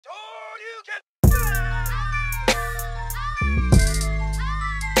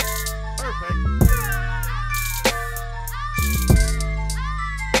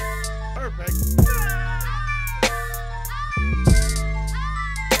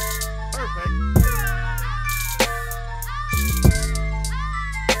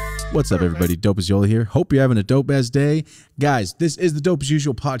What's up, everybody? Dope as Yola here. Hope you're having a dope ass day. Guys, this is the Dope as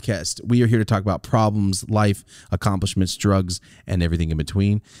Usual podcast. We are here to talk about problems, life, accomplishments, drugs, and everything in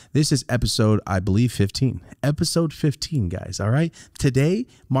between. This is episode, I believe, 15. Episode 15, guys, all right? Today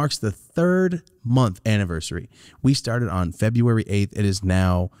marks the 3rd month anniversary. We started on February 8th. It is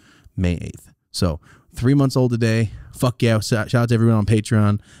now May 8th. So 3 months old today. Fuck yeah. Shout out to everyone on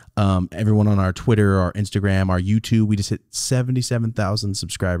Patreon, everyone on our Twitter, our Instagram, our YouTube. We just hit 77,000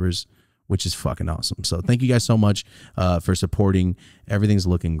 subscribers, which is fucking awesome. So thank you guys so much for supporting. Everything's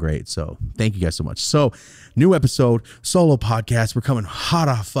looking great. So thank you guys so much. So new episode, solo podcast. We're coming hot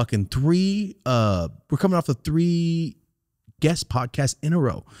off fucking we're coming off the 3 guest podcasts in a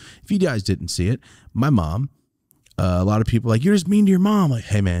row. If you guys didn't see it, my mom, a lot of people like, you're just mean to your mom. Like,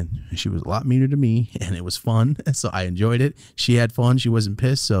 hey man, she was a lot meaner to me and it was fun. So I enjoyed it. She had fun. She wasn't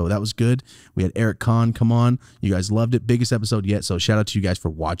pissed. So that was good. We had Eric Kahn come on. You guys loved it. Biggest episode yet. So shout out to you guys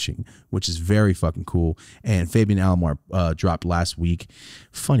for watching, which is very fucking cool. And Fabian Alomar dropped last week.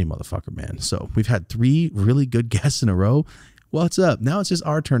 Funny motherfucker, man. So we've had 3 really good guests in a row. What's up? Now it's just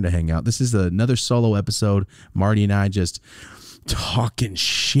our turn to hang out. This is another solo episode. Marty and I just talking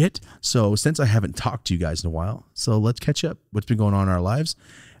shit. So since I haven't talked to you guys in a while, so let's catch up. What's been going on in our lives?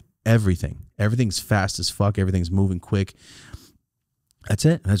 Everything's fast as fuck. Everything's moving quick. That's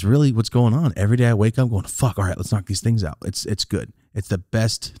it. That's really what's going on. Every day I wake up going, fuck, all right, let's knock these things out. It's good. It's the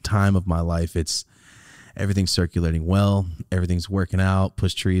best time of my life. Everything's circulating well. Everything's working out.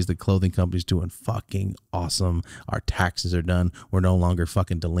 Push trees. The clothing company's doing fucking awesome. Our taxes are done. We're no longer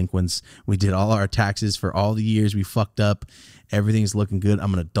fucking delinquents. We did all our taxes for all the years we fucked up. Everything's looking good.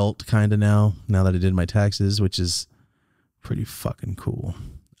 I'm an adult kind of now that I did my taxes, which is pretty fucking cool.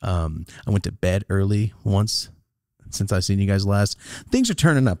 I went to bed early once since I've seen you guys last. Things are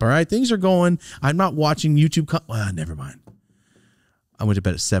turning up, all right? Things are going. I'm not watching YouTube. Never mind. I went to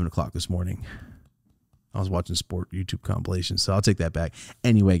bed at 7 o'clock this morning. I was watching sport YouTube compilations, so I'll take that back.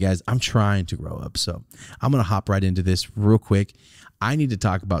 Anyway, guys, I'm trying to grow up, so I'm going to hop right into this real quick. I need to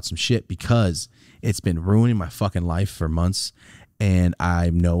talk about some shit because it's been ruining my fucking life for months, and I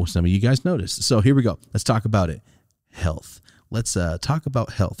know some of you guys noticed. So here we go. Let's talk about it. Health. Let's talk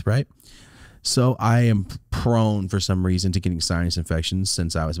about health, right? So I am prone for some reason to getting sinus infections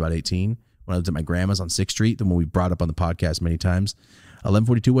since I was about 18. When I lived at my grandma's on 6th Street, the one we brought up on the podcast many times.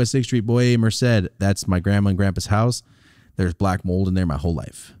 1142 West 6th Street, boy, Merced. That's my grandma and grandpa's house. There's black mold in there my whole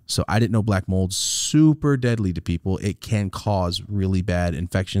life. So I didn't know black mold's super deadly to people. It can cause really bad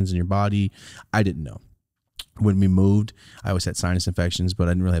infections in your body. I didn't know. When we moved, I always had sinus infections, but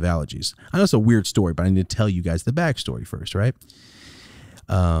I didn't really have allergies. I know it's a weird story, but I need to tell you guys the backstory first, right?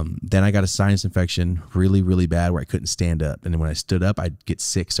 Then I got a sinus infection really, really bad where I couldn't stand up. And then when I stood up, I'd get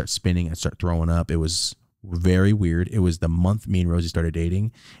sick, start spinning, I'd start throwing up. It was very weird. It was the month me and Rosie started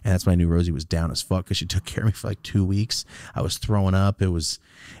dating, and that's when I knew Rosie was down as fuck because she took care of me for like 2 weeks. I was throwing up. It was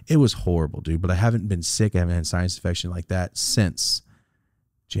horrible, dude. But I haven't been sick. I haven't had a sinus infection like that since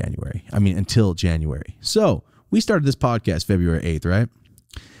January. Until January. So we started this podcast February 8th, right?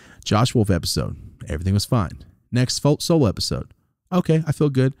 Josh Wolf episode. Everything was fine. Next solo episode. Okay, I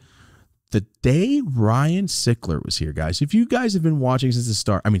feel good. The day Ryan Sickler was here, guys. If you guys have been watching since the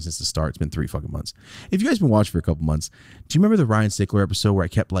start, it's been 3 fucking months. If you guys have been watching for a couple months, do you remember the Ryan Sickler episode where I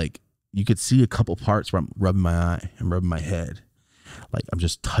kept you could see a couple parts where I'm rubbing my eye and rubbing my head. Like I'm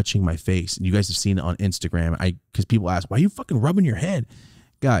just touching my face. And you guys have seen it on Instagram. Because people ask, why are you fucking rubbing your head?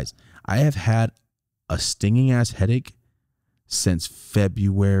 Guys, I have had a stinging ass headache since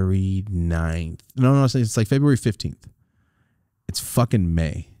February 9th. No, it's like February 15th. It's fucking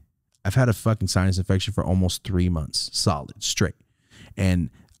May. I've had a fucking sinus infection for almost 3 months, solid, straight.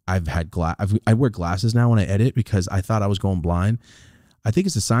 And I've had I wear glasses now when I edit because I thought I was going blind. I think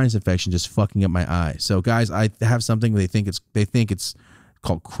it's a sinus infection just fucking up my eye. So guys, I have something they think it's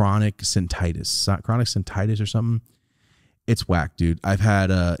called chronic sinusitis or something. It's whack, dude. I've had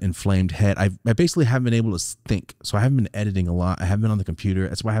a inflamed head. I basically haven't been able to think. So I haven't been editing a lot. I haven't been on the computer.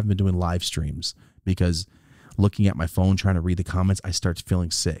 That's why I haven't been doing live streams, because looking at my phone, trying to read the comments, I start feeling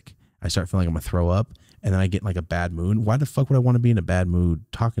sick. I start feeling like I'm gonna throw up, and then I get in like a bad mood. Why the fuck would I want to be in a bad mood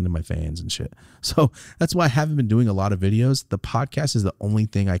talking to my fans and shit? So that's why I haven't been doing a lot of videos. The podcast is the only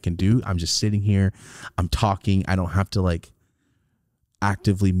thing I can do. I'm just sitting here, I'm talking. I don't have to like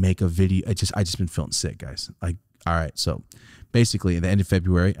actively make a video. I just been feeling sick, guys. All right. So basically, at the end of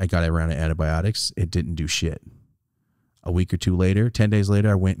February, I got a round of antibiotics. It didn't do shit. A week or two later, 10 days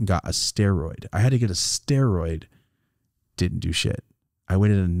later, I went and got a steroid. I had to get a steroid. Didn't do shit. I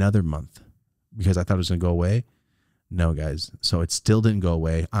waited another month because I thought it was going to go away. No, guys. So it still didn't go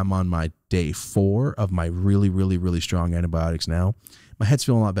away. I'm on my day 4 of my really, really, really strong antibiotics now. My head's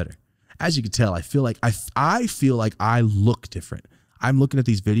feeling a lot better. As you can tell, I feel like I look different. I'm looking at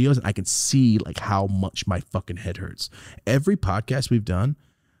these videos and I can see like how much my fucking head hurts. Every podcast we've done,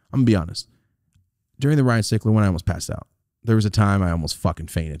 I'm gonna be honest. During the Ryan Sickler one, I almost passed out. There was a time I almost fucking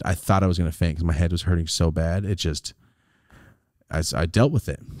fainted. I thought I was gonna faint because my head was hurting so bad. It just, I dealt with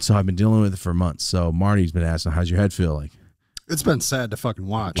it. So I've been dealing with it for months. So Marty's been asking, how's your head feel? Like, it's been sad to fucking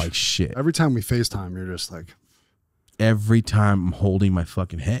watch. Like shit. Every time we FaceTime, you're just like. Every time I'm holding my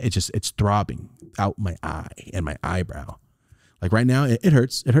fucking head, it's throbbing out my eye and my eyebrow. Like right now, it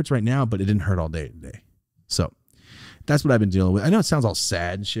hurts. It hurts right now, but it didn't hurt all day today. So that's what I've been dealing with. I know it sounds all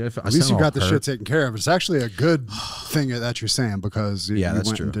sad and shit. At least you got the shit taken care of. It's actually a good thing that you're saying because you that's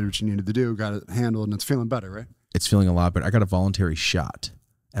went true. and did what you needed to do, got it handled, and it's feeling better, right? It's feeling a lot better. I got a voluntary shot,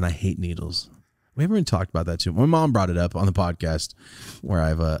 and I hate needles. We haven't even talked about that too. My mom brought it up on the podcast where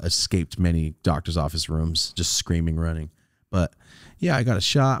I've escaped many doctor's office rooms, just screaming, running. But yeah, I got a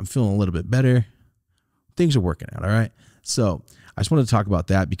shot. I'm feeling a little bit better. Things are working out. All right. So I just wanted to talk about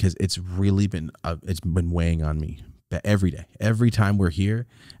that because it's really been weighing on me every day. Every time we're here,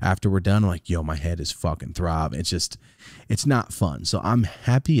 after we're done, I'm like, yo, my head is fucking throb. It's not fun. So I'm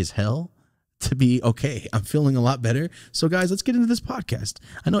happy as hell to be okay. I'm feeling a lot better. So guys, let's get into this podcast.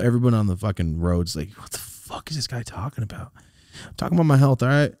 I know everyone on the fucking road's like, what the fuck is this guy talking about? I'm talking about my health. All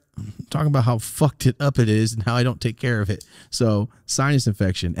right. I'm talking about how fucked it up it is and how I don't take care of it. So sinus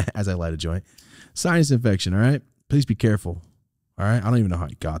infection, as I light a joint, sinus infection. All right. Please be careful. All right. I don't even know how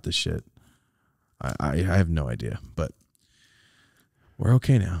I got this shit. I have no idea, but we're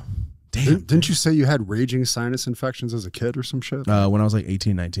okay now. Damn. Didn't you say you had raging sinus infections as a kid or some shit? When I was like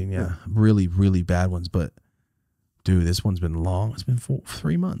 18, 19. Yeah. Really, really bad ones. But dude, this one's been long. It's been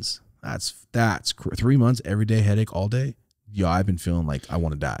 3 months. That's 3 months, every day headache all day. Yo, I've been feeling like I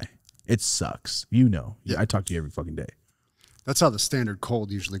want to die. It sucks. You know. Yeah. I talk to you every fucking day. That's how the standard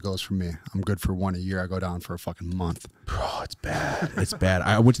cold usually goes for me. I'm good for 1 a year. I go down for a fucking month. Bro, it's bad. It's bad.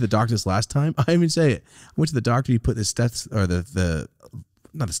 I went to the doctor this last time. I didn't even say it. I went to the doctor. He put this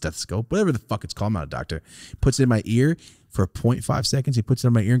not a stethoscope, whatever the fuck it's called. I'm not a doctor. He puts it in my ear for 0.5 seconds. He puts it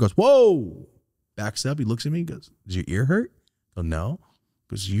in my ear and goes, whoa. Backs up. He looks at me and goes, does your ear hurt? I go, no.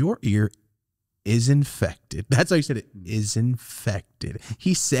 Because your ear is infected. That's how he said it. Is infected.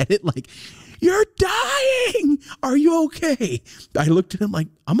 He said it like, you're dying. Are you okay? I looked at him like,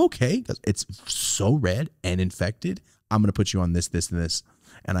 I'm okay. Because it's so red and infected. I'm going to put you on this, this, and this.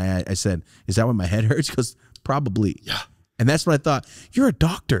 And I said, is that why my head hurts? Because probably. Yeah. And that's what I thought. You're a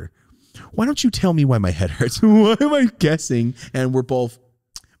doctor. Why don't you tell me why my head hurts? Why am I guessing? And we're both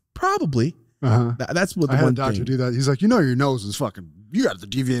probably. That's what the I had one a doctor thing. do that. He's like, you know, your nose is fucking, you got the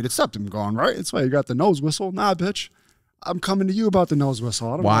deviated septum going, right? That's why you got the nose whistle. Nah, bitch. I'm coming to you about the nose whistle.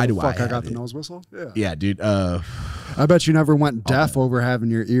 I don't Why know do fuck I I got have the it? nose whistle. Yeah. Yeah, dude. I bet you never went deaf over having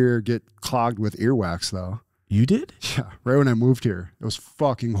your ear get clogged with earwax, though. You did? Yeah. Right when I moved here. It was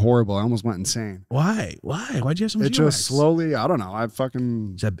fucking horrible. I almost went insane. Why? Why'd you have so much It just slowly, I don't know. I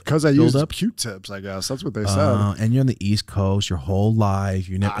fucking, because I used Q-tips, I guess. That's what they said. And you're on the East Coast your whole life. Have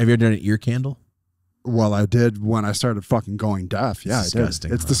you ever done an ear candle? Well, I did when I started fucking going deaf. Yeah, it's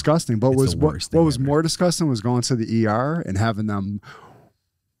disgusting. It's disgusting. But what was more disgusting was going to the ER and having them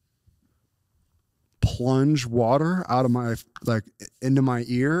plunge water out of my, like, into my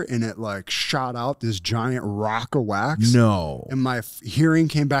ear, and it like shot out this giant rock of wax. No. And my hearing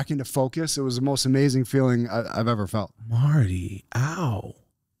came back into focus. It was the most amazing feeling I've ever felt. Marty, ow.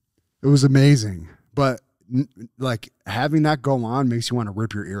 It was amazing. But like having that go on makes you want to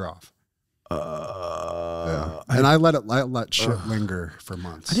rip your ear off. Yeah. And I let shit linger for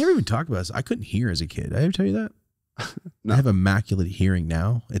months. I never even talked about this. I couldn't hear as a kid. Did I ever tell you that? No. I have immaculate hearing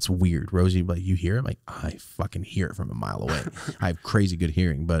now. It's weird. Rosie, like, you hear it? I'm like, I fucking hear it from a mile away. I have crazy good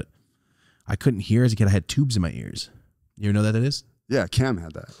hearing, but I couldn't hear as a kid. I had tubes in my ears. You ever know that it is? Yeah, Cam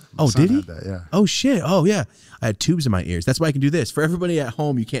had that. Oh, did he? Had that, yeah. Oh, shit. Oh, yeah. I had tubes in my ears. That's why I can do this. For everybody at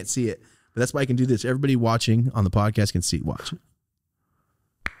home, you can't see it, but that's why I can do this. Everybody watching on the podcast can see. Watch.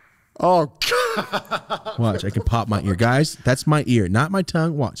 Oh, God. Watch. I can pop my ear. Guys, that's my ear, not my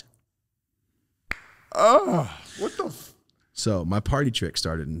tongue. Watch. Oh, what the So my party trick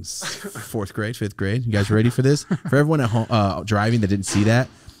started in 4th grade, 5th grade. You guys ready for this? For everyone at home driving that didn't see that,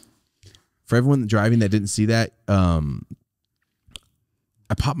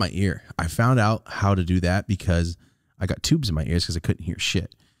 I popped my ear. I found out how to do that because I got tubes in my ears because I couldn't hear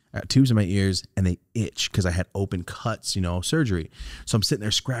shit. I got tubes in my ears and they itch because I had open cuts, you know, surgery. So I'm sitting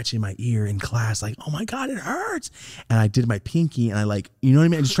there scratching my ear in class like, oh my God, it hurts. And I did my pinky and I like, you know what I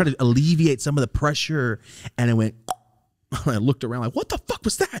mean? I just tried to alleviate some of the pressure and it went, I looked around like, what the fuck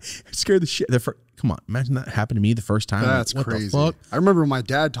was that? It scared the shit. Come on, imagine that happened to me the first time. That's like, what crazy. the fuck? I remember when my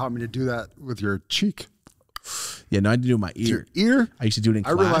dad taught me to do that with your cheek. Yeah, no, I had to do it with my ear. Your ear? I used to do it in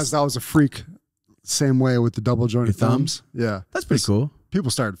class. I realized I was a freak. Same way with the double jointed thumbs. Yeah. That's pretty cool.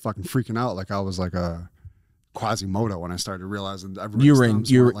 People started fucking freaking out like I was like a Quasimodo when I started realizing you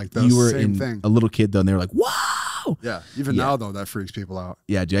were like the same thing. A little kid though, and they were like, "Wow!" Yeah, even now though, that freaks people out.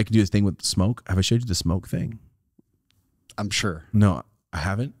 Yeah, dude, I can do this thing with the smoke. Have I showed you the smoke thing? I'm sure. No, I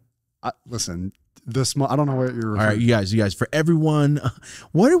haven't. Listen, the smoke. I don't know what you're. All right, you guys. For everyone,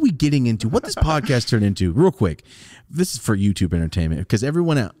 what are we getting into? What this podcast turned into? Real quick, this is for YouTube entertainment because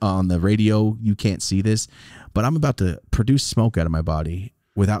everyone on the radio, you can't see this, but I'm about to produce smoke out of my body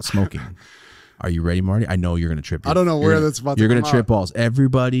without smoking. Are you ready, Marty? I know you're gonna trip. I don't know where that's about to come You're gonna trip out. balls.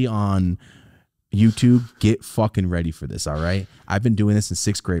 Everybody on YouTube, get fucking ready for this, all right? I've been doing this in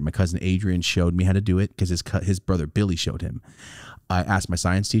 6th grade. My cousin Adrian showed me how to do it because his brother Billy showed him. I asked my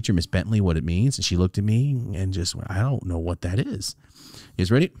science teacher, Miss Bentley, what it means, and she looked at me and just went, I don't know what that is. You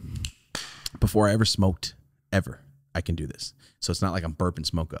guys ready? Before I ever smoked, ever, I can do this. So it's not like I'm burping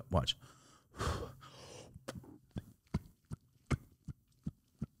smoke up. Watch.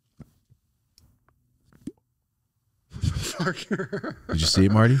 Did you see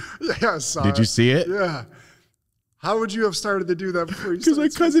it, Marty? Yeah, I saw Did you see it? Yeah. How would you have started to do that before you Because my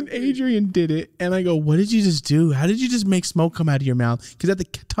cousin Adrian did it, and I go, what did you just do? How did you just make smoke come out of your mouth? Because at the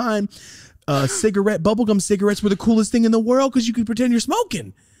time, bubblegum cigarettes were the coolest thing in the world because you could pretend you're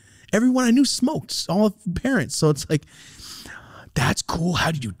smoking. Everyone I knew smoked, all parents. So it's like, that's cool.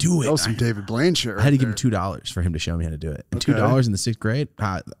 How did you do it? That was some David Blaine shit. I had to give him $2 for him to show me how to do it. And $2 in the 6th grade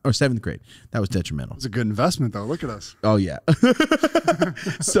or 7th grade. That was detrimental. It's a good investment, though. Look at us. Oh, yeah.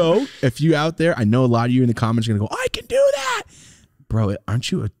 So if you out there, I know a lot of you in the comments are going to go, I can do that. Bro,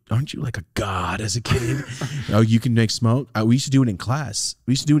 aren't you like a god as a kid? Oh, you can make smoke? We used to do it in class.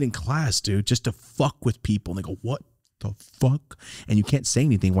 We used to do it in class, dude, just to fuck with people. And they go, what the fuck? And you can't say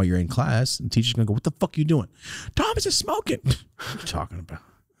anything while you're in class. And the teacher's going to go, what the fuck are you doing? Thomas is smoking. What are you talking about?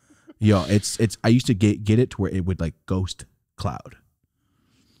 Yo, I used to get it to where it would like ghost cloud.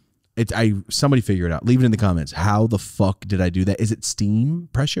 Somebody figure it out. Leave it in the comments. How the fuck did I do that? Is it steam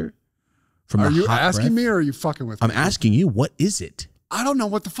pressure? Are you asking me or are you fucking with me? I'm asking you, what is it? I don't know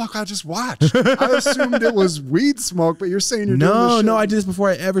what the fuck I just watched. I assumed it was weed smoke, but you're saying you're doing this shit. No, I did this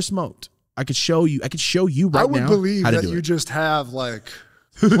before I ever smoked. I could show you right now. I would believe that you just have like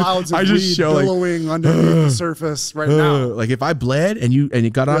clouds of weed billowing underneath the surface right now. Like if I bled and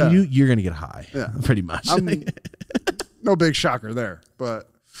it got on you, you're gonna get high. Yeah, pretty much. No big shocker there, but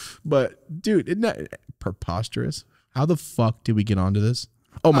dude, isn't that preposterous? How the fuck did we get onto this?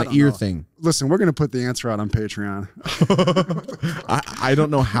 Oh, my ear thing. Listen, we're gonna put the answer out on Patreon. I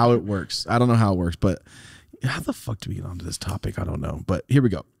don't know how it works. I don't know how it works, but how the fuck do we get onto this topic? I don't know. But here we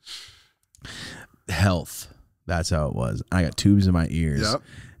go. Health. That's how it was. I got tubes in my ears. Yep.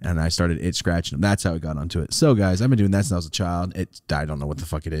 And I started scratching them. That's how I got onto it. So, guys, I've been doing that since I was a child. I don't know what the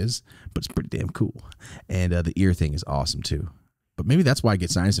fuck it is, but it's pretty damn cool. And the ear thing is awesome, too. But maybe that's why I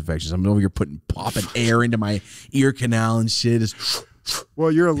get sinus infections. I'm over here popping air into my ear canal and shit.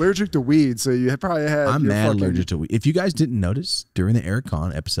 Well, you're allergic to weed, so you probably had... I'm mad allergic to weed. If you guys didn't notice during the Eric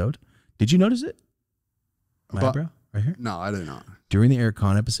Con episode, did you notice it? My eyebrow? Right here? No, I did not. During the Eric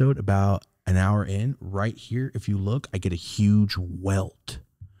Con episode, about an hour in, right here, if you look, I get a huge welt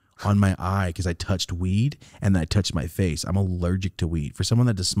on my eye because I touched weed and then I touched my face. I'm allergic to weed. For someone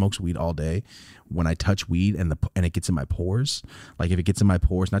that just smokes weed all day, when I touch weed and it gets in my pores, like if it gets in my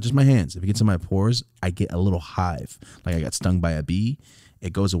pores, not just my hands, if it gets in my pores, I get a little hive. Like I got stung by a bee.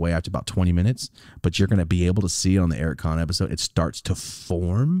 It goes away after about 20 minutes, but you're going to be able to see it on the Eric Con episode. It starts to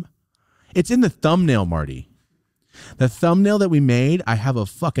form. It's in the thumbnail, Marty. The thumbnail that we made, I have a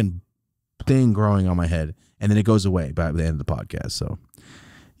fucking thing growing on my head, and then it goes away by the end of the podcast. So,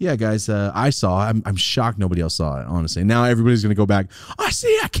 yeah, guys, I saw it. I'm shocked nobody else saw it, honestly. Now everybody's going to go back, I see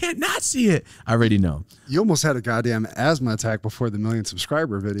it. I can't not see it. I already know. You almost had a goddamn asthma attack before the 1 million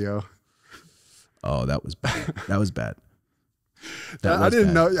subscriber video. Oh, that was bad. That was bad. I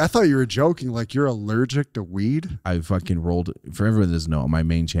didn't know. I thought you were joking. Like you're allergic to weed. I fucking rolled. For everyone that doesn't know, on my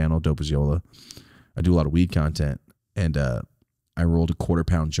main channel, Dope as Yola, I do a lot of weed content, and I rolled a 1/4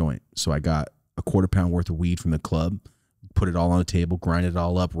 pound joint. So I got a 1/4 pound worth of weed from the club, put it all on a table, grinded it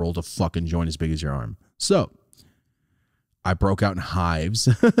all up, rolled a fucking joint as big as your arm. So I broke out in hives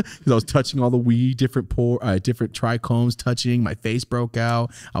because I was touching all the weed, different trichomes touching. My face broke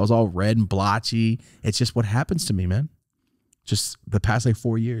out. I was all red and blotchy. It's just what happens to me, man. Just the past like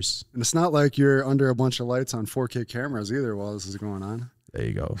 4 years. And it's not like you're under a bunch of lights on 4K cameras either while this is going on. There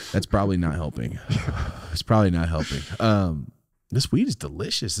you go. That's probably not helping. It's probably not helping. This weed is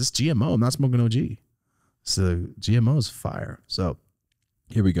delicious. This GMO, I'm not smoking OG. So GMO is fire. So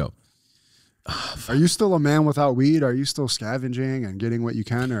here we go. Are you still a man without weed? Are you still scavenging and getting what you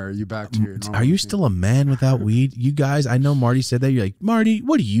can, or are you back to your normal Are you routine? still a man without weed? You guys, I know Marty said that. You're like, Marty,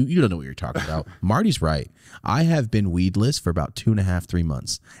 what do you don't know what you're talking about. Marty's right. I have been weedless for about 2.5, 3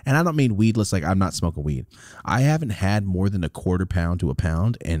 months. And I don't mean weedless like I'm not smoking weed. I haven't had more than a quarter pound to a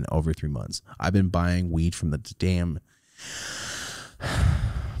pound in over 3 months. I've been buying weed from the damn...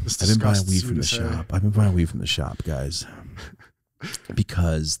 I've been buying weed from the shop. I've been buying weed from the shop, guys.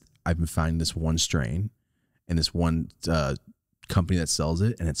 Because I've been finding this one strain and this one company that sells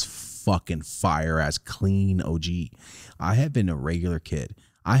it, and it's fucking fire ass clean OG. I have been a regular kid.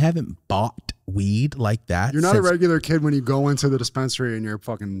 I haven't bought weed like that. You're not a regular kid when you go into the dispensary and your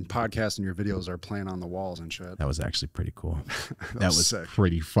fucking podcast and your videos are playing on the walls and shit. That was actually pretty cool. that was sick.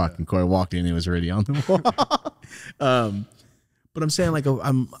 Pretty fucking cool. I walked in, it was already on the wall. But I'm saying, like,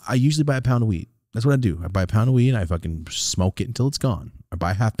 I usually buy a pound of weed. That's what I do. I buy a pound of weed and I fucking smoke it until it's gone. I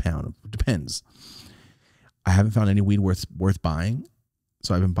buy half pound. It depends. I haven't found any weed worth buying.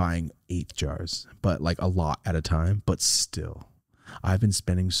 So I've been buying 8 jars, but like a lot at a time. But still, I've been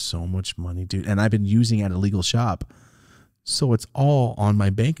spending so much money, dude. And I've been using at a legal shop. So it's all on my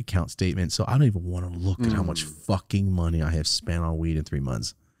bank account statement. So I don't even want to look at how much fucking money I have spent on weed in 3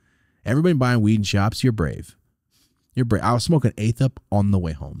 months. Everybody buying weed in shops, you're brave. You're brave. I was smoking 1/8 up on the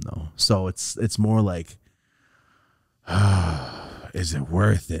way home though. So it's more like, is it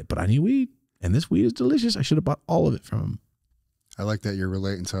worth it? But I need weed. And this weed is delicious. I should have bought all of it from him. I like that you're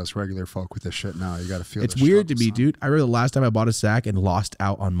relating to us regular folk with this shit now. You got to feel it's weird to me, dude. I remember the last time I bought a sack and lost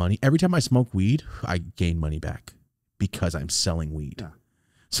out on money. Every time I smoke weed, I gain money back because I'm selling weed. Yeah.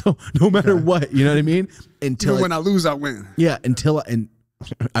 So no matter what, you know what I mean? Until when I lose, I win. Yeah, and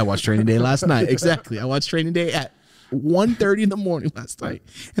I watched Training Day last night. Exactly. I watched Training Day at 1:30 in the morning last night.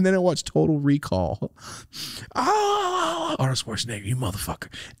 And then I watched Total Recall. Oh, Arnold Schwarzenegger, you motherfucker.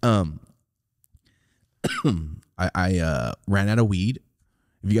 I ran out of weed.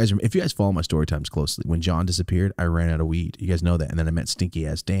 If you guys follow my story times closely, when John disappeared, I ran out of weed. You guys know that. And then I met stinky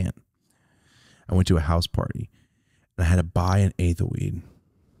ass Dan. I went to a house party and I had to buy an 1/8 of weed.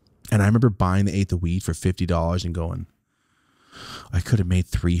 And I remember buying the 1/8 of weed for $50 and going, I could have made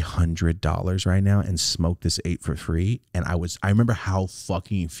 $300 right now and smoked this 8 for free. And I remember how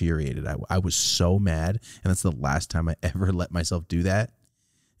fucking infuriated I was so mad. And that's the last time I ever let myself do that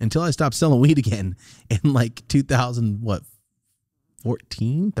until I stopped selling weed again in like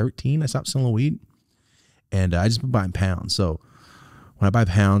 2014, 13. I stopped selling weed and I just been buying pounds. So when I buy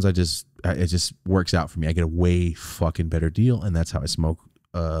pounds, it just works out for me. I get a way fucking better deal. And that's how I smoke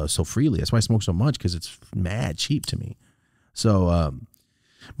so freely. That's why I smoke so much, because it's mad cheap to me. So,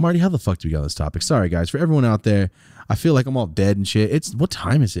 Marty, how the fuck do we get on this topic? Sorry, guys. For everyone out there, I feel like I'm all dead and shit. What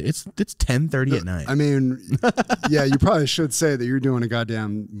time is it? It's 10:30 at night. I mean, yeah, you probably should say that you're doing a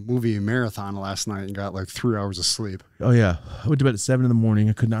goddamn movie marathon last night and got like 3 hours of sleep. Oh, yeah. I went to bed at 7 in the morning.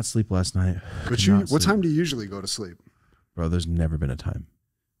 I could not sleep last night. What time do you usually go to sleep? Bro, there's never been a time.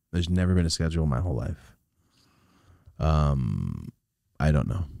 There's never been a schedule in my whole life. I don't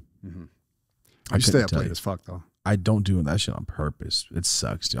know. You stay up late as fuck, though. I don't do that shit on purpose. It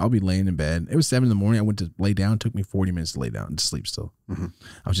sucks, dude. I'll be laying in bed. It was 7 in the morning. I went to lay down. It took me 40 minutes to lay down and to sleep still. I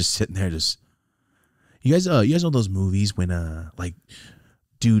was just sitting there just... You guys know those movies when like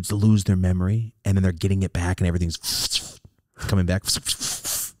dudes lose their memory and then they're getting it back and everything's coming back?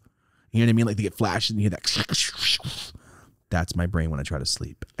 You know what I mean? Like they get flashes and you hear that. That's my brain when I try to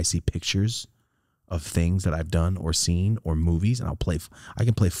sleep. I see pictures of things that I've done or seen or movies, and I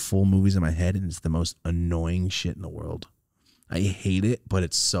can play full movies in my head, and it's the most annoying shit in the world. I hate it, but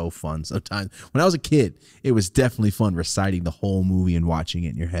it's so fun sometimes. When I was a kid, it was definitely fun reciting the whole movie and watching it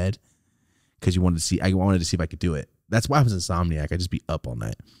in your head, because I wanted to see if I could do it. That's why I was insomniac. I'd just be up all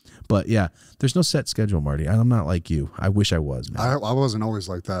night. But yeah, there's no set schedule, Marty. I'm not like you. I wish I was, man. I wasn't always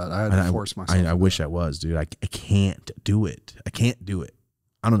like that. I had to force myself. I wish I was, dude. I can't do it. I can't do it.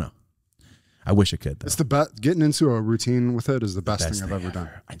 I don't know. I wish I could, though. It's the best. Getting into a routine with it is the best thing I've ever done.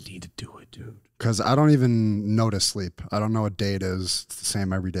 I need to do it, dude. Because I don't even notice sleep. I don't know what day it is. It's the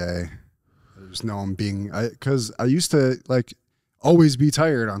same every day. I just know I'm being... Because I used to, like, always be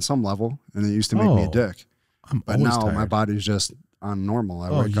tired on some level, and it used to make me a dick. But now tired. My body's just on normal.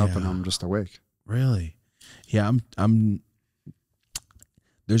 I wake up and I'm just awake. Really? Yeah, I'm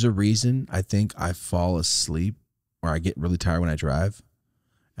There's a reason I think I fall asleep or I get really tired when I drive,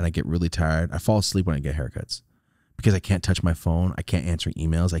 and I get really tired. I fall asleep when I get haircuts because I can't touch my phone. I can't answer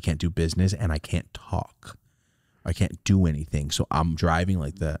emails. I can't do business, and I can't talk. I can't do anything. So I'm driving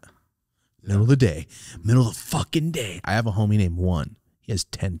like that. Middle of the day. Middle of the fucking day. I have a homie named One. He has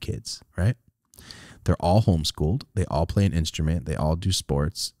 10 kids, right? They're all homeschooled. They all play an instrument. They all do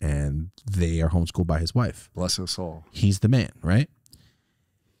sports, and they are homeschooled by his wife. Bless his soul. He's the man, right?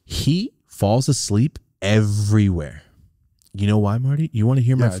 He falls asleep everywhere. You know why, Marty? You want to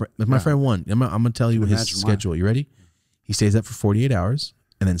hear my friend One? I'm going to tell you his schedule. You ready? He stays up for 48 hours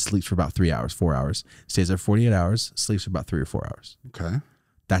and then sleeps for about 3 hours, 4 hours. Stays up 48 hours, sleeps for about 3 or 4 hours. Okay.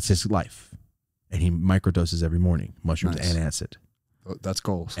 That's his life. And he microdoses every morning, mushrooms and acid. That's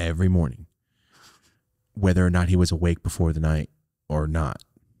goals. Every morning. Whether or not he was awake before the night or not.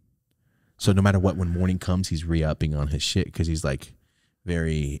 So no matter what, when morning comes, he's re-upping on his shit because he's like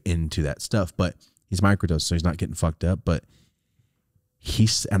very into that stuff. But he's microdosed, so he's not getting fucked up. But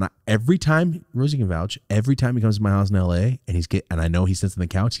every time, Rosie can vouch, every time he comes to my house in LA and I know he sits on the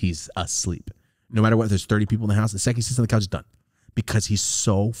couch, he's asleep. No matter what, there's 30 people in the house. The second he sits on the couch, it's done. Because he's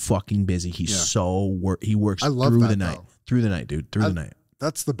so fucking busy. He works through the night. Through the night, dude. Through the night.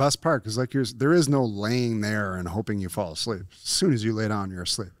 That's the best part, because like there is no laying there and hoping you fall asleep. As soon as you lay down, you're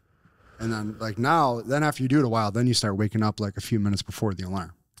asleep. And then like then after you do it a while, then you start waking up like a few minutes before the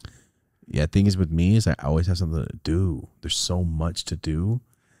alarm. Yeah, the thing is with me is I always have something to do. There's so much to do.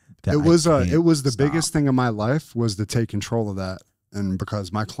 It was the biggest thing in my life was to take control of that. And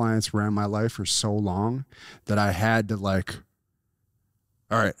because my clients ran my life for so long that I had to like,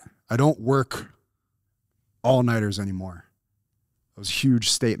 all right, I don't work all-nighters anymore. That was a huge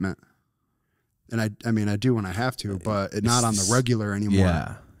statement. And I mean, I do when I have to, but not on the regular anymore.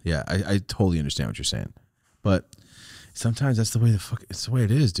 Yeah. Yeah. I totally understand what you're saying. But sometimes that's the way it's the way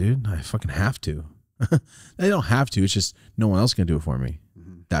it is, dude. I fucking have to. I don't have to. It's just no one else can do it for me.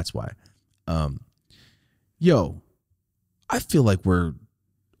 Mm-hmm. That's why. Yo, I feel like we're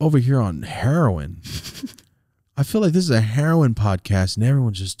over here on heroin. I feel like this is a heroin podcast and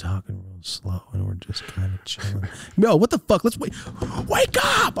everyone's just talking real slow and we're just kind of chilling. Yo, what the fuck? Let's wake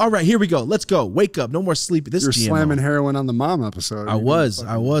up. All right, here we go. Let's go. Wake up. No more sleep. You're slamming heroin on the mom episode. I was.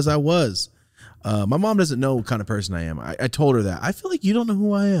 My mom doesn't know what kind of person I am. I told her that. I feel like you don't know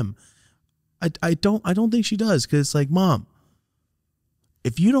who I am. I don't think she does, because it's like, Mom,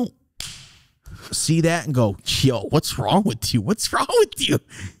 if you don't see that and go, yo, what's wrong with you? What's wrong with you?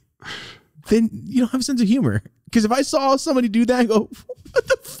 Then you don't have a sense of humor. Because if I saw somebody do that and go, what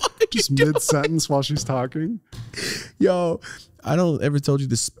the fuck are just you doing? Mid-sentence while she's talking. Yo, I don't ever told you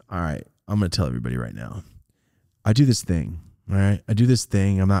this. All right, I'm going to tell everybody right now. I do this thing, all right? I do this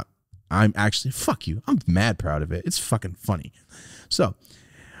thing. I'm actually, fuck you. I'm mad proud of it. It's fucking funny. So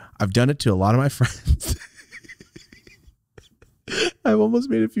I've done it to a lot of my friends. I've almost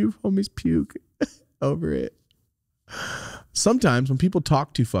made a few homies puke over it. Sometimes when people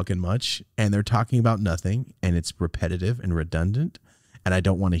talk too fucking much and they're talking about nothing and it's repetitive and redundant and I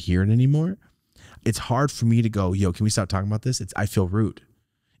don't want to hear it anymore, it's hard for me to go, yo, can we stop talking about this? I feel rude.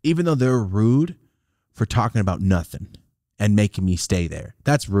 Even though they're rude for talking about nothing and making me stay there.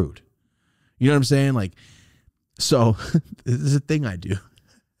 That's rude. You know what I'm saying? Like, so there's a thing I do.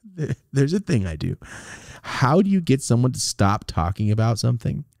 There's a thing I do. How do you get someone to stop talking about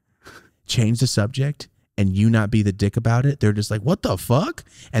something, change the subject, and you not be the dick about it? They're just like, what the fuck?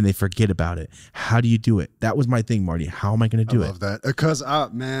 And they forget about it. How do you do it? That was my thing, Marty. How am I going to do it? I love that. Because,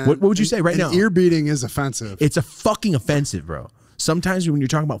 man. What would you say right now? Ear beating is offensive. It's a fucking offensive, bro. Sometimes when you're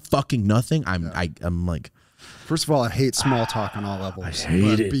talking about fucking nothing, I'm like. First of all, I hate small talk on all levels. I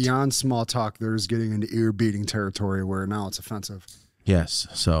hate it. Beyond small talk, there's getting into ear beating territory where now it's offensive. Yes.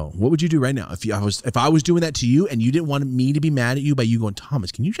 So what would you do right now if I was doing that to you and you didn't want me to be mad at you by you going,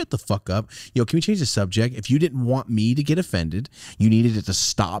 Thomas, can you shut the fuck up? Yo, can we change the subject? If you didn't want me to get offended, you needed it to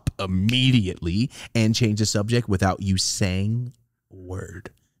stop immediately and change the subject without you saying a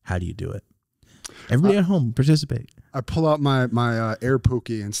word. How do you do it? Everybody at home, participate. I pull out my air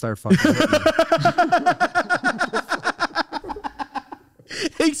pookie and start fucking.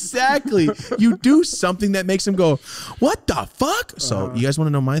 Exactly. You do something that makes them go, what the fuck? So you guys want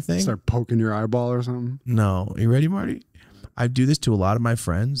to know my thing? Start poking your eyeball or something? No. You ready, Marty? I do this to a lot of my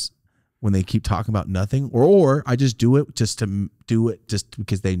friends when they keep talking about nothing, or I just do it just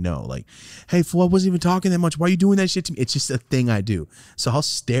because they know, like, hey, fool, I wasn't even talking that much. Why are you doing that shit to me? It's just a thing I do. So I'll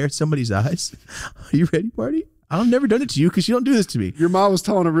stare at somebody's eyes. Are you ready, Marty? I've never done it to you because you don't do this to me. Your mom was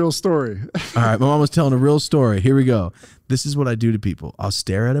telling a real story. All right, my mom was telling a real story. Here we go. This is what I do to people. I'll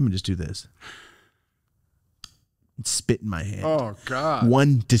stare at them and just do this. and spit in my hand. Oh, God.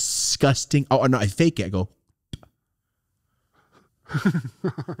 One disgusting. Oh, no, I fake it. I go.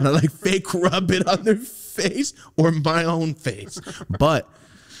 And I like fake rub it on their face or my own face. But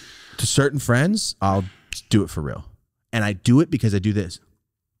to certain friends, I'll do it for real. And I do it because I do this.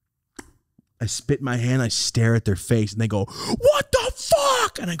 I spit in my hand, I stare at their face, and they go, "What the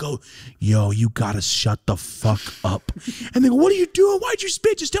fuck?" And I go, "Yo, you gotta shut the fuck up." And they go, "What are you doing? Why'd you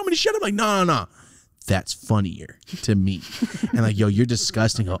spit? Just tell me to shut up." I'm like, no. That's funnier to me. And like, yo, you're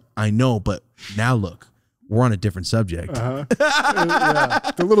disgusting. Oh, I know, but now look, we're on a different subject. Yeah.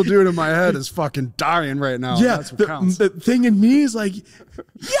 The little dude in my head is fucking dying right now. Yeah, that's what counts. The thing in me is like, yo,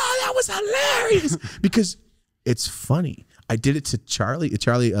 that was hilarious. Because it's funny. I did it to Charlie.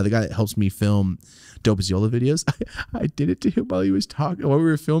 Charlie, the guy that helps me film Dope as Yola videos. I did it to him while he was talking, while we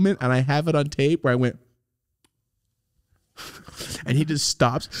were filming, and I have it on tape where I went, and he just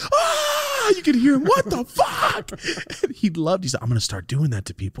stops. Ah, you can hear him. What the fuck? And he loved. He said, "I'm gonna start doing that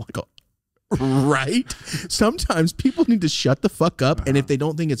to people." I go, right? Sometimes people need to shut the fuck up, and if they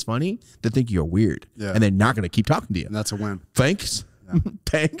don't think it's funny, they think you're weird, and they're not gonna keep talking to you. And that's a win. Thanks.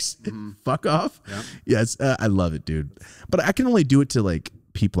 Thanks. Fuck off. Yeah. Yes, I love it, dude. But I can only do it to like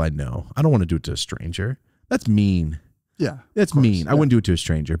people I know. I don't want to do it to a stranger. That's mean. Yeah, that's mean. I wouldn't do it to a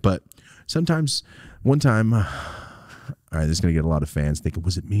stranger. But sometimes, one time, all right, this is gonna get a lot of fans thinking,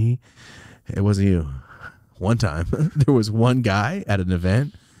 was it me? It wasn't you. One time, there was one guy at an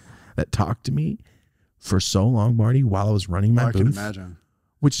event that talked to me for so long, Marty, while I was running my booth. I can imagine.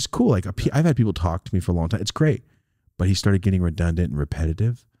 Which is cool. Like I've had people talk to me for a long time. It's great. But he started getting redundant and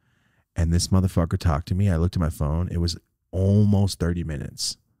repetitive. And this motherfucker talked to me. I looked at my phone. It was almost 30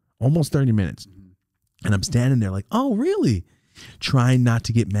 minutes. Almost 30 minutes. And I'm standing there like, oh, really? Trying not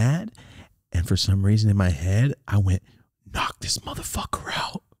to get mad. And for some reason in my head, I went, knock this motherfucker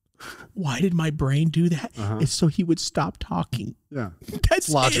out. Why did my brain do that? It's so he would stop talking. Yeah. That's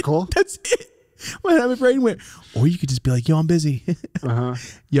logical. That's it. My brain went, or you could just be like, yo, I'm busy.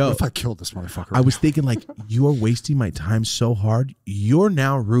 Yo, what if I killed this motherfucker? I was thinking like, you are wasting my time so hard. You're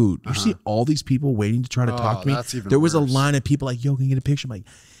now rude. You see all these people waiting to try to talk to me. There was a line of people like, yo, can you get a picture? I'm like,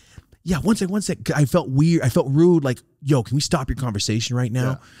 yeah, one sec. I felt weird. I felt rude. Like, yo, can we stop your conversation right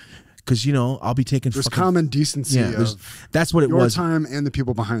now? Because, you know, I'll be taking there's common decency of that's what it your was. Time and the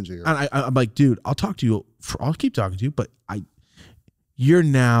people behind you. And I'm like, dude, I'll talk to you. I'll keep talking to you. But you're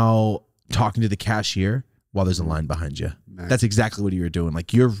now talking to the cashier while there's a line behind you. Man. That's exactly what you were doing.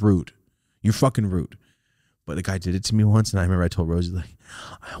 Like, you're rude. You're fucking rude. But the guy did it to me once, and I remember I told Rosie, like,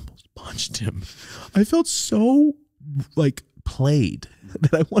 I almost punched him. I felt so, like, played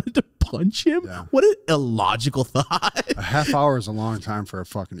that I wanted to punch him. Yeah. What an illogical thought. A half hour is a long time for a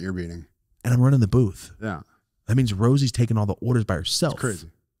fucking ear beating. And I'm running the booth. Yeah. That means Rosie's taking all the orders by herself. It's crazy.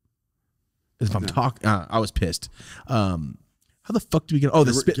 If I'm talking, I was pissed. How the fuck do we get? Oh,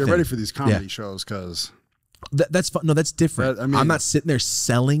 the spit Get thing. ready for these comedy shows, because that's fun. No, that's different. I mean, I'm not sitting there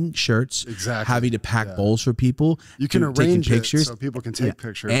selling shirts, having to pack bowls for people. You can arrange pictures so people can take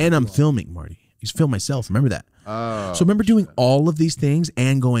pictures. And I'm filming, Marty. I used to film myself. Remember that? Oh. So remember doing all of these things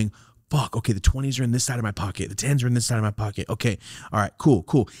and going, fuck, okay, the 20s are in this side of my pocket. The 10s are in this side of my pocket. Okay, all right,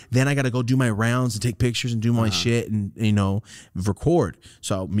 cool. Then I got to go do my rounds and take pictures and do my shit and, you know, record.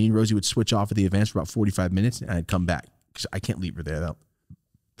 So me and Rosie would switch off at the events for about 45 minutes and I'd come back. Because I can't leave her there, though.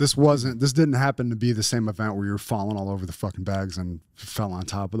 This didn't happen to be the same event where you were falling all over the fucking bags and fell on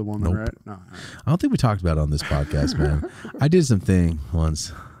top of the woman, right? No. I don't think we talked about it on this podcast, man. I did something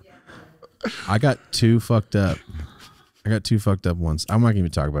once. I got too fucked up. Once. I'm not going to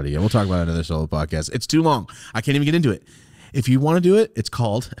even talk about it yet. We'll talk about it in another solo podcast. It's too long. I can't even get into it. If you want to do it, it's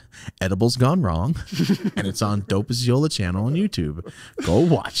called Edibles Gone Wrong, and it's on Dope as Yola channel on YouTube. Go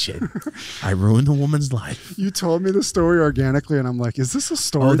watch it. I ruined a woman's life. You told me the story organically, and I'm like, is this a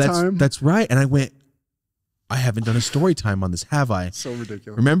story time? That's right. And I went, I haven't done a story time on this, have I? So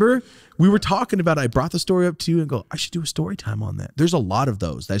ridiculous. Remember? We were talking about it. I brought the story up to you and go, I should do a story time on that. There's a lot of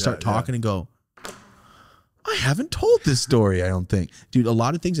those that I start talking and go, I haven't told this story, I don't think. Dude, a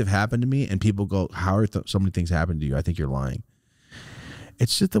lot of things have happened to me, and people go, how are so many things happened to you? I think you're lying.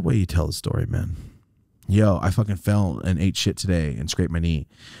 It's just the way you tell the story, man. Yo, I fucking fell and ate shit today and scraped my knee.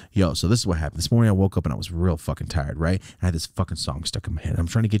 Yo, so this is what happened. This morning I woke up and I was real fucking tired, right? And I had this fucking song stuck in my head. I'm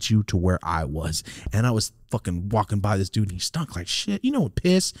trying to get you to where I was. And I was fucking walking by this dude and he stunk like shit. You know,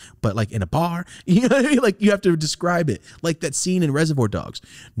 piss, but like in a bar. You know what I mean? Like, you have to describe it. Like that scene in Reservoir Dogs.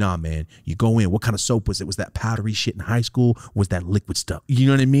 Nah, man, you go in. What kind of soap was it? Was that powdery shit in high school? Was that liquid stuff? You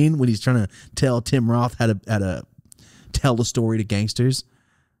know what I mean? When he's trying to tell Tim Roth how to tell the story to gangsters.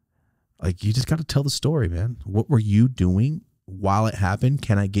 Like, you just got to tell the story, man. What were you doing while it happened?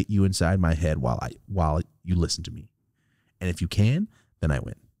 Can I get you inside my head while you listen to me? And if you can, then I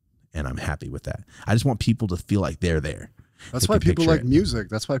win. And I'm happy with that. I just want people to feel like they're there. That's why people like music.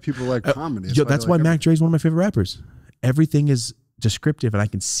 That's why people like comedy. That's why Mac Dre's one of my favorite rappers. Everything is descriptive and I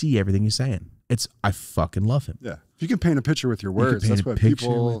can see everything he's saying. I fucking love him. Yeah. If you can paint a picture with your words, that's what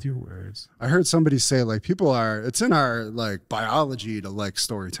people with your words. I heard somebody say like it's in our like biology to like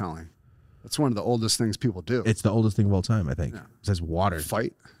storytelling. That's one of the oldest things people do. It's the oldest thing of all time, I think. Yeah. It says water.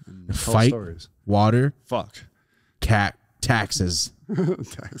 Fight. And Fight. Stories. Water. Fuck. Cat. Taxes.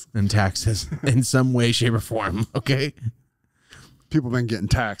 And taxes in some way, shape, or form. Okay. People been getting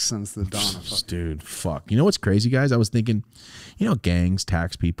taxed since the dawn of fuck. Dude, fuck. You know what's crazy, guys? I was thinking, gangs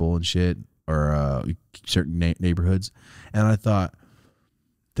tax people and shit, or certain neighborhoods, and I thought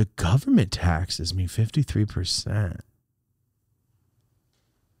the government taxes me 53%.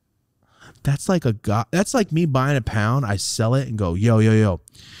 That's like that's like me buying a pound. I sell it and go, yo.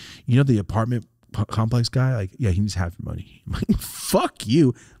 You know the apartment complex guy? Like, yeah, he needs half your money. I'm like, fuck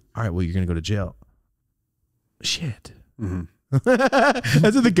you. All right, well, you're gonna go to jail. Shit. Mm-hmm.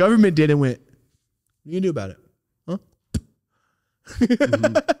 That's what the government did and went, you can do about it. Huh?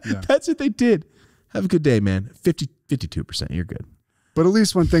 Mm-hmm. Yeah. That's what they did. Have a good day, man. 52%. You're good. But at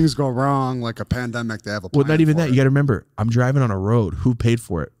least when things go wrong, like a pandemic, they have a plan. Well, not even that. it. You got to remember, I'm driving on a road. Who paid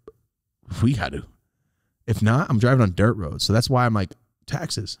for it? We got to. If not, I'm driving on dirt roads. So that's why I'm like,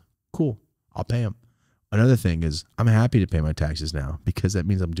 taxes. Cool. I'll pay them. Another thing is I'm happy to pay my taxes now because that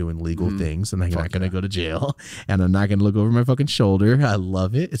means I'm doing legal things and I'm not going to go to jail and I'm not going to look over my fucking shoulder. I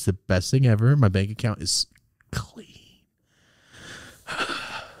love it. It's the best thing ever. My bank account is clean.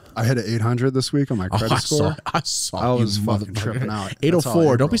 I hit an 800 this week on my credit score. I saw I was fucking tripping out.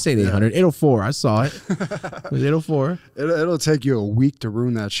 804. Don't be saying 800. 804. I saw it. It was 804. It'll take you a week to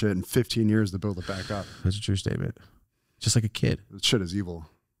ruin that shit and 15 years to build it back up. That's a true statement. Just like a kid. That shit is evil.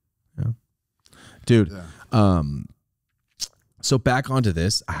 Yeah. Dude, yeah. So back onto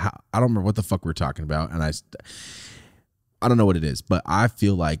this. I don't remember what the fuck we're talking about, and I don't know what it is, but I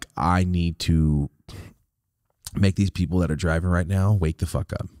feel like I need to make these people that are driving right now wake the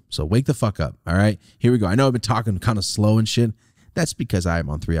fuck up. So wake the fuck up, all right? Here we go. I know I've been talking kind of slow and shit. That's because I'm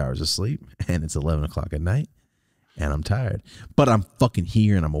on 3 hours of sleep, and it's 11 o'clock at night, and I'm tired. But I'm fucking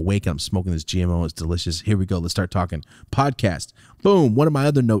here, and I'm awake, and I'm smoking this GMO. It's delicious. Here we go. Let's start talking. Podcast. Boom. One of my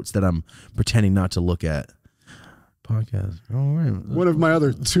other notes that I'm pretending not to look at. Podcast. Oh, right. One of my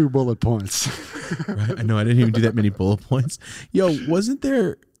other 2 bullet points. Right? I know. I didn't even do that many bullet points. Yo, wasn't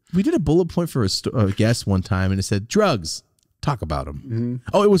there... We did a bullet point for a guest one time, and it said, drugs. Talk about them. Mm-hmm.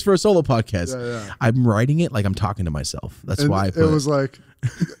 Oh, it was for a solo podcast. Yeah. I'm writing it like I'm talking to myself. That's why I put it was like...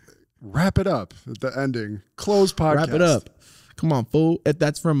 Wrap it up at the ending. Close podcast. Wrap it up. Come on, fool.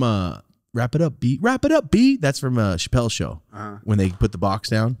 That's from Wrap It Up, B. Wrap It Up, B. That's from Chappelle's show. When they put the box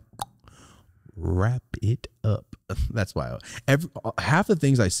down. Wrap it up. That's why. Half the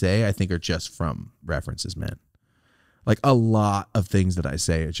things I say, I think, are just from references, man. Like a lot of things that I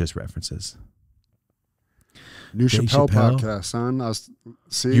say are just references. New Chappelle podcast, son.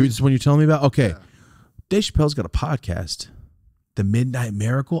 When you're telling me about? Okay. Yeah. Dave Chappelle's got a podcast. The Midnight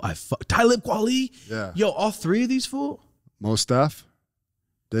Miracle. Talib Kweli. Yeah. Yo, all 3 of these fool. Mos Def,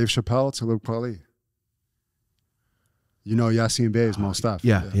 Dave Chappelle, Talib Kweli. You know Yassine Bey's Mos Def.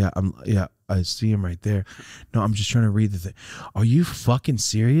 Yeah. I see him right there. No, I'm just trying to read the thing. Are you fucking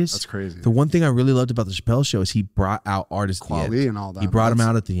serious? That's crazy. The one thing I really loved about the Chappelle show is he brought out artists Kweli at the end. And all that. He brought them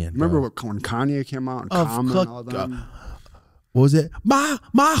out at the end. Remember when Kanye came out and Common and all that? What was it? My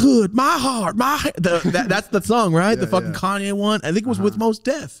hood, my heart, that's the song, right? The fucking Kanye one. I think it was with Mos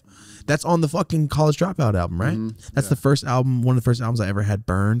Def. That's on the fucking College Dropout album, right? That's the first album, one of the first albums I ever had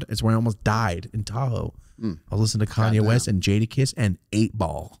burned. It's where I almost died in Tahoe. I was listening to Kanye West and Jadakiss and 8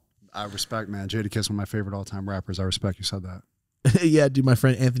 Ball. I respect, man. Jadakiss, one of my favorite all-time rappers. I respect you said that. Yeah, dude, my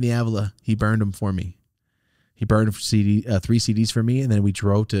friend Anthony Avila, he burned them for me. He burned 3 CDs for me, and then we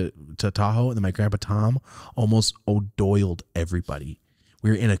drove to Tahoe, and then my grandpa Tom almost O'Doyled everybody. We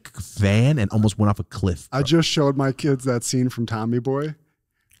were in a van and almost went off a cliff. Bro. I just showed my kids that scene from Tommy Boy.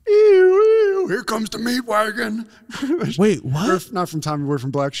 Here comes the meat wagon. Wait, what? Not from Tommy Boy,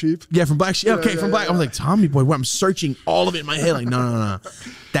 from Black Sheep. Yeah, from Black Sheep. Okay, from Black. I was like, Tommy Boy. I'm searching all of it in my head. Like, no.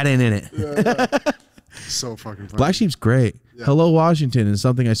 That ain't in it. Yeah. So fucking funny. Black Sheep's great. Yeah. Hello, Washington is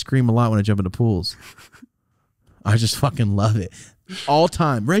something I scream a lot when I jump into pools. I just fucking love it. All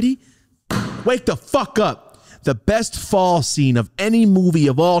time. Ready? Wake the fuck up. The best fall scene of any movie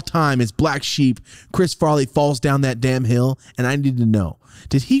of all time is Black Sheep. Chris Farley falls down that damn hill, and I need to know,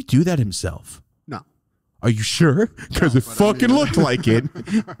 did he do that himself? No. Are you sure? Because it fucking looked like it.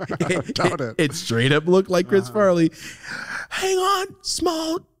 I doubt it. It straight up looked like Chris Farley. Hang on,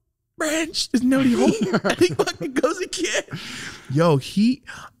 small Branch, isn't that what he holds? And he fucking goes again. Yo, the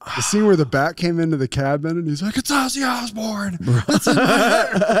scene where the bat came into the cabin and he's like, it's Ozzy Osbourne. It's in my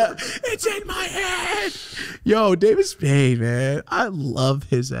head. It's in my head. Yo, David Spade, man. I love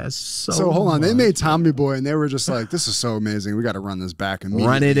his ass so hold on. much. They made Tommy Boy and they were just like, this is so amazing. We got to run this back immediately.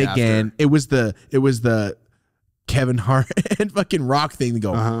 Run it again. After. It was the Kevin Hart and fucking Rock thing to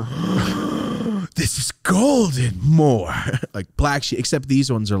go, this is golden more. Like Black Sheep, except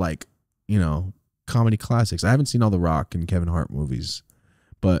these ones are like, you know, comedy classics. I haven't seen all the Rock and Kevin Hart movies,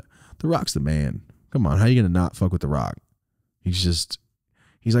 but The Rock's the man. Come on, how are you gonna not fuck with The Rock? He's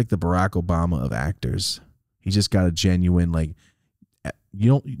like the Barack Obama of actors. He's just got a genuine, like,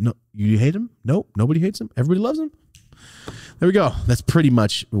 you hate him? Nope, nobody hates him. Everybody loves him. There we go. That's pretty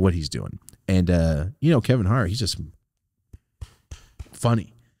much what he's doing. And you know, Kevin Hart, he's just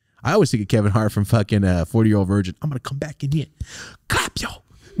funny. I always think of Kevin Hart from fucking 40-Year-Old Virgin. I'm gonna come back in here, clap yo.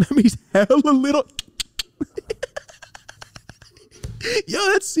 Remember, he's hella little. Yo,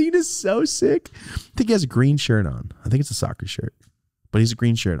 that scene is so sick. I think he has a green shirt on. I think it's a soccer shirt, but he's a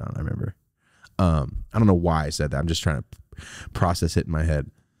green shirt on. I remember. I don't know why I said that. I'm just trying to process it in my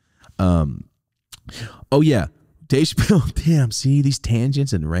head. Oh yeah, Dave Chappelle. Damn, see, these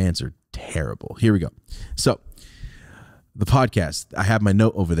tangents and rants are terrible. Here we go. So the podcast, I have my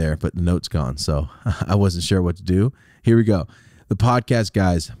note over there, but the note's gone, so I wasn't sure what to do. Here we go. The podcast,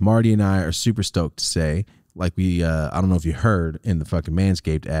 guys, Marty and I are super stoked to say, like we, I don't know if you heard in the fucking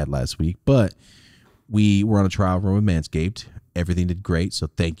Manscaped ad last week, but we were on a trial run with Manscaped. Everything did great. So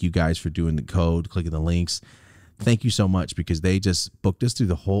thank you guys for doing the code, clicking the links. Thank you so much, because they just booked us through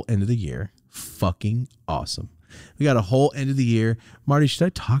the whole end of the year. Fucking awesome. We got a whole end of the year. Marty, should I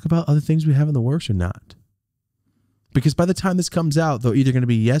talk about other things we have in the works or not? Because by the time this comes out, they're either going to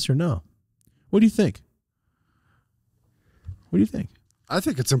be yes or no. What do you think? What do you think? I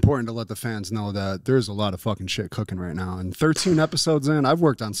think it's important to let the fans know that there's a lot of fucking shit cooking right now. And 13 episodes in, I've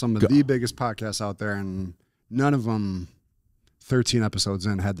worked on some of the biggest podcasts out there, and none of them 13 episodes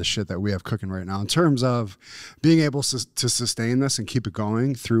in had the shit that we have cooking right now in terms of being able to sustain this and keep it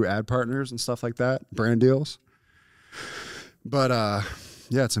going through ad partners and stuff like that, brand deals. But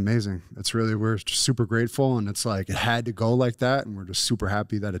yeah, it's amazing. It's really, we're just super grateful, and it's like it had to go like that, and we're just super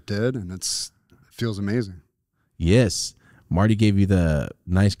happy that it did, and it feels amazing. Yes. Marty gave you the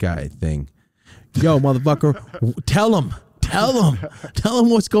nice guy thing. Yo, motherfucker, tell him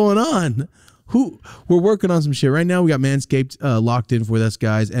what's going on. We're working on some shit right now. We got Manscaped locked in for us,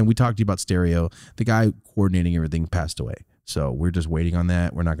 guys, and we talked to you about stereo. The guy coordinating everything passed away, so we're just waiting on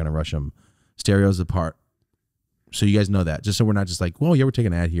that. We're not going to rush him. Stereo's the part, so you guys know that. Just so we're not just like, well, yeah, we're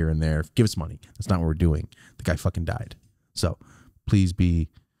taking an ad here and there. Give us money. That's not what we're doing. The guy fucking died, so please be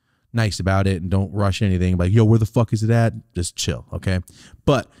nice about it and don't rush anything. Like, yo, where the fuck is it at? Just chill, okay?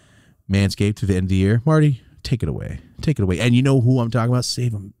 But Manscaped to the end of the year. Marty, take it away. Take it away. And you know who I'm talking about?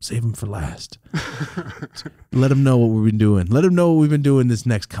 Save him for last. Let him know what we've been doing. Let him know what we've been doing this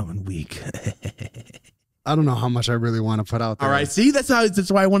next coming week. I don't know how much I really want to put out there. All right, see, that's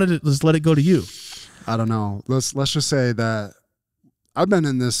why I wanted to just let it go to you. I don't know. Let's just say that I've been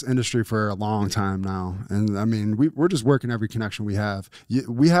in this industry for a long time now. And I mean, we're just working every connection we have.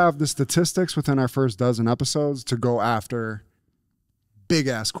 We have the statistics within our first dozen episodes to go after big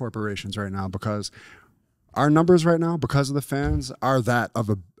ass corporations right now, because our numbers right now, because of the fans, are that of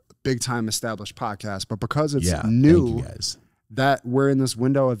a big time established podcast. But because it's new, that we're in this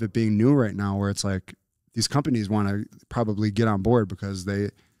window of it being new right now, where it's like these companies want to probably get on board because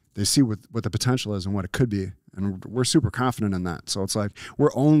they see what the potential is and what it could be. And we're super confident in that. So it's like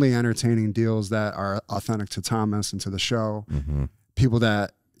we're only entertaining deals that are authentic to Thomas and to the show. Mm-hmm. People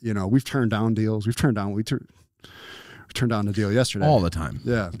that, you know, we've turned down deals. We turned down a deal yesterday. All the time.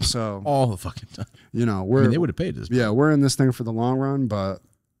 Yeah. So all the fucking time. You know, they would have paid us. Yeah, we're in this thing for the long run, but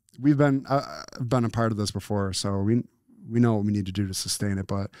I've been a part of this before, so we know what we need to do to sustain it.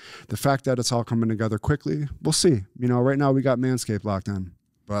 But the fact that it's all coming together quickly, we'll see. You know, right now we got Manscaped locked in,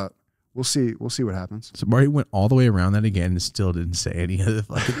 but we'll see what happens. So Marty went all the way around that again and still didn't say any of the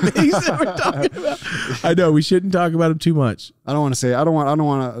fucking things that we're talking about. I know we shouldn't talk about him too much. I don't want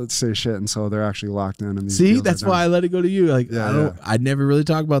to say shit until they're actually locked in. And see, that's why I let it go to you. Like, I never really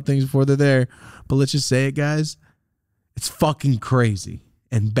talk about things before they're there, but let's just say it, guys. It's fucking crazy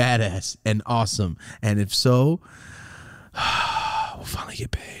and badass and awesome. And if so, we'll finally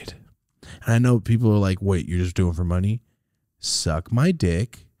get paid. And I know people are like, wait, you're just doing it for money? Suck my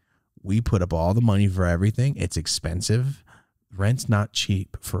dick. We put up all the money for everything. It's expensive. Rent's not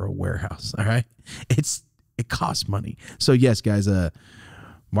cheap for a warehouse. All right. It costs money. So yes, guys,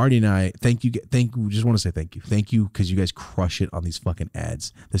 Marty and I, thank you. Just want to say thank you because you guys crush it on these fucking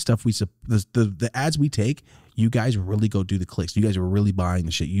ads. The stuff the ads we take, you guys really go do the clicks. You guys are really buying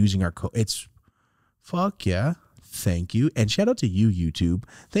the shit using our code. It's fuck yeah. Thank you. And shout out to you, YouTube.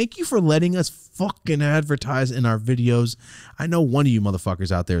 Thank you for letting us fucking advertise in our videos. I know one of you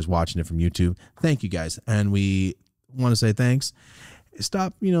motherfuckers out there is watching it from YouTube. Thank you guys. And we want to say thanks.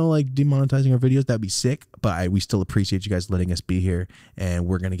 Stop, like demonetizing our videos. That'd be sick. But we still appreciate you guys letting us be here. And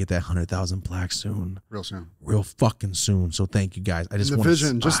we're going to get that 100,000 plaques soon. Real soon. Real fucking soon. So thank you guys. I just want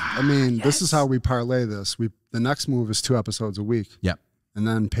vision, this is how we parlay this. The next move is 2 episodes a week. Yep. And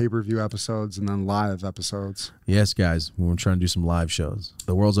then pay-per-view episodes and then live episodes. Yes, guys. We're trying to do some live shows.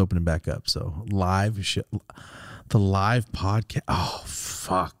 The world's opening back up. So the live podcast. Oh,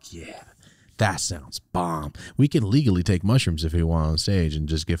 fuck yeah. That sounds bomb. We can legally take mushrooms if we want on stage and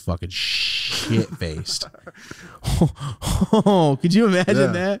just get fucking shit-faced. Could you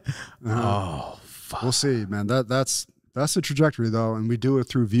imagine that? Oh, fuck. We'll see, man. That's the trajectory, though, and we do it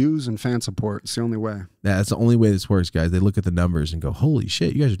through views and fan support. It's the only way. Yeah, that's the only way this works, guys. They look at the numbers and go, holy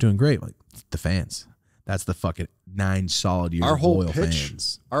shit, you guys are doing great. Like, the fans. That's the fucking 9 solid years of loyal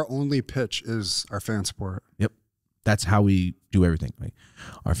fans. Our only pitch is our fan support. Yep. That's how we do everything. Like,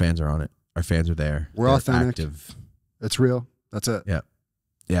 our fans are on it. Our fans are there. We're authentic. Active. It's real. That's it. Yeah.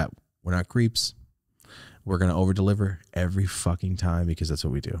 Yeah. We're not creeps. We're going to over-deliver every fucking time because that's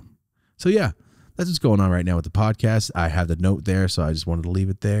what we do. So, yeah. That's what's going on right now with the podcast. I have the note there, so I just wanted to leave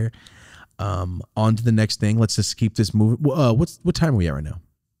it there. On to the next thing. Let's just keep this moving. What time are we at right now?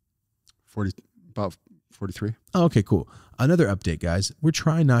 About 43. Oh, okay, cool. Another update, guys. We're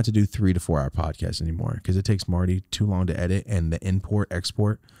trying not to do 3 to 4 hour podcasts anymore because it takes Marty too long to edit, and the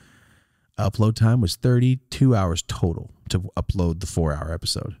import-export upload time was 32 hours total to upload the 4-hour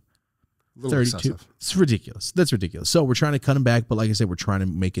episode. 32. Excessive. It's ridiculous. That's ridiculous. So we're trying to cut them back, but like I said, we're trying to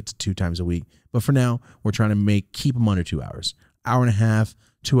make it to 2 times a week. But for now, we're trying to keep them under 2 hours. Hour and a half,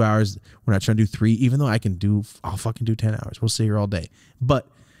 2 hours. We're not trying to do 3, even though I'll fucking do 10 hours. We'll sit here all day. But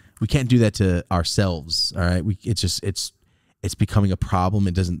we can't do that to ourselves. All right. It's becoming a problem.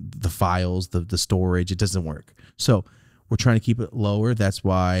 The files, the storage, it doesn't work. So we're trying to keep it lower. That's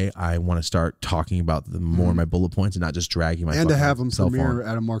why I want to start talking about more of my bullet points and not just dragging my and to have them premiere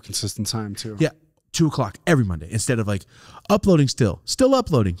at a more consistent time too. Yeah, 2 o'clock every Monday instead of like uploading still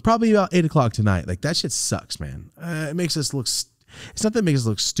uploading probably about 8 o'clock tonight. Like that shit sucks, man. It makes us look. It's not that it makes us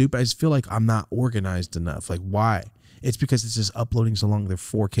look stupid. I just feel like I'm not organized enough. Like why? It's because it's just uploading so long. They're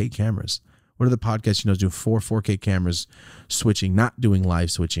 4K cameras. What are the podcasts do 4K cameras, switching, not doing live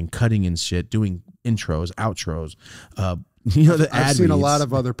switching, cutting in shit, doing intros, outros. I've seen a lot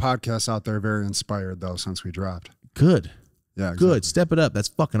of other podcasts out there very inspired though since we dropped. Good. Yeah, exactly. Good. Step it up. That's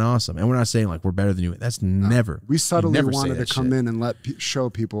fucking awesome. And we're not saying like we're better than you. That's never. We subtly wanted to come in and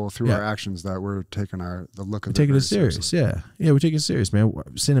show people through our actions that we're taking the look of it. Taking it serious. Yeah. Yeah, we're taking it serious, man.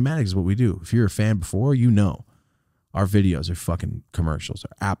 Cinematic is what we do. If you're a fan before, our videos are fucking commercials,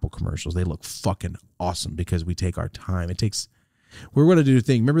 are Apple commercials. They look fucking awesome because we take our time. We're going to do a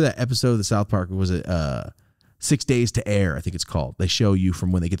thing. Remember that episode of the South Park? Was it 6 Days to Air? I think it's called. They show you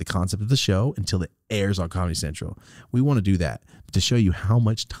from when they get the concept of the show until it airs on Comedy Central. We want to do that to show you how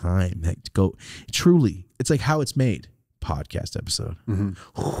much time that go. Truly, it's like how it's made. Podcast episode.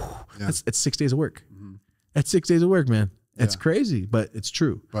 Yeah. It's 6 days of work. That's 6 days of work, man. It's crazy, but it's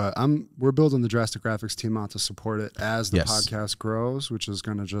true. But we're building the Drastic Graphics team out to support it as the podcast grows, which is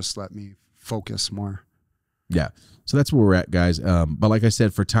going to just let me focus more. Yeah. So that's where we're at, guys. But like I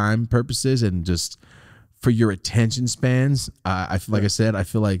said, for time purposes and just for your attention spans, I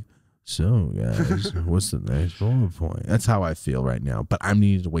feel like, so guys, what's the next bullet point? That's how I feel right now. But I'm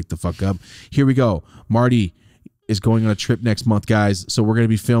needing to wake the fuck up. Here we go. Marty is going on a trip next month, guys. So we're going to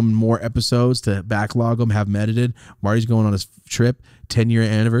be filming more episodes to backlog them, have them edited. Marty's going on his trip, 10-year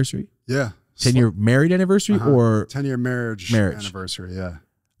anniversary. Yeah. 10-year married anniversary or 10-year marriage anniversary. Yeah.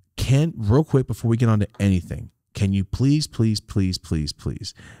 Real quick before we get on to anything, can you please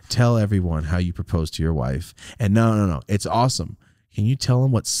tell everyone how you proposed to your wife? And no, it's awesome. Can you tell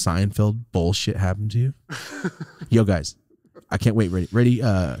them what Seinfeld bullshit happened to you? Yo, guys. I can't wait. Ready?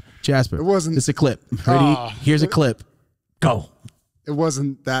 Jasper. It wasn't. It's a clip. Ready? Here's a clip. Go. It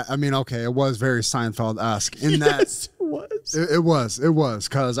wasn't that. I mean, okay, it was very Seinfeld-esque in that. Yes, it was. It was.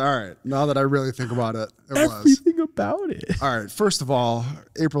 Because, all right, now that I really think about it, everything about it. All right, first of all,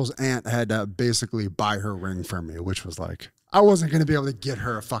 April's aunt had to basically buy her ring for me, which was like, I wasn't going to be able to get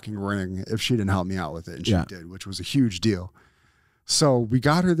her a fucking ring if she didn't help me out with it. And she did, which was a huge deal. So we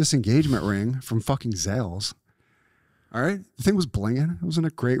got her this engagement ring from fucking Zales. All right. The thing was blinging. It wasn't a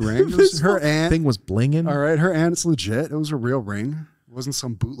great ring. It was her aunt. Thing was blinging. All right. Her aunt, it's legit. It was a real ring. It wasn't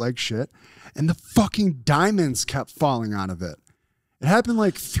some bootleg shit. And the fucking diamonds kept falling out of it. It happened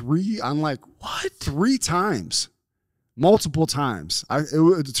like three times. Multiple times.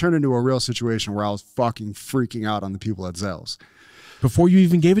 It turned into a real situation where I was fucking freaking out on the people at Zales. Before you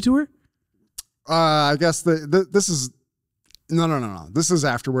even gave it to her? I guess this is... No. This is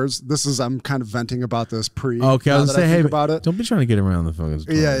afterwards. I'm kind of venting about this pre. Okay, I was gonna say, hey, about it. Don't be trying to get around the fucking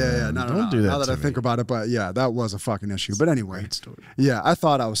story. Yeah. No, don't do that. Now that I think about it, but yeah, that was a fucking issue. But anyway, yeah, I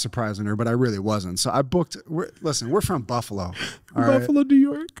thought I was surprising her, but I really wasn't. So I booked. Listen, we're from Buffalo. Buffalo, New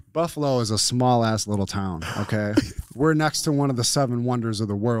York. Buffalo is a small ass little town. Okay, we're next to one of the 7 wonders of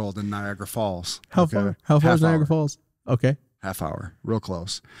the world in Niagara Falls. How far? How far is Niagara Falls? Okay, half hour, real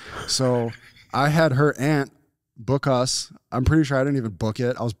close. So I had her aunt book us. I'm pretty sure I didn't even book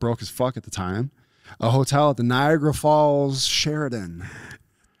it. I was broke as fuck at the time. A hotel at the Niagara Falls Sheraton.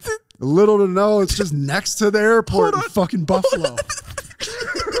 Little to know, it's just next to the airport in fucking Buffalo.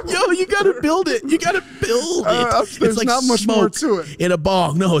 Yo, you gotta build it. You gotta build it. There's like not much more to it. In a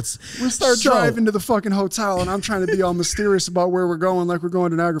bong. No, it's... We start driving to the fucking hotel, and I'm trying to be all mysterious about where we're going, like we're going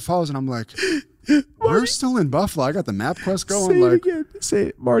to Niagara Falls, and I'm like... We're still in Buffalo. I got the MapQuest going. Say it again. Say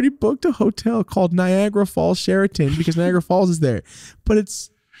it. Marty booked a hotel called Niagara Falls Sheraton because Niagara Falls is there, but it's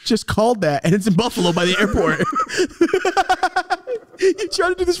just called that, and it's in Buffalo by the airport. You try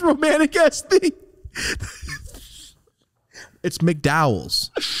to do this romantic ass thing. It's McDowell's.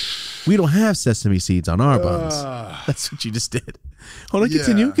 We don't have sesame seeds on our buns. That's what you just did. Hold on,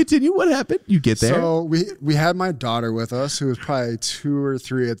 continue. What happened? You get there. So we had my daughter with us, who was probably 2 or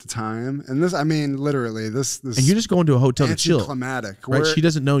 3 at the time, and this, I mean, literally, this. And you're just going to a hotel to chill. Climatic, right? She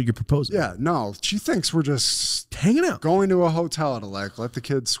doesn't know you're proposing. Yeah, no, she thinks we're just hanging out, going to a hotel to like let the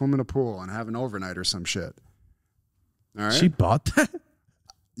kids swim in a pool and have an overnight or some shit. All right. She bought that.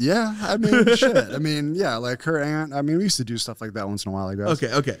 Yeah, I mean, shit. I mean, yeah, like her aunt. I mean, we used to do stuff like that once in a while, I guess.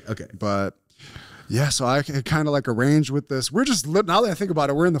 Okay. But yeah, so I kind of like arranged with this. We're just, now that I think about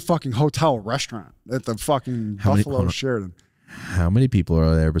it, we're in the fucking hotel restaurant at the fucking Buffalo Sheraton. How many people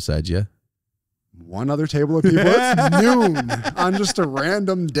are there besides you? One other table of people. It's noon on just a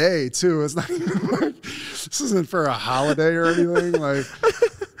random day too. It's not even like, this isn't for a holiday or anything. Like,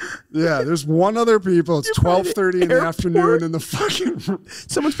 yeah, there's one other people. It's 12:30 in the afternoon in the fucking.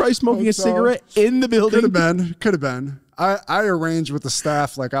 Someone's probably smoking a cigarette in the building. Could have been. I arranged with the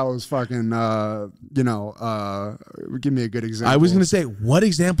staff like I was fucking, give me a good example. I was going to say, what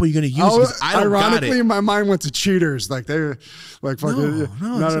example are you going to use? Ironically, my mind went to cheaters. Like they were like fucking.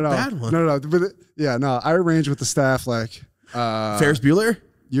 No, it's a bad one. No. But I arranged with the staff like. Ferris Bueller?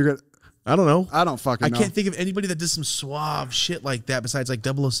 You're going to. I don't know. I don't fucking know. I can't think of anybody that does some suave shit like that besides like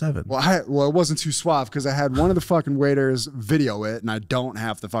 007. Well, it wasn't too suave because I had one of the fucking waiters video it, and I don't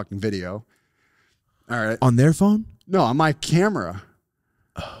have the fucking video. All right. On their phone? No, on my camera.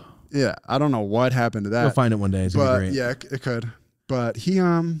 Yeah, I don't know what happened to that. We'll find it one day. It's gonna be great. Yeah, it could. But he,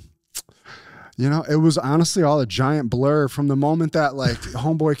 it was honestly all a giant blur from the moment that like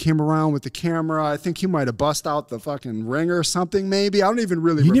homeboy came around with the camera. I think he might have bust out the fucking ringer or something. Maybe I don't even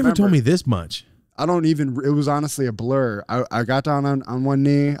really. You never told me this much. I don't even. It was honestly a blur. I got down on one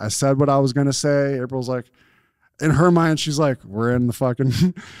knee. I said what I was gonna say. April's like, in her mind, she's like, "We're in the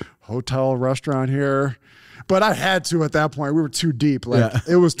fucking hotel restaurant here." But I had to at that point. We were too deep. Like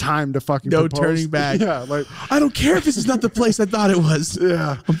it was time to fucking propose. Turning back. Yeah, like I don't care if this is not the place I thought it was.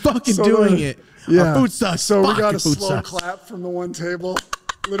 Yeah, I'm fucking doing it. Yeah, our food sucks. So we got a slow clap from the one table,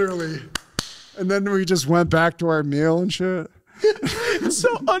 literally, and then we just went back to our meal and shit.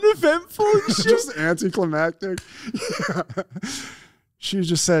 So uneventful and shit. Just anticlimactic. Yeah. She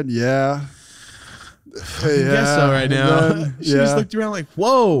just said, "Yeah." I guess so right now. Then, she just looked around like,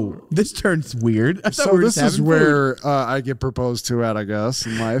 whoa, this turns weird. So this is where I get proposed to at, I guess,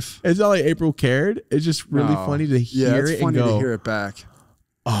 in life. It's not like April cared. It's just really funny to hear it and go. To hear it back.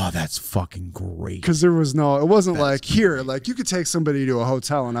 Oh, that's fucking great. Because it wasn't like here, like you could take somebody to a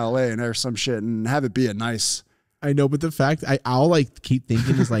hotel in LA and there's some shit and have it be a nice. I know, but the fact I'll like keep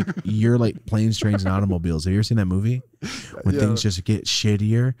thinking is like you're like planes, trains, and automobiles. Have you ever seen that movie when things just get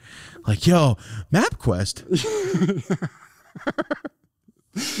shittier? Like, yo, MapQuest.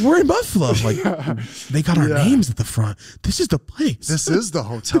 We're in Buffalo. Like they got our names at the front. This is the place. This is the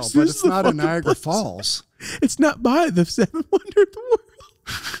hotel, but it's not in Niagara Falls. It's not by the 7 wonder of the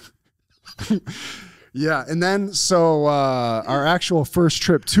world. Yeah, and then so our actual first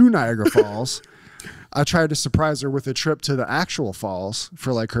trip to Niagara Falls. I tried to surprise her with a trip to the actual falls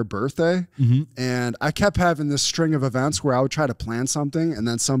for like her birthday. And I kept having this string of events where I would try to plan something and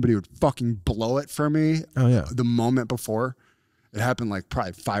then somebody would fucking blow it for me the moment before. It happened like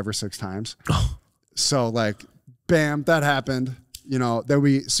probably 5 or 6 times. So like, bam, that happened. you know, then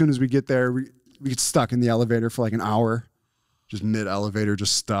as soon as we get there, we get stuck in the elevator for like an hour, just mid elevator,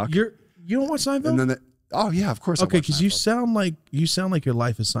 just stuck. You don't watch Seinfeld? And then, oh yeah, of course. Okay, because you sound like your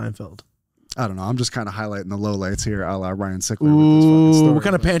life is Seinfeld. I don't know. I'm just kind of highlighting the lowlights here, a la Ryan Sickler. Ooh, what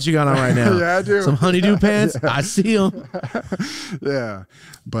kind of pants you got on right now? Yeah, I do. Some honeydew pants. Yeah. I see them. Yeah,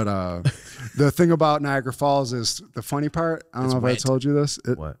 but the thing about Niagara Falls is the funny part. I don't know if I told you this.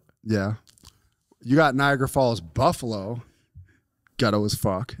 What? Yeah, you got Niagara Falls, Buffalo, ghetto as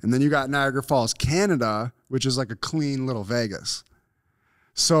fuck, and then you got Niagara Falls, Canada, which is like a clean little Vegas.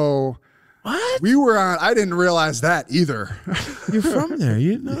 So. What? We were on, I didn't realize that either. You're from there,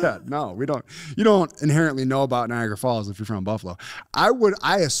 you know? Yeah, no, we don't. You don't inherently know about Niagara Falls if you're from Buffalo.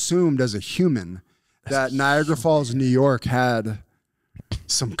 I assumed as a human that Niagara Falls, New York had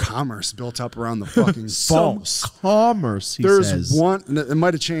some commerce built up around the fucking falls. Some commerce, he says. One, it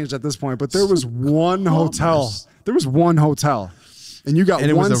might have changed at this point, but there was one hotel. There was one hotel. And you got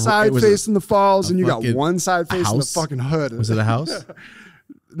one side facing the falls and you got one side facing the fucking hood. Was it a house?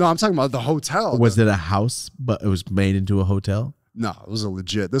 No, I'm talking about the hotel. Was it a house, but it was made into a hotel? No, it was a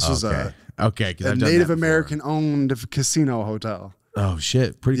legit. This was a Native American owned casino hotel. Oh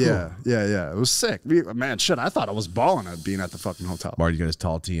shit, pretty cool. Yeah. It was sick. Man, shit, I thought I was balling at being at the fucking hotel. Marty got his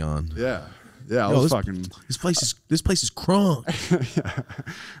tall tee on. Yeah. I was fucking. This place is crunk.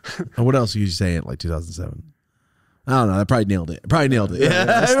 And what else are you saying at like 2007? I don't know. I probably nailed it.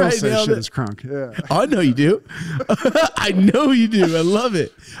 Yeah, I still say shit is crunk. Yeah. I know you do. I know you do. I love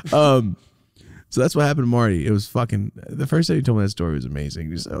it. So that's what happened to Marty. It was fucking, the first time you told me that story was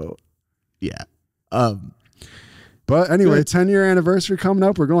amazing. So yeah. But anyway, 10-year anniversary coming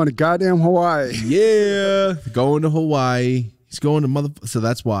up. We're going to goddamn Hawaii. Yeah. Going to Hawaii. He's going to so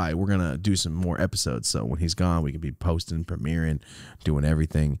that's why we're going to do some more episodes. So when he's gone, we can be posting, premiering, doing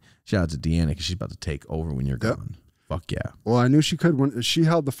everything. Shout out to Deanna because she's about to take over when you're gone. Fuck yeah. Well, I knew she could when she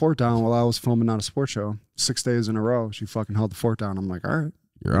held the fort down while I was filming on a sports show 6 days in a row. She fucking held the fort down. I'm like, all right.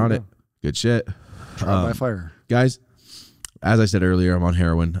 You're on it. Good shit. Trial by fire. Guys, as I said earlier, I'm on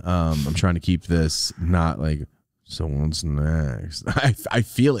heroin. I'm trying to keep this not like, so what's next? I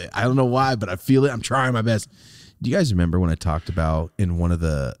feel it. I don't know why, but I feel it. I'm trying my best. Do you guys remember when I talked about in one of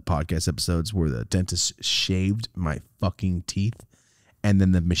the podcast episodes where the dentist shaved my fucking teeth? And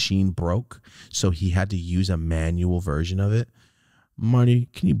then the machine broke, so he had to use a manual version of it. Marty,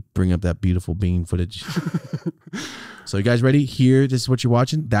 can you bring up that beautiful bean footage? So you guys ready? Here, this is what you're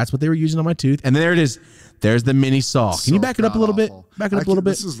watching. That's what they were using on my tooth. And there it is. There's the mini saw. Can you back it up a little bit? Back it up a little bit.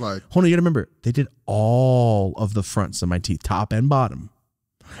 This is like... Hold on, you gotta remember, they did all of the fronts of my teeth, top and bottom.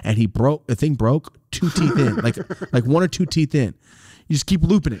 And the thing broke 2 teeth in, like 1 or 2 teeth in. You just keep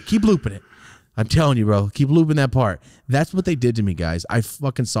looping it. Keep looping it. I'm telling you, bro, keep looping that part. That's what they did to me, guys. I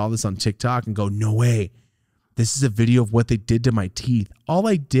fucking saw this on TikTok and go, no way. This is a video of what they did to my teeth. All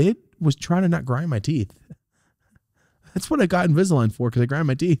I did was try to not grind my teeth. That's what I got Invisalign for, because I grind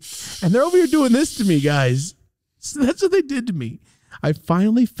my teeth. And they're over here doing this to me, guys. So that's what they did to me. I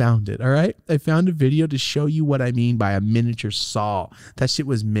finally found it, all right? I found a video to show you what I mean by a miniature saw. That shit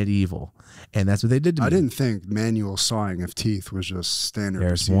was medieval. And that's what they did to me. I didn't think manual sawing of teeth was just standard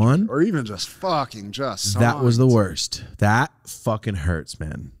There's procedure. One. Or even just fucking just sawing. That was the worst. That fucking hurts,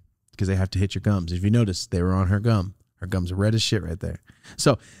 man. Because they have to hit your gums. If you notice, they were on her gum. Her gums are red as shit right there.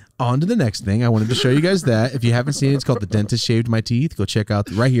 So on to the next thing. I wanted to show you guys that. If you haven't seen it, it's called The Dentist Shaved My Teeth. Go check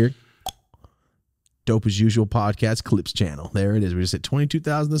out right here. Dope as Usual podcast clips channel. There it is. We just hit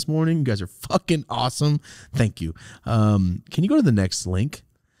 22,000 this morning. You guys are fucking awesome. Thank you. Can you go to the next link?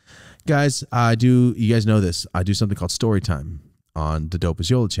 Guys, you guys know this. I do something called Story Time on the Dope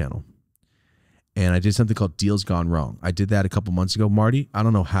as Yola channel. And I did something called Deals Gone Wrong. I did that a couple months ago. Marty, I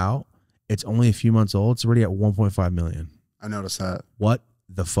don't know how. It's only a few months old. It's already at 1.5 million. I noticed that. What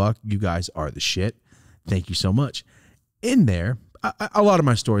the fuck? You guys are the shit. Thank you so much. In there, a lot of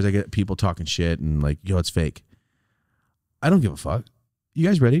my stories, I get people talking shit and like, yo, it's fake. I don't give a fuck. You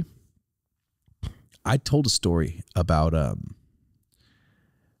guys ready? I told a story about,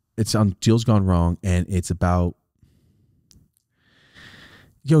 it's on Deals Gone Wrong, and it's about,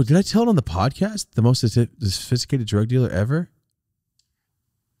 yo, did I tell it on the podcast? The most sophisticated drug dealer ever?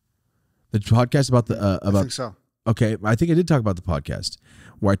 The podcast about the, I think so. Okay, I think I did talk about the podcast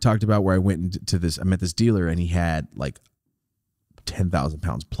where I talked about where I went into this, I met this dealer and he had like 10,000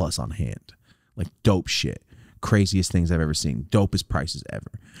 pounds plus on hand, like dope shit, craziest things I've ever seen, dopest prices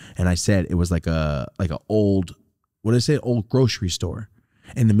ever. And I said it was like a old, what did I say? Old grocery store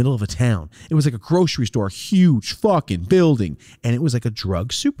in the middle of a town. It was like a grocery store, huge fucking building, and it was like a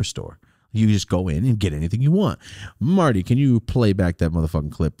drug superstore. You just go in and get anything you want. Marty, can you play back that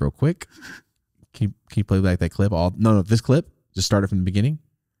motherfucking clip real quick? Can you play back that clip? No, this clip. Just start it from the beginning.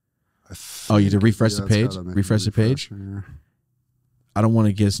 Oh, you have to refresh the page. Refresh the page. I don't want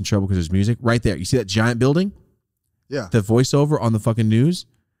to get us in trouble because there's music right there. You see that giant building? Yeah. The voiceover on the fucking news.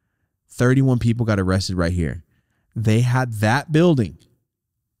 31 people got arrested right here. They had that building,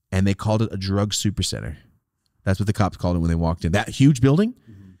 and they called it a drug supercenter. That's what the cops called it when they walked in. That huge building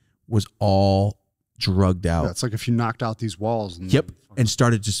was all drugged out. Yeah, it's like if you knocked out these walls. And and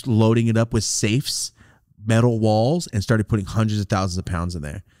started just loading it up with safes, metal walls, and started putting hundreds of thousands of pounds in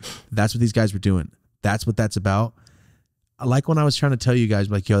there. That's what these guys were doing. That's what that's about. Like when I was trying to tell you guys,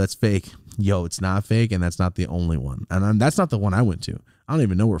 like, yo, that's fake. Yo, it's not fake, and that's not the only one. And that's not the one I went to. I don't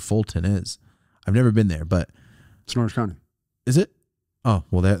even know where Fulton is. I've never been there, but it's in Orange County. Is it? Oh,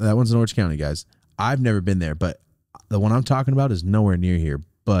 well, that one's in Orange County, guys. I've never been there, but the one I'm talking about is nowhere near here.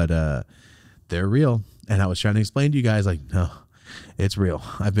 But they're real. And I was trying to explain to you guys, like, no, it's real.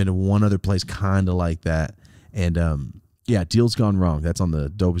 I've been to one other place kind of like that. And yeah, Deal's Gone Wrong. That's on the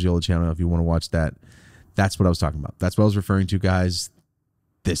Dope as Yola channel if you want to watch that. That's what I was talking about. That's what I was referring to, guys.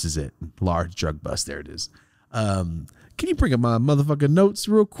 This is it. Large drug bust. There it is. Can you bring up my motherfucking notes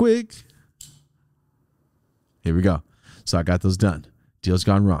real quick? Here we go. So I got those done. Deal's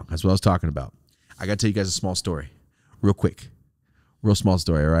Gone Wrong. That's what I was talking about. I got to tell you guys a small story. Real quick. Real small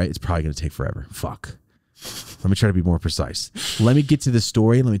story, all right? It's probably going to take forever. Fuck. Let me try to be more precise. Let me get to the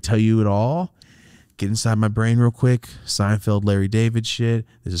story. Let me tell you it all. Get inside my brain real quick. Seinfeld, Larry David shit.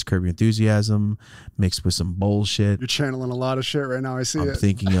 This is Curb Your Enthusiasm mixed with some bullshit. You're channeling a lot of shit right now. I see it. I'm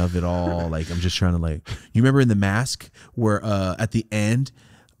thinking of it all. Like, I'm just trying to, like, you remember in The Mask where at the end,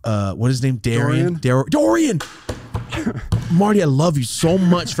 what is his name? Dorian? Dorian! Marty, I love you so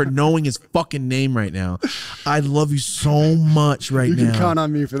much for knowing his fucking name right now. I love you so much right now. You can count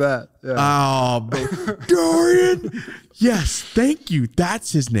on me for that. Yeah. Oh, Dorian! Yes, thank you.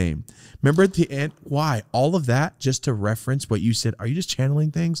 That's his name. Remember at the end? Why? All of that just to reference what you said. Are you just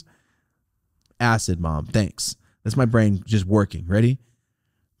channeling things? Acid, Mom. Thanks. That's my brain just working. Ready?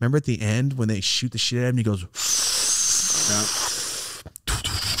 Remember at the end when they shoot the shit at him? He goes... Yeah.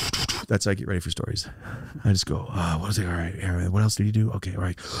 That's how I get ready for stories. I just go, what is it? All right. What else did you do? Okay, all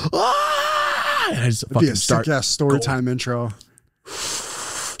right. And I just fucking start. Sick-ass story time intro.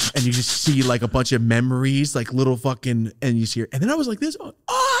 And you just see like a bunch of memories, like little fucking, and you see her. And then I was like this. And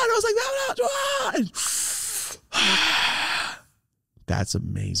I was like that. That's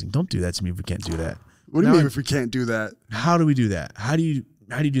amazing. Don't do that to me if we can't do that. What do you mean if we can't do that? How do we do that? How do you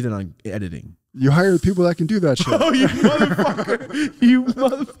do that on editing? You hire the people that can do that shit. Oh, you motherfucker. You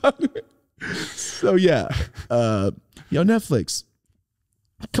motherfucker. So, yeah. Yo, Netflix.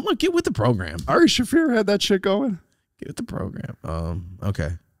 Come on, get with the program. Ari Shaffir had that shit going. Get with the program. Okay.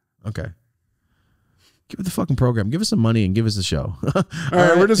 Get with the fucking program. Give us some money and give us a show. All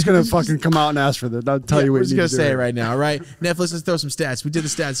right, we're just going to fucking come out and ask for that. I'll tell you what we're just going to say it right now, all right? Netflix, let's throw some stats. We did the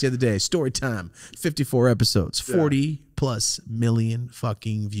stats the other day. Story time. 54 episodes. 40+ million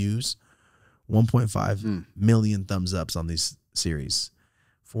fucking views. 1.5 million thumbs ups on these series.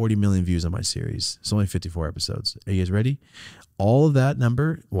 40 million views on my series. It's only 54 episodes. Are you guys ready? All of that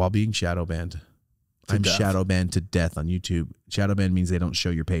number while being shadow banned. I'm shadow banned to death on YouTube. Shadow ban means they don't show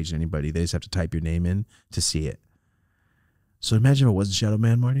your page to anybody. They just have to type your name in to see it. So imagine if it wasn't shadow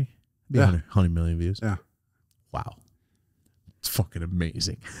banned, Marty. It'd be 100 million views. Yeah. Wow. It's fucking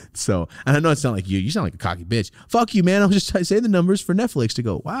amazing. So, and I know it's not like you. You sound like a cocky bitch. Fuck you, man. I was just trying to say the numbers for Netflix to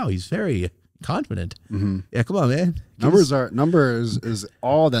go, wow, he's very confident. Yeah, come on, man. Numbers is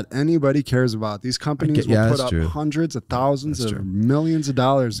all that anybody cares about. These companies will put up hundreds of thousands of millions of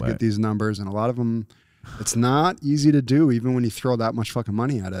dollars to get these numbers, and a lot of them, it's not easy to do even when you throw that much fucking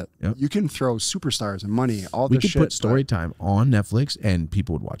money at it. Yep. You can throw superstars and money, all this shit. We could put story time on Netflix and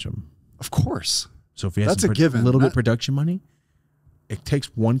people would watch them. Of course. So if you have a little bit of production money, it takes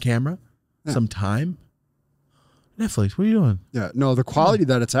one camera, some time. Netflix, what are you doing? Yeah, no, the quality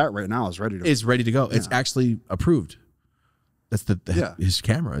that it's at right now is ready to go. Yeah. It's actually approved. That's his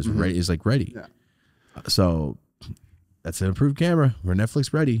camera is ready. Is like ready. Yeah. So that's an approved camera. We're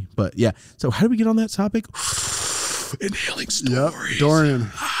Netflix ready. But yeah. So how do we get on that topic? Inhaling stories. Yep. Dorian.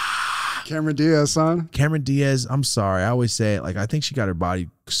 Cameron Diaz, son. Cameron Diaz. I'm sorry. I always say it. Like, I think she got her body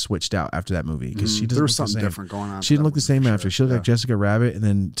switched out after that movie because she doesn't. There was something different going on. She didn't look the same after. She looked like Jessica Rabbit, and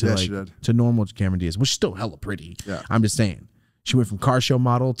then to normal Cameron Diaz, which is still hella pretty. Yeah. I'm just saying, she went from car show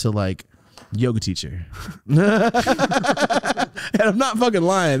model to like yoga teacher. And I'm not fucking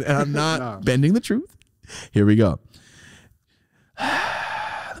lying, and I'm not bending the truth. Here we go.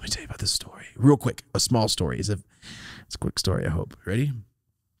 Let me tell you about this story real quick. A small story. It's a quick story. I hope. Ready?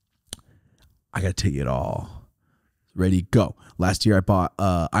 I got to tell you it all. Ready, go. Last year I bought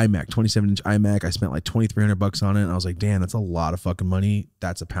iMac, 27-inch iMac. I spent like $2,300 on it. And I was like, damn, that's a lot of fucking money.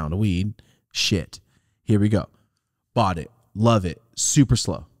 That's a pound of weed. Shit. Here we go. Bought it. Love it. Super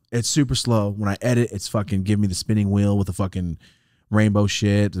slow. It's super slow. When I edit, it's fucking give me the spinning wheel with the fucking rainbow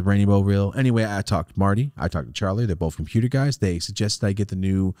shit, the rainbow reel. Anyway, I talked to Marty. I talked to Charlie. They're both computer guys. They suggested I get the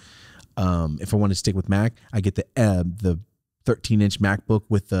new, if I want to stick with Mac, I get the 13-inch MacBook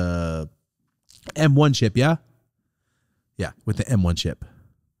with the M1 chip, yeah? Yeah, with the M1 chip.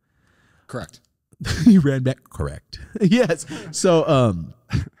 Correct. You ran back. Correct. Yes. So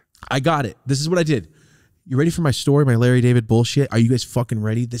I got it. This is what I did. You ready for my story, my Larry David bullshit? Are you guys fucking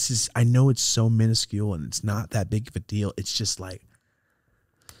ready? This is, I know it's so minuscule and it's not that big of a deal. It's just like.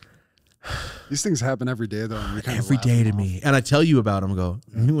 These things happen every day, though. And every day to me. And I tell you about them and go,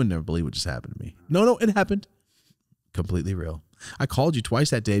 you would never believe what just happened to me. No, it happened. Completely real. I called you twice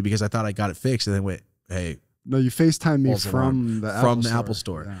that day because I thought I got it fixed and then went, hey. No, you FaceTime me from the Apple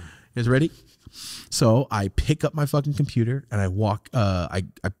Store. Yeah. You guys ready? So I pick up my fucking computer and I walk, I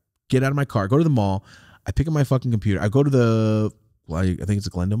get out of my car, go to the mall. I pick up my fucking computer. I go to the, I think it's the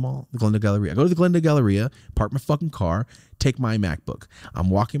Glendale Mall, the Glendale Galleria. I go to the Glendale Galleria, park my fucking car, take my MacBook.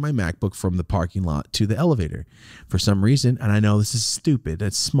 I'm walking my MacBook from the parking lot to the elevator for some reason. And I know this is stupid.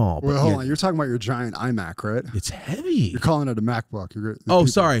 It's small. Well, hold on. You're talking about your giant iMac, right? It's heavy. You're calling it a MacBook.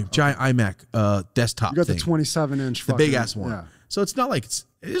 Sorry. Giant iMac desktop You got thing. the 27-inch. The big ass one. Yeah. So it's not like it's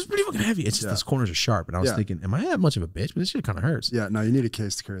pretty fucking heavy. It's just those corners are sharp. And I was thinking, am I that much of a bitch? But this shit kind of hurts. Yeah, no, you need a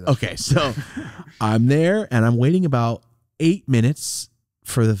case to carry that. Okay, so I'm there and I'm waiting about 8 minutes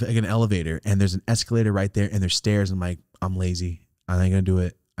for the fucking elevator. And there's an escalator right there and there's stairs. I'm like, I'm lazy. I ain't gonna do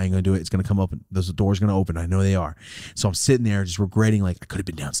it. It's gonna come open. Those doors gonna open. I know they are. So I'm sitting there just regretting, like, I could have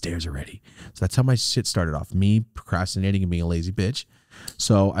been downstairs already. So that's how my shit started off. Me procrastinating and being a lazy bitch.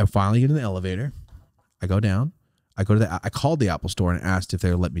 So I finally get in the elevator. I go down. I called the Apple Store and asked if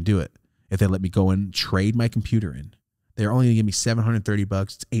they would let me do it. If they let me go and trade my computer in. They're only gonna give me $730.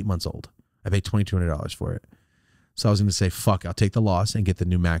 It's 8 months old. I paid $2,200 for it. So I was gonna say, fuck, I'll take the loss and get the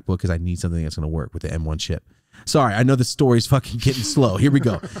new MacBook because I need something that's gonna work with the M1 chip. Sorry, I know the story's fucking getting slow. Here we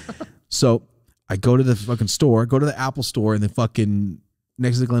go. So I go to the fucking store, go to the Apple Store and the fucking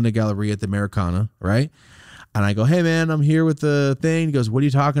next to the Glendale Galleria at the Americana, right? And I go, hey, man, I'm here with the thing. He goes, what are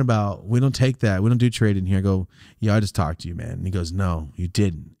you talking about? We don't take that. We don't do trade in here. I go, yeah, I just talked to you, man. And he goes, no, you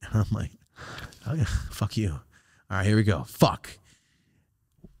didn't. And I'm like, oh, yeah, fuck you. All right, here we go. Fuck.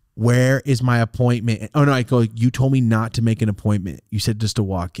 Where is my appointment? Oh, no, I go, you told me not to make an appointment. You said just to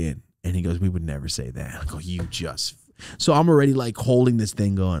walk in. And he goes, we would never say that. I go, you just. So I'm already like holding this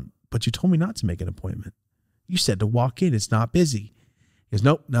thing going, but you told me not to make an appointment. You said to walk in. It's not busy. He goes,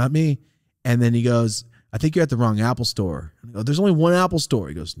 nope, not me. And then he goes, I think you're at the wrong Apple Store. And I go, there's only one Apple Store.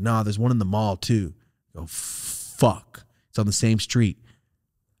 He goes, no, there's one in the mall too. I go, fuck. It's on the same street.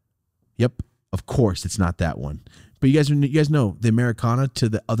 Yep, of course it's not that one. But you guys know the Americana to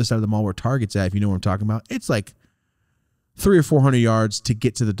the other side of the mall where Target's at, if you know what I'm talking about, it's like 300 or 400 yards to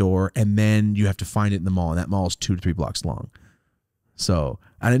get to the door, and then you have to find it in the mall, and that mall is 2 to 3 blocks long. So,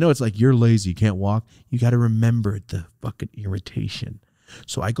 and I know it's like, you're lazy, you can't walk. You got to remember the fucking irritation.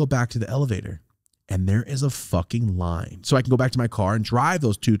 So I go back to the elevator. And there is a fucking line. So I can go back to my car and drive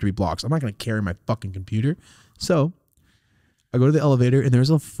those 2 or 3 blocks. I'm not going to carry my fucking computer. So I go to the elevator and there's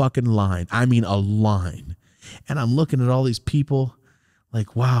a fucking line. I mean, a line. And I'm looking at all these people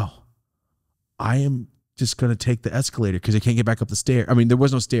like, wow, I am just going to take the escalator because I can't get back up the stairs. I mean, there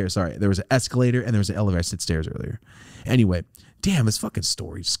was no stairs. Sorry. There was an escalator and there was an elevator. I said stairs earlier. Anyway, damn, this fucking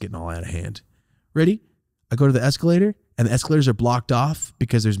story just getting all out of hand. Ready? I go to the escalator and the escalators are blocked off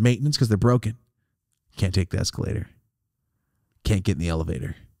because there's maintenance because they're broken. Can't take the escalator. Can't get in the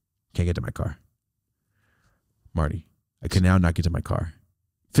elevator. Can't get to my car. Marty, I can now not get to my car.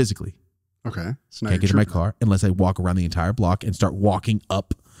 Physically. Okay. So can't get to my car unless I walk around the entire block and start walking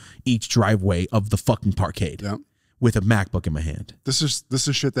up each driveway of the fucking parkade with a MacBook in my hand. This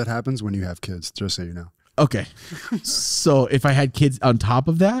is shit that happens when you have kids, just so you know. Okay. So if I had kids on top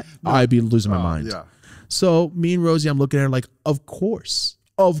of that, I'd be losing my mind. Yeah. So me and Rosie, I'm looking at her like, of course.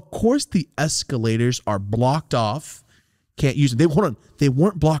 Of course the escalators are blocked off. Can't use them. They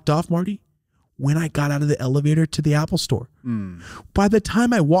weren't blocked off, Marty, when I got out of the elevator to the Apple Store. By the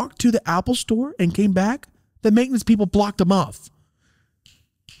time I walked to the Apple Store and came back, the maintenance people blocked them off.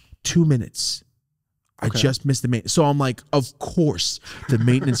 2 minutes. I just missed the maintenance. So I'm like, of course the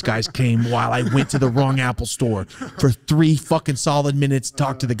maintenance guys came while I went to the wrong Apple Store for 3 fucking solid minutes,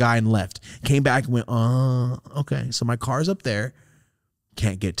 talked to the guy and left. Came back and went, okay. So my car's up there.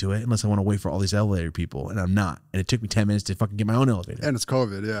 Can't get to it unless I want to wait for all these elevator people, and I'm not. And it took me 10 minutes to fucking get my own elevator. And it's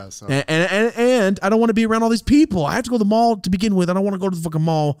COVID, yeah. So. And I don't want to be around all these people. I have to go to the mall to begin with. I don't want to go to the fucking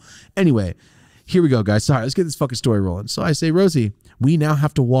mall. Anyway, here we go, guys. Sorry, let's get this fucking story rolling. So I say, Rosie, we now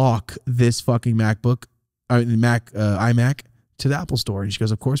have to walk this fucking iMac to the Apple store. And she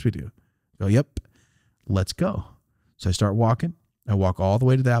goes, of course we do. I go, yep, let's go. So I start walking. I walk all the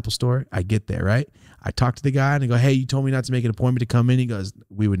way to the Apple store. I get there, right? I talk to the guy and I go, hey, you told me not to make an appointment to come in. He goes,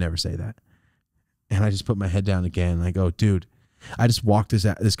 we would never say that. And I just put my head down again. And I go, dude, I just walked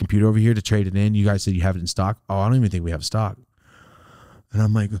this computer over here to trade it in. You guys said you have it in stock. Oh, I don't even think we have stock. And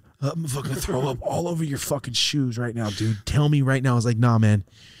I'm like, I'm fucking throw up all over your fucking shoes right now, dude. Tell me right now. I was like, nah, man.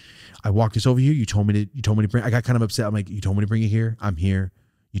 I walked this over here. You told me to bring. I got kind of upset. I'm like, you told me to bring it here. I'm here.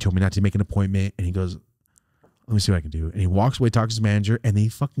 You told me not to make an appointment. And he goes, let me see what I can do. And he walks away, talks to his manager, and he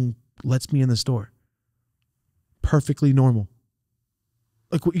fucking lets me in the store. Perfectly normal.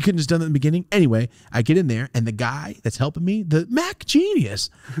 Like, you couldn't have just done that in the beginning. Anyway, I get in there, and the guy that's helping me, the Mac genius,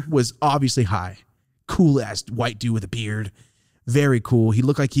 was obviously high. Cool-ass white dude with a beard. Very cool. He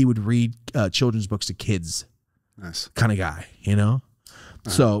looked like he would read children's books to kids. Nice. Kind of guy, you know?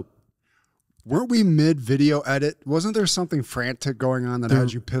 So... weren't we mid-video edit? Wasn't there something frantic going on that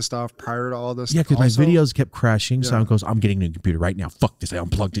had you pissed off prior to all this? Yeah, because my videos kept crashing. So I goes, I'm getting a new computer right now. Fuck this. I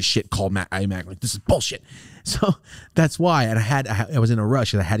unplugged this shit. Called iMac. Like, this is bullshit. So that's why. And I was in a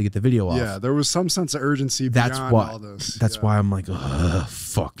rush and I had to get the video off. Yeah, there was some sense of urgency beyond all this. That's why I'm like,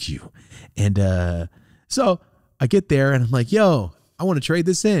 fuck you. And so I get there and I'm like, yo, I want to trade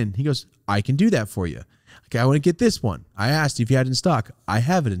this in. He goes, I can do that for you. Okay, I want to get this one. I asked you if you had it in stock. I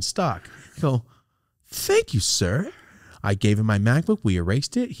have it in stock. I go, thank you, sir. I gave him my MacBook. We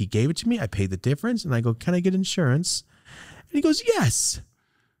erased it. He gave it to me. I paid the difference. And I go, can I get insurance? And he goes, yes.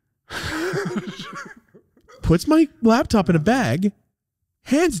 Puts my laptop in a bag,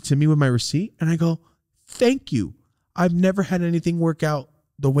 hands it to me with my receipt. And I go, thank you. I've never had anything work out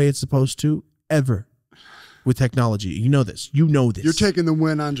the way it's supposed to ever with technology. You know this. You know this. You're taking the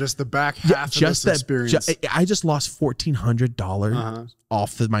win on just the back half of this experience. I just lost $1,400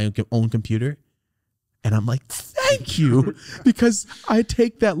 off my own computer. And I'm like, thank you. Because I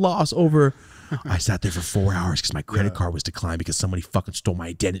take that loss over. I sat there for 4 hours because my credit card was declined because somebody fucking stole my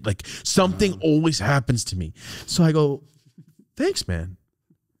identity. Like, something always happens to me. So I go, thanks, man.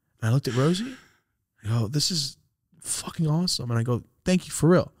 And I looked at Rosie. I go, this is fucking awesome. And I go, thank you for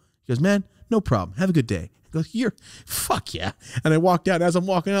real. He goes, man, no problem. Have a good day. I go, fuck yeah. And I walked out. As I'm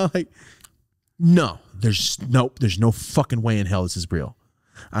walking out, like, no, there's no fucking way in hell this is real.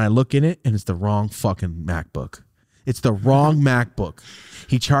 And I look in it, and it's the wrong fucking MacBook. It's the wrong MacBook.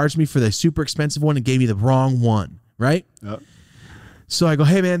 He charged me for the super expensive one and gave me the wrong one, right? Yep. So I go,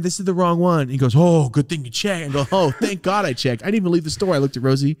 hey, man, this is the wrong one. He goes, oh, good thing you checked. I go, oh, thank God I checked. I didn't even leave the store. I looked at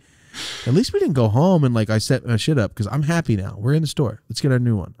Rosie. At least we didn't go home and, like, I set my shit up because I'm happy now. We're in the store. Let's get our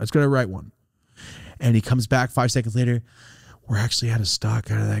new one. Let's get our right one. And he comes back 5 seconds later. We're actually out of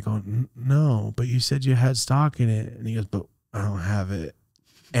stock out of that. Going, no, but you said you had stock in it. And he goes, but I don't have it.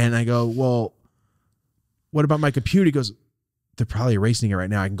 And I go, well, what about my computer? He goes, they're probably erasing it right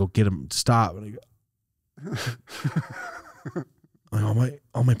now. I can go get them to stop. And I go, like,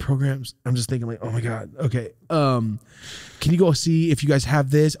 all my programs. I'm just thinking, like, oh my God. Okay. Can you go see if you guys have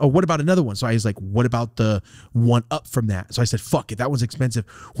this? Oh, what about another one? So I was like, what about the one up from that? So I said, fuck it. That one's expensive.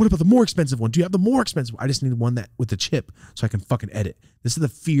 What about the more expensive one? Do you have the more expensive one? I just need one that with the chip so I can fucking edit. This is the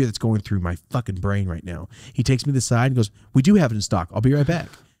fear that's going through my fucking brain right now. He takes me to the side and goes, we do have it in stock. I'll be right back.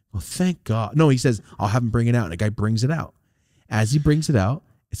 Well, thank God. No, he says, I'll have him bring it out. And the guy brings it out. As he brings it out,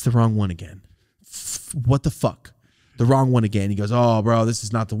 it's the wrong one again. What the fuck? The wrong one again. He goes, oh, bro, this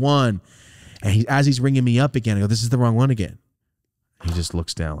is not the one. And as he's ringing me up again, I go, this is the wrong one again. He just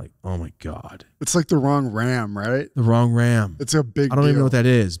looks down like, oh my God. It's like the wrong RAM, right? The wrong RAM. It's a big I don't even know what that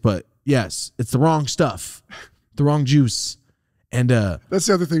is, but yes, it's the wrong stuff. The wrong juice. And that's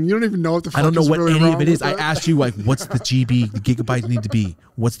the other thing. You don't even know what the fuck I don't know what really any of it is. that. I asked you, like, what's the GB, the gigabytes need to be?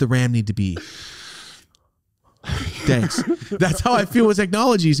 What's the RAM need to be? Thanks. That's how I feel with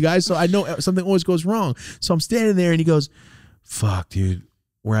technologies, guys. So I know something always goes wrong. So I'm standing there and he goes, fuck, dude,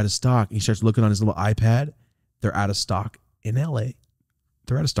 we're out of stock. He starts looking on his little iPad. They're out of stock in LA.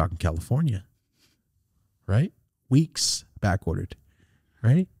 They're out of stock in California. Right? Weeks back ordered.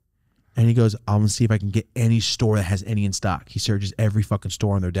 Right? And he goes, I'm going to see if I can get any store that has any in stock. He searches every fucking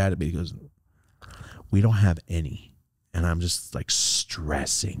store on their database. He goes, we don't have any. And I'm just like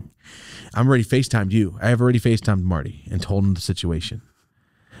stressing. I'm already FaceTimed you. I have already FaceTimed Marty and told him the situation.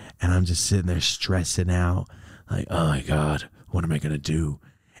 And I'm just sitting there stressing out. Like, oh my God, what am I going to do?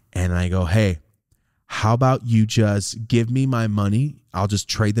 And I go, hey, how about you just give me my money? I'll just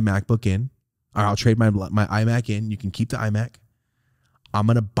trade the MacBook in, or I'll trade my iMac in. You can keep the iMac. I'm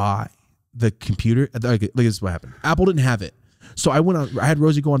going to buy the computer. Look, this is what happened. Apple didn't have it. So I had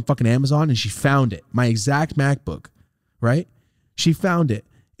Rosie go on fucking Amazon and she found it. My exact MacBook, right? She found it.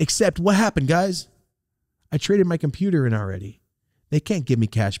 Except what happened, guys? I traded my computer in already. They can't give me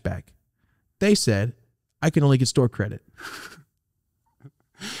cash back. They said I can only get store credit.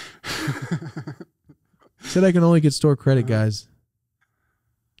 Said I can only get store credit, guys.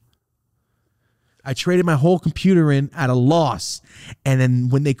 I traded my whole computer in at a loss. And then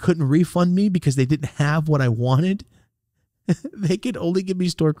when they couldn't refund me because they didn't have what I wanted, they could only give me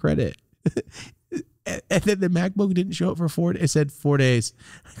store credit. And then the MacBook didn't show up for 4 days. It said 4 days.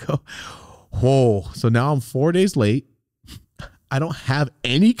 I go, whoa. So now I'm 4 days late. I don't have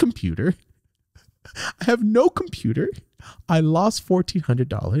any computer. I have no computer. I lost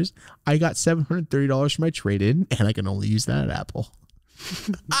 $1,400. I got $730 for my trade-in, and I can only use that at Apple.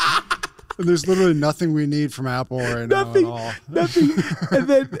 There's literally nothing we need from Apple right now at all. Nothing.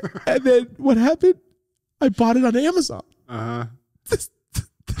 And then what happened? I bought it on Amazon. Uh-huh. And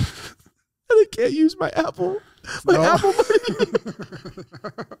I can't use my Apple. Apple money.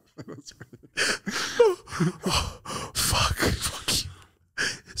 Fuck you.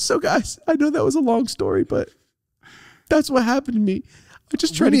 So guys, I know that was a long story, but that's what happened to me. I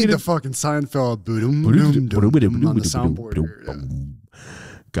just tried to get the fucking Seinfeld boom on the soundboard here. Yeah.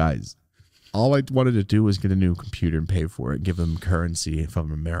 Guys, all I wanted to do was get a new computer and pay for it, give them currency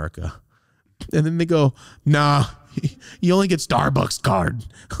from America. And then they go, nah, you only get Starbucks card.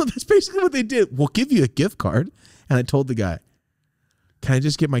 That's basically what they did. We'll give you a gift card. And I told the guy, can I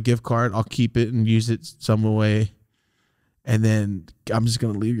just get my gift card? I'll keep it and use it some way. And then I'm just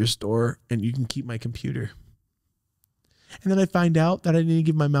going to leave your store and you can keep my computer. And then I find out that I didn't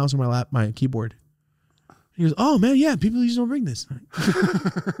give my mouse or my keyboard. He goes, oh man, yeah, people usually don't bring this.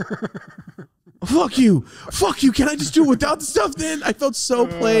 Fuck you. Fuck you. Can I just do it without the stuff then? I felt so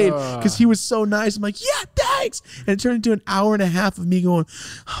played because he was so nice. I'm like, yeah, thanks. And it turned into an hour and a half of me going,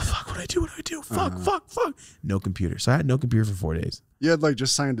 oh, fuck, what do I do? What do I do? Fuck. No computer. So I had no computer for 4 days. You had like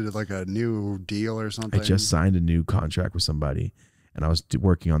just signed like a new deal or something? I just signed a new contract with somebody and I was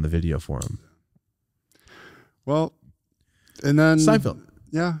working on the video for him. Well, and then Seinfeld.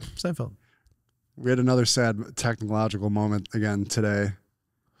 Yeah. Seinfeld. We had another sad technological moment again today.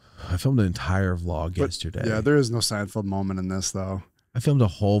 I filmed an entire vlog yesterday. Yeah, there is no Seinfeld moment in this, though. I filmed a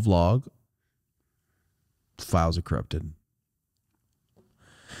whole vlog. Files are corrupted.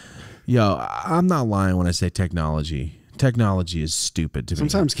 Yo, I'm not lying when I say technology. Technology is stupid to me.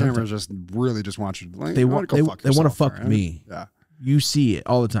 Sometimes cameras just really just want you to like, they want to fuck right? me. Yeah. You see it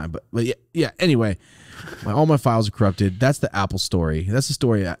all the time. But yeah. Anyway, all my files are corrupted. That's the Apple story. That's the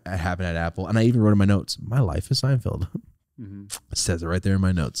story that happened at Apple. And I even wrote in my notes, my life is Seinfeld. It says it right there in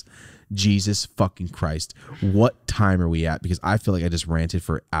my notes. Jesus fucking Christ. What time are we at? Because I feel like I just ranted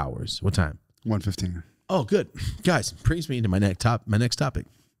for hours. What time? 1:15. Oh, good. Guys, brings me into my next topic.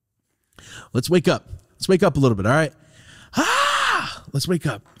 Let's wake up. Let's wake up a little bit, all right? Let's wake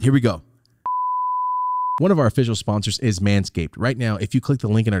up. Here we go. One of our official sponsors is Manscaped. Right now, if you click the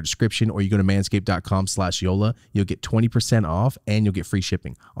link in our description or you go to manscaped.com/Yola, you'll get 20% off and you'll get free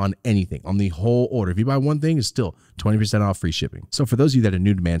shipping on anything, on the whole order. If you buy one thing, it's still 20% off free shipping. So for those of you that are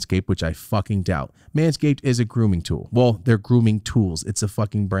new to Manscaped, which I fucking doubt, Manscaped is a grooming tool. Well, they're grooming tools. It's a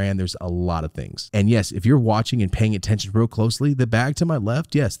fucking brand. There's a lot of things. And yes, if you're watching and paying attention real closely, the bag to my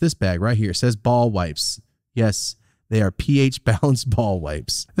left, yes, this bag right here says ball wipes. Yes. They are pH balanced ball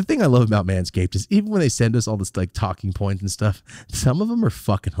wipes. The thing I love about Manscaped is even when they send us all this like talking points and stuff, some of them are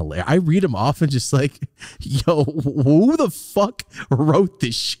fucking hilarious. I read them off and just like, yo, who the fuck wrote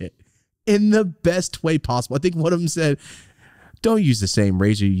this shit in the best way possible? I think one of them said, don't use the same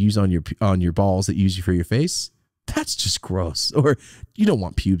razor you use on your balls that you use for your face. That's just gross. Or you don't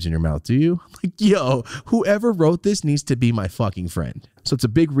want pubes in your mouth, do you? I'm like, yo, whoever wrote this needs to be my fucking friend. So it's a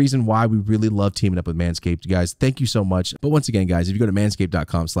big reason why we really love teaming up with Manscaped, guys. Thank you so much. But once again, guys, if you go to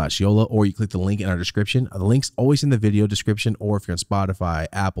manscaped.com/Yola or you click the link in our description, the link's always in the video description, or if you're on Spotify,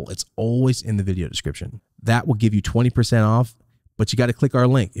 Apple, it's always in the video description. That will give you 20% off. But you got to click our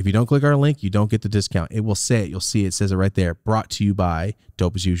link. If you don't click our link, you don't get the discount. It will say it. You'll see it says it right there. Brought to you by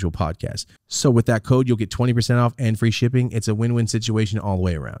Dope As Usual Podcast. So with that code, you'll get 20% off and free shipping. It's a win-win situation all the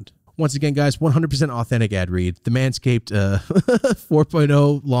way around. Once again, guys, 100% authentic ad read. The Manscaped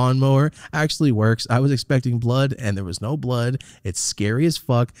 4.0 lawnmower actually works. I was expecting blood, and there was no blood. It's scary as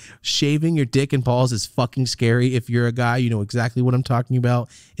fuck. Shaving your dick and balls is fucking scary. If you're a guy, you know exactly what I'm talking about.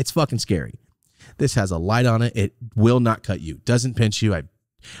 It's fucking scary. This has a light on it. It will not cut you. Doesn't pinch you. I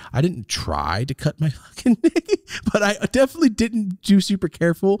try to cut my fucking dick, but I definitely didn't do super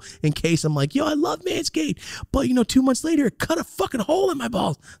careful in case I'm like, yo, I love Manscaped, but 2 months later, it cut a fucking hole in my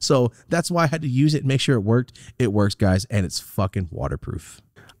balls. So that's why I had to use it and make sure it worked. It works, guys, and it's fucking waterproof.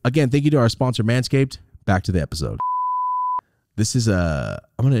 Again, thank you to our sponsor, Manscaped. Back to the episode. This is I'm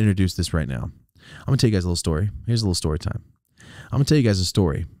going to introduce this right now. I'm going to tell you guys a little story. Here's a little story time. I'm going to tell you guys a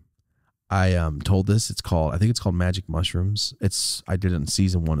story. I told this. I think it's called Magic Mushrooms. I did it in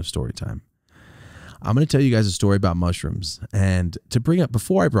season 1 of Storytime. I'm going to tell you guys a story about mushrooms. And to bring up,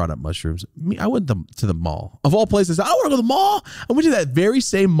 before I brought up mushrooms, I went to the mall. Of all places, I want to go to the mall. I went to that very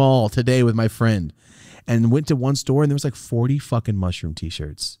same mall today with my friend and went to one store, and there was like 40 fucking mushroom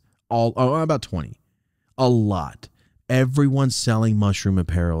t-shirts. About 20. A lot. Everyone's selling mushroom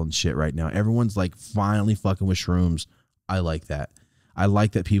apparel and shit right now. Everyone's like finally fucking with shrooms. I like that. I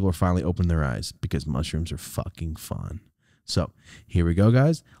like that people are finally opening their eyes because mushrooms are fucking fun. So here we go,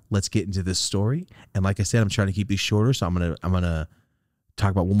 guys. Let's get into this story. And like I said, I'm trying to keep these shorter, so I'm gonna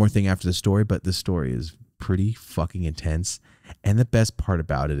talk about one more thing after the story. But this story is pretty fucking intense. And the best part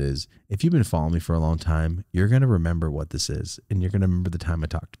about it is, if you've been following me for a long time, you're gonna remember what this is, and you're gonna remember the time I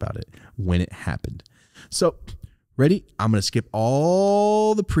talked about it when it happened. So ready? I'm gonna skip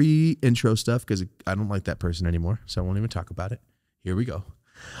all the pre-intro stuff because I don't like that person anymore, so I won't even talk about it. Here we go.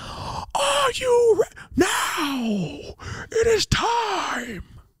 Are you now? It is time.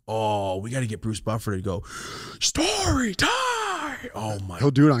 Oh, we got to get Bruce Buffer to go. Story time. Oh my.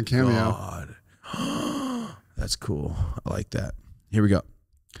 He'll do it on Cameo. God. That's cool. I like that. Here we go.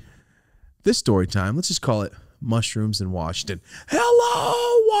 This story time. Let's just call it Mushrooms in Washington.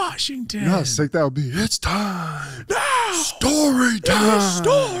 Hello, Washington. No, sick that would be. It's time. Now. Story time.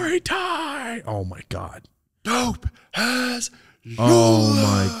 Story time. Oh my God. Dope has. Oh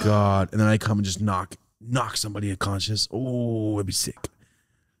my God. And then I come and just knock somebody unconscious. Oh, it'd be sick.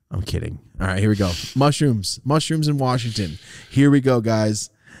 I'm kidding. All right, here we go. Mushrooms in Washington. Here we go, guys.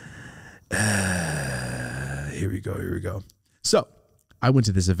 Here we go. So I went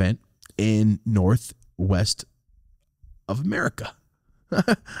to this event in Northwest of America.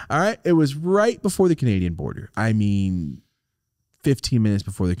 All right. It was right before the Canadian border. I mean, 15 minutes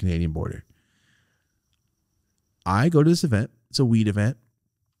before the Canadian border. I go to this event. It's a weed event,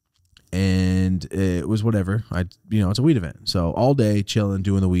 and it was whatever. It's a weed event. So all day chilling,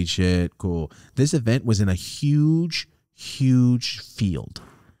 doing the weed shit. Cool. This event was in a huge field.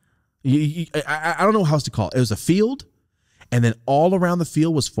 I don't know how else to call it. It was a field, and then all around the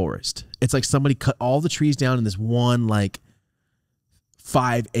field was forest. It's like somebody cut all the trees down in this one like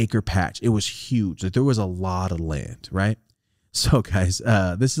 5-acre patch. It was huge. Like there was a lot of land, right? So guys,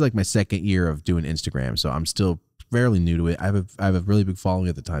 this is like my second year of doing Instagram, so I'm still fairly new to it. I have a really big following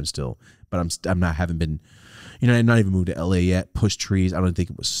at the time still, but I'm not even moved to LA yet. Push trees. I don't think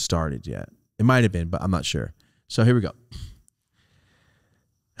it was started yet. It might have been, but I'm not sure. So here we go.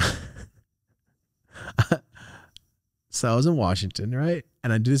 So I was in Washington, right?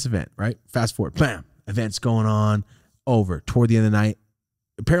 And I do this event, right? Fast forward, bam, event's going on over toward the end of the night.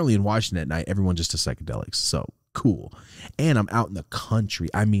 Apparently in Washington at night, everyone just does psychedelics. So cool. And I'm out in the country.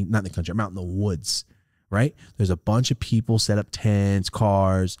 I mean, not in the country. I'm out in the woods. Right? There's a bunch of people set up tents,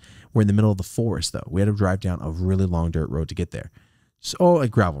 cars. We're in the middle of the forest, though. We had to drive down a really long dirt road to get there. So,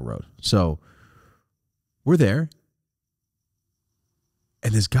 like gravel road. So we're there.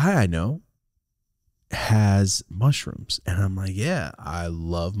 And this guy I know has mushrooms. And I'm like, yeah, I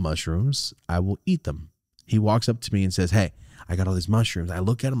love mushrooms. I will eat them. He walks up to me and says, hey, I got all these mushrooms. I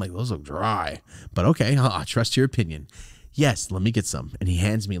look at them like, those look dry. But okay, I'll trust your opinion. Yes, let me get some. And he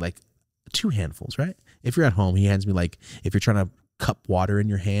hands me like 2 handfuls, right? If you're at home, he hands me like, if you're trying to cup water in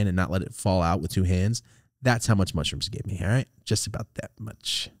your hand and not let it fall out with 2 hands, that's how much mushrooms he gave me, all right? Just about that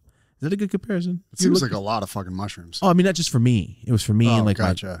much. Is that a good comparison? It seems like a lot of fucking mushrooms. Oh, I mean, not just for me. It was for me and like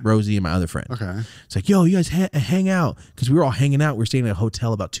my Rosie and my other friend. Okay. It's like, yo, you guys hang out. Because we were all hanging out. We were staying at a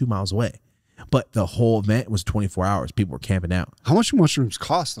hotel about 2 miles away. But the whole event was 24 hours. People were camping out. How much do mushrooms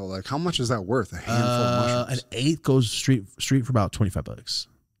cost, though? Like, how much is that worth? A handful of mushrooms? An eighth goes street for about $25.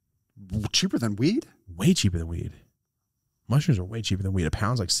 Cheaper than weed? Way cheaper than weed. Mushrooms are way cheaper than weed. A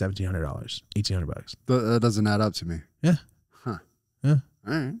pound's like $1,700, $1,800. That doesn't add up to me. Yeah. Huh. Yeah.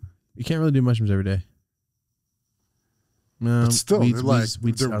 All right. You can't really do mushrooms every day. No, but still,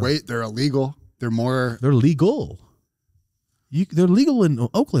 they're illegal. They're legal. They're legal in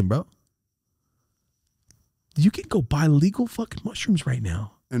Oakland, bro. You can go buy legal fucking mushrooms right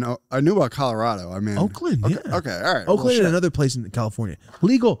now. And I knew about Colorado. I mean, Oakland, okay, yeah. Okay, all right. Oakland and another place in California.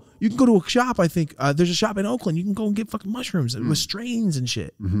 Legal. You can go to a shop, I think. There's a shop in Oakland. You can go and get fucking mushrooms with strains and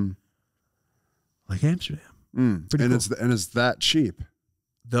shit. Mm-hmm. Like Amsterdam. And cool. It's that cheap.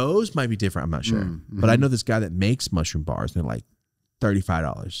 Those might be different. I'm not sure. But I know this guy that makes mushroom bars. And they're like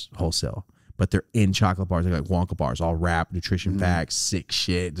 $35 wholesale. But they're in chocolate bars. They're like Wonka bars, all wrapped, nutrition facts, sick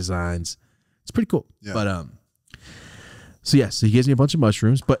shit, designs. It's pretty cool. Yeah. But so he gives me a bunch of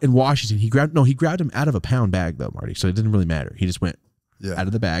mushrooms. But in Washington, he grabbed them out of a pound bag though, Marty. So it didn't really matter. He just went out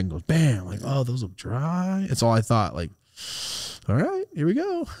of the bag and goes, bam, like, oh, those look dry. That's all I thought. Like, all right, here we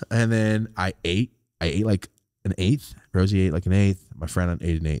go. And then I ate like an eighth. Rosie ate like an eighth. My friend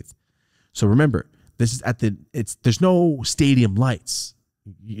ate an eighth. So remember, this is there's no stadium lights.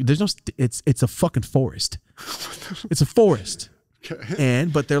 There's no, it's a fucking forest. It's a forest. Okay.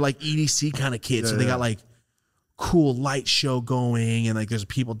 But they're like EDC kind of kids. So they got like cool light show going, and like there's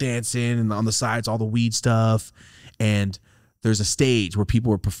people dancing, and on the sides, all the weed stuff. And there's a stage where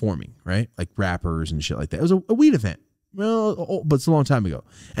people were performing, right? Like rappers and shit like that. It was a weed event. Well, but it's a long time ago.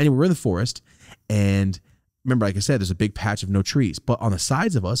 Anyway, we're in the forest, and remember, like I said, there's a big patch of no trees. But on the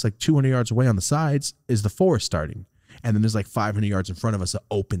sides of us, like 200 yards away on the sides, is the forest starting. And then there's like 500 yards in front of us, an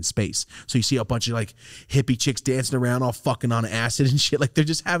open space. So you see a bunch of like hippie chicks dancing around, all fucking on acid and shit. Like they're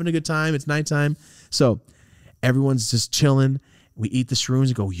just having a good time. It's nighttime. So everyone's just chilling. We eat the shrooms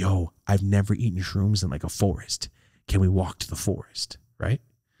and go, yo, I've never eaten shrooms in like a forest. Can we walk to the forest? Right?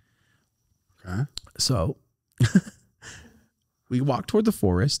 Okay. So we walk toward the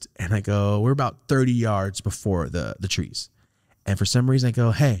forest, and I go, we're about 30 yards before the trees. And for some reason I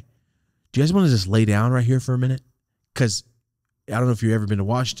go, hey, do you guys want to just lay down right here for a minute? Because I don't know if you've ever been to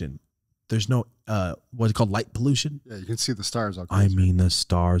Washington. There's no, what's it called, light pollution? Yeah, you can see the stars. I mean, the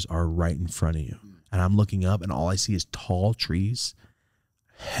stars are right in front of you. And I'm looking up, and all I see is tall trees,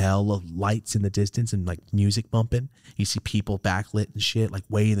 hell of lights in the distance, and like music bumping. You see people backlit and shit, like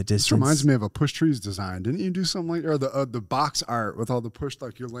way in the distance. This reminds me of a Push Trees design. Didn't you do something like, or the box art with all the push,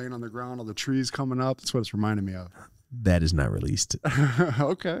 like you're laying on the ground, all the trees coming up? That's what it's reminding me of. That is not released.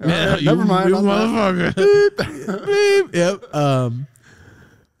 Okay. Yeah, never mind. You motherfucker. Beep. Beep. Yep.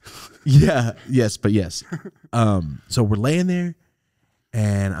 Yeah. Yes, but yes. So we're laying there,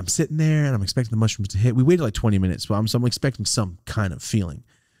 and I'm sitting there, and I'm expecting the mushrooms to hit. We waited like 20 minutes, so I'm expecting some kind of feeling.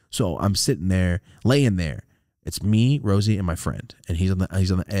 So I'm sitting there, laying there. It's me, Rosie, and my friend, and he's on the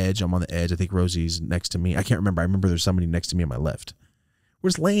edge. I'm on the edge. I think Rosie's next to me. I can't remember. I remember there's somebody next to me on my left. We're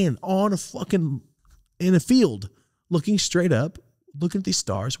just laying on in a field, looking straight up, looking at these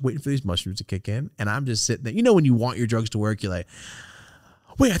stars, waiting for these mushrooms to kick in, and I'm just sitting there. You know when you want your drugs to work, you're like,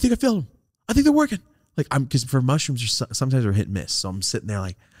 wait, I think I feel them. I think they're working. Like because for mushrooms, sometimes they're hit and miss. So I'm sitting there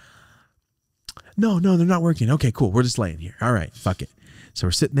like, no, they're not working. Okay, cool. We're just laying here. All right, fuck it. So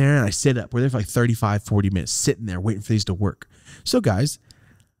we're sitting there, and I sit up. We're there for like 35, 40 minutes, sitting there waiting for these to work. So guys,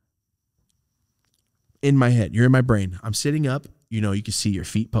 in my head, you're in my brain. I'm sitting up. You know, you can see your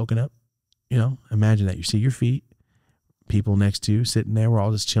feet poking up. You know, imagine that. You see your feet. People next to you sitting there. We're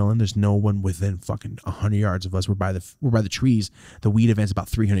all just chilling. There's no one within fucking 100 yards of us. We're by the trees. The weed event's about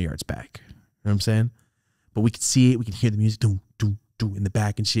 300 yards back. You know what I'm saying? But we can see it. We can hear the music doom, doom, doom in the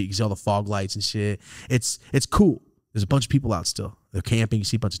back and shit. You can see all the fog lights and shit. It's cool. There's a bunch of people out still. They're camping. You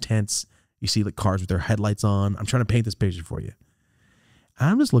see a bunch of tents. You see like cars with their headlights on. I'm trying to paint this picture for you.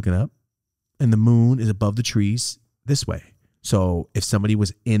 I'm just looking up, and the moon is above the trees this way. So if somebody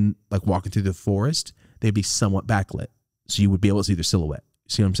was like walking through the forest, they'd be somewhat backlit. So you would be able to see their silhouette.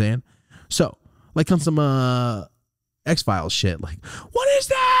 See what I'm saying? So like on some X-Files shit, like, what is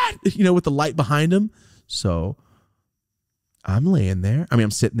that? You know, with the light behind them. So I'm laying there. I mean,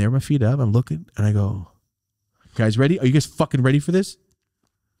 I'm sitting there, my feet up. I'm looking, and I go, guys ready? Are you guys fucking ready for this?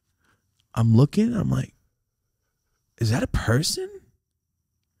 I'm looking. I'm like, is that a person?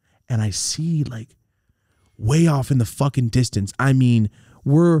 And I see like way off in the fucking distance. I mean,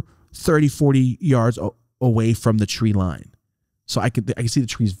 we're 30, 40 yards away from the tree line. So I can see the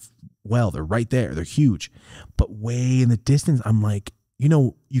trees well. They're right there. They're huge. But way in the distance, I'm like, you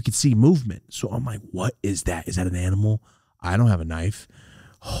know, you could see movement. So I'm like, what is that? Is that an animal? I don't have a knife.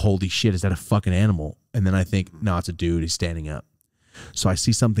 Holy shit, is that a fucking animal? And then I think, no, it's a dude. He's standing up. So I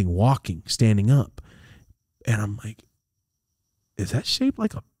see something walking, standing up. And I'm like, is that shaped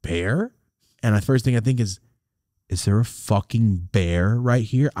like a bear? And the first thing I think is there a fucking bear right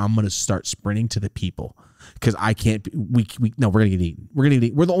here? I'm going to start sprinting to the people. Because I can't, no, we're going to get eaten. We're going to get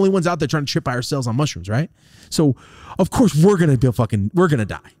eaten. We're the only ones out there trying to trip by ourselves on mushrooms, right? So, of course, we're going to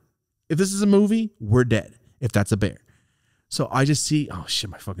die. If this is a movie, we're dead. If that's a bear. So I just see, oh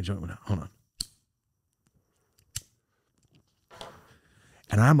shit, my fucking joint went out. Hold on.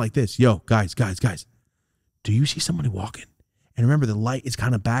 And I'm like this, yo, guys. Do you see somebody walking? And remember, the light is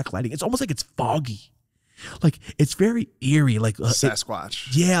kind of backlighting. It's almost like it's foggy. Like, it's very eerie. Like Sasquatch.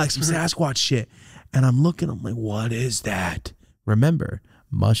 Yeah, like some Sasquatch shit. And I'm looking, I'm like, what is that? Remember,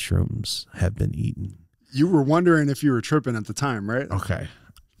 Mushrooms have been eaten. You were wondering if you were tripping at the time, right? Okay.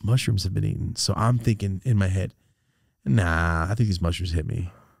 Mushrooms have been eaten. So I'm thinking in my head, nah, I think these mushrooms hit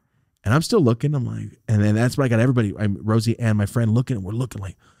me. And I'm still looking. I'm like, and then that's when I got everybody, Rosie and my friend looking, and we're looking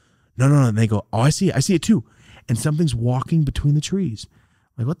like, no. And they go, oh, I see it too. And something's walking between the trees.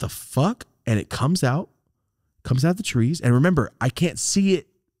 I'm like, what the fuck? And it comes out the trees. And remember, I can't see it,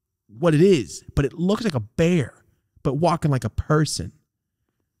 what it is, but it looks like a bear, but walking like a person.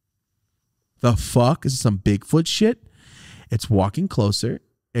 The fuck? Is this some Bigfoot shit? It's walking closer.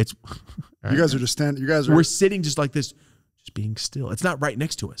 It's you guys are just standing. We're sitting just like this, just being still. It's not right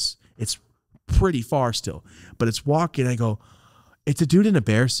next to us. It's pretty far still, but it's walking. I go, it's a dude in a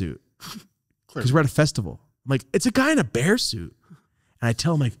bear suit because we're at a festival. I'm like, it's a guy in a bear suit, and I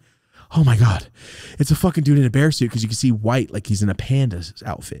tell him like, oh my god, it's a fucking dude in a bear suit because you can see white like he's in a panda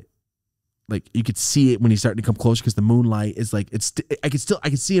outfit. Like you could see it when he's starting to come closer because the moonlight is like I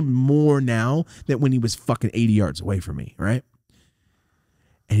can see him more now than when he was fucking 80 yards away from me, right?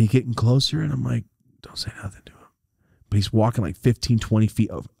 And he's getting closer, and I'm like, don't say nothing to him. But he's walking like 15, 20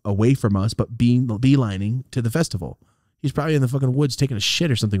 feet away from us, but beelining to the festival. He's probably in the fucking woods taking a shit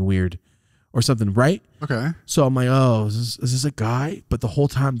or something weird or something, right? Okay. So I'm like, oh, is this a guy? But the whole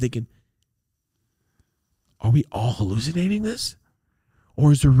time thinking, are we all hallucinating this?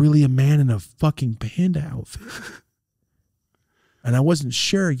 Or is there really a man in a fucking panda outfit? And I wasn't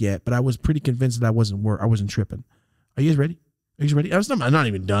sure yet, but I was pretty convinced that I wasn't tripping. Are you guys ready? Are you guys ready? I'm not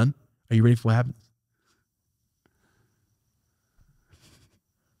even done. Are you ready for what happens?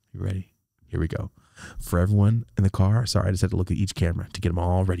 You ready? Here we go. For everyone in the car, sorry, I just had to look at each camera to get them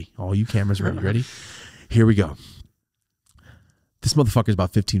all ready. All you cameras ready. Ready? Here we go. This motherfucker is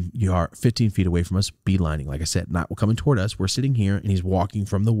about 15 feet away from us, beelining, like I said, not coming toward us. We're sitting here, and he's walking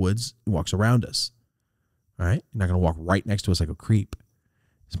from the woods. He walks around us. All right? He's not going to walk right next to us like a creep.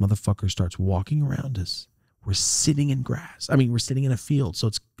 This motherfucker starts walking around us. We're sitting in grass. I mean, we're sitting in a field, so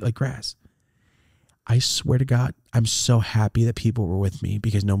it's like grass. I swear to God, I'm so happy that people were with me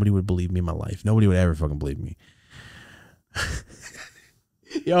because nobody would believe me in my life. Nobody would ever fucking believe me.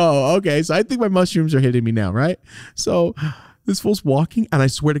 Yo, okay, so I think my mushrooms are hitting me now, right? So this fool's walking, and I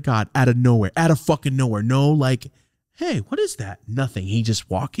swear to God, out of fucking nowhere, no, like, hey, what is that? Nothing. He just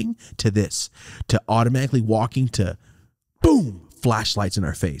walking to automatically walking to, boom, flashlights in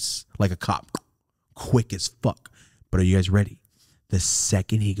our face like a cop, quick as fuck. But are you guys ready? The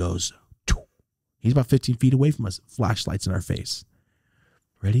second he goes, he's about 15 feet away from us, flashlights in our face.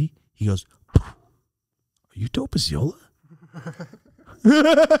 Ready? He goes, are you dope as Yola? And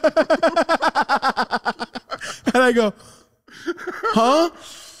I go, huh?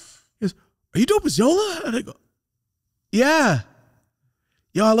 He goes, are you dope as Yola? And I go, yeah.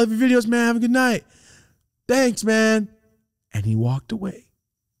 Yo, I love your videos, man. Have a good night. Thanks, man. And he walked away.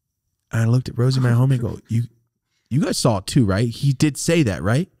 And I looked at Rosie, my homie, and go, you guys saw it too, right? He did say that,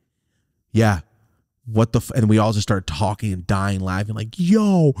 right? Yeah. What the and we all just started talking and dying laughing like,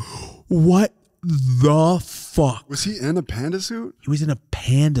 yo, what the fuck? Was he in a panda suit? He was in a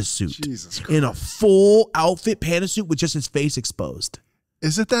panda suit. Jesus Christ. In a full outfit panda suit with just his face exposed.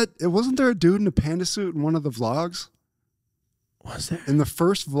 Is it that, wasn't there a dude in a panda suit in one of the vlogs? Was there? In the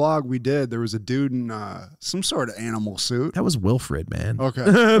first vlog we did, there was a dude in some sort of animal suit. That was Wilfred, man. Okay.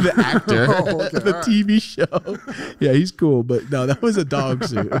 The actor. Oh, okay, the TV show. Yeah, he's cool, but no, that was a dog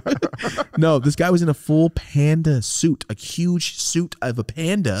suit. No, this guy was in a full panda suit, a huge suit of a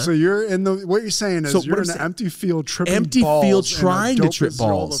panda. So you're in what you're saying is you're in an empty field tripping balls. Field trying to trip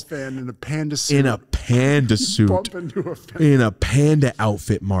balls. Fan in a panda suit. In a panda suit. Bump into a fan. In a panda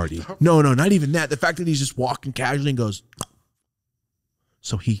outfit, Marty. No, not even that. The fact that he's just walking casually and goes...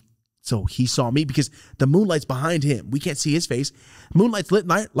 So he saw me because the moonlight's behind him. We can't see his face. Moonlight's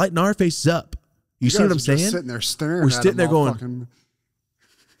lighting our faces up. You see what I'm saying? Sitting there staring. We're sitting there going, fucking...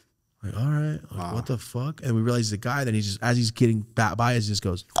 like, all right, like, what the fuck? And we realize the guy. Then he just, as he's getting back by us, just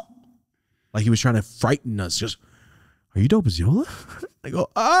goes, like he was trying to frighten us. Just, are you dope as Yola? I go,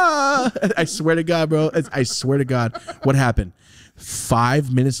 ah! I swear to God, bro. I swear to God, what happened?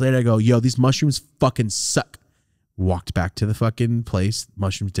 5 minutes later, I go, yo, these mushrooms fucking suck. Walked back to the fucking place.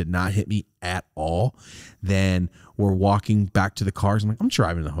 Mushrooms did not hit me at all. Then we're walking back to the cars. I'm like, I'm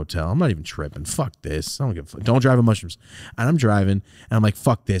driving to the hotel. I'm not even tripping. Fuck this. I don't give a fuck. Don't drive on mushrooms. And I'm driving, and I'm like,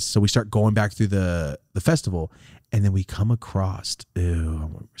 fuck this. So we start going back through the festival, and then we come across. Ew, I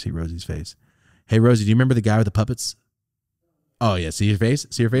want to see Rosie's face. Hey, Rosie, do you remember the guy with the puppets? Oh yeah, see your face?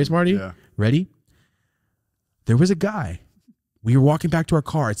 See your face, Marty? Yeah. Ready? There was a guy. We were walking back to our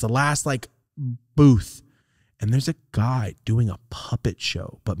car. It's the last like booth. And there's a guy doing a puppet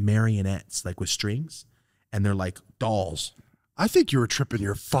show, but marionettes, like with strings, and they're like dolls. I think you were tripping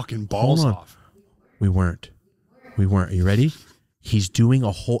your fucking balls off. We weren't. Are you ready? He's doing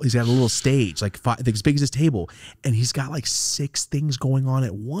he's got a little stage, like as big as his table. And he's got like 6 things going on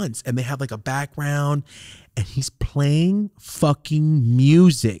at once. And they have like a background. And he's playing fucking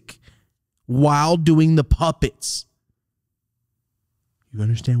music while doing the puppets. You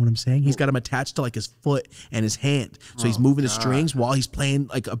understand what I'm saying? He's got him attached to like his foot and his hand. So he's moving the strings while he's playing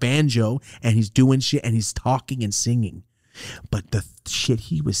like a banjo, and he's doing shit, and he's talking and singing. But the shit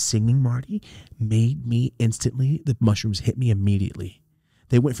he was singing, Marty, made me instantly, the mushrooms hit me immediately.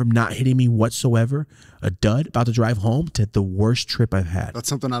 They went from not hitting me whatsoever, a dud, about to drive home, to the worst trip I've had. That's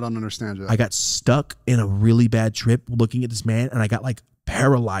something I don't understand yet. I got stuck in a really bad trip looking at this man, and I got like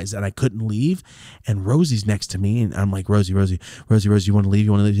paralyzed and I couldn't leave. And Rosie's next to me, and I'm like, Rosie, you want to leave?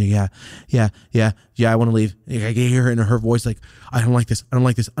 You want to leave? Yeah, I want to leave. I can hear her in her voice like, I don't like this. I don't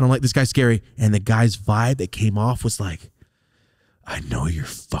like this guy's scary. And the guy's vibe that came off was like, I know you're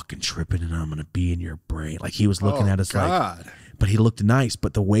fucking tripping and I'm going to be in your brain. Like he was looking at us like, but he looked nice.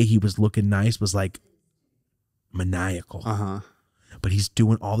 But the way he was looking nice was like maniacal. But he's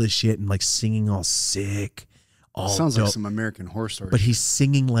doing all this shit and like singing all sick. All sounds dope. Like some American Horror Story. But he's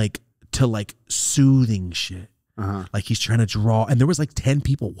singing like to like soothing shit. Like he's trying to draw. And there was like 10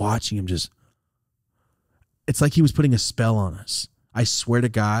 people watching him just. It's like he was putting a spell on us. I swear to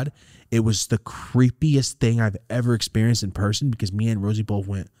God, it was the creepiest thing I've ever experienced in person, because me and Rosie both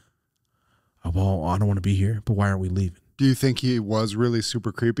went, oh, well, I don't want to be here, but why aren't we leaving? Do you think he was really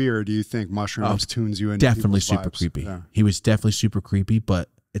super creepy, or do you think mushrooms tunes you into definitely super vibes? Creepy. Yeah. He was definitely super creepy, but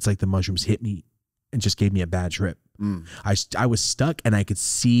it's like the mushrooms hit me and just gave me a bad trip. I was stuck, and I could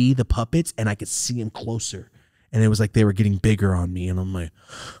see the puppets, and I could see them closer. And it was like they were getting bigger on me, and I'm like,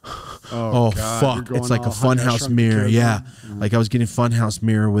 oh fuck. It's like a funhouse mirror. Yeah. Like I was getting funhouse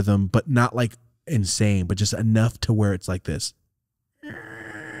mirror with them, but not like insane, but just enough to where it's like this.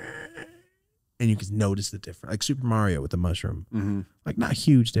 And you can notice the difference. Like Super Mario with the mushroom. Like not a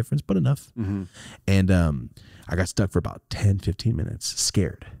huge difference, but enough. And I got stuck for about 10, 15 minutes,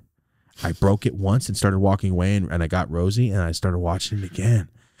 scared. I broke it once and started walking away, and I got Rosie, and I started watching it again.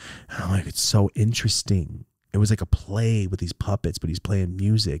 And I'm like, it's so interesting. It was like a play with these puppets, but he's playing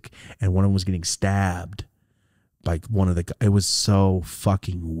music, and one of them was getting stabbed by one of the. It was so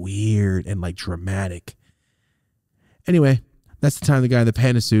fucking weird and like dramatic. Anyway, that's the time the guy in the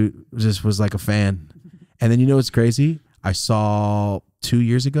panda suit just was like a fan. And then you know what's crazy? I saw 2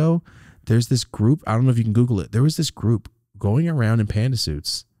 years ago, there's this group. I don't know if you can Google it. There was this group going around in panda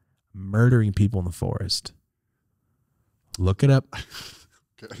suits, murdering people in the forest. Look it up.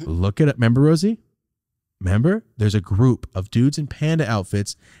 Okay. Look it up. Remember, Rosie? Remember? There's a group of dudes in panda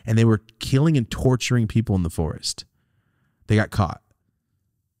outfits, and they were killing and torturing people in the forest. They got caught.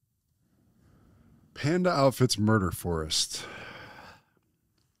 Panda outfits murder forest.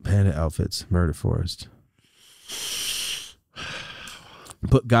 Panda outfits murder forest.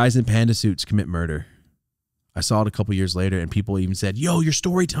 Put guys in panda suits commit murder. I saw it a couple years later, and people even said, yo, your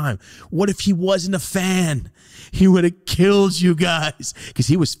story time. What if he wasn't a fan? He would have killed you guys. Because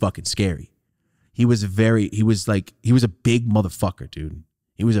he was fucking scary. He was a big motherfucker, dude.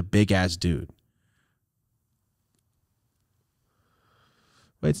 He was a big ass dude.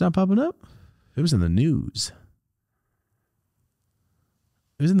 Wait, it's not popping up? It was in the news.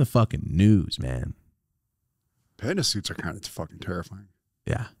 It was in the fucking news, man. Panda suits are kind of fucking terrifying.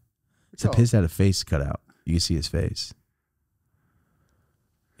 Yeah. Except his had a face cut out. You can see his face.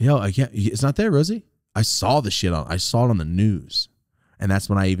 Yo, I can't. It's not there, Rosie. I saw the shit I saw it on the news. And that's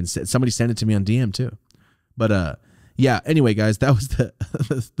when I even said, somebody sent it to me on DM too. But yeah, anyway, guys, that was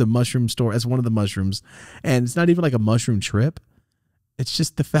the mushroom story. That's one of the mushrooms. And it's not even like a mushroom trip. It's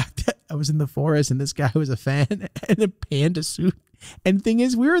just the fact that I was in the forest and this guy was a fan in a panda suit. And the thing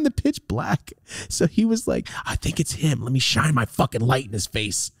is, we were in the pitch black. So he was like, I think it's him. Let me shine my fucking light in his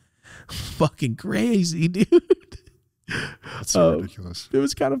face. Fucking crazy, dude. That's so ridiculous. It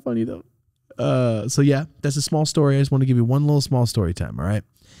was kind of funny though. So yeah, that's a small story. I just want to give you one little small story time. All right.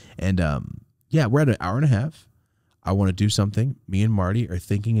 And yeah, we're at an hour and a half. I want to do something. Me and Marty are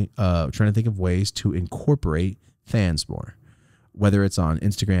trying to think of ways to incorporate fans more, whether it's on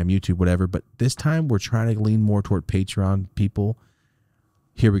Instagram, YouTube, whatever. But this time we're trying to lean more toward Patreon people.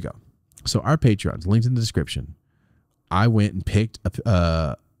 Here we go. So our Patreon's linked in the description. I went and picked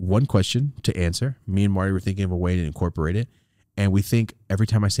one question to answer. Me and Marty were thinking of a way to incorporate it. And we think every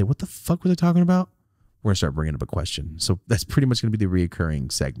time I say, what the fuck were they talking about? We're going to start bringing up a question. So that's pretty much going to be the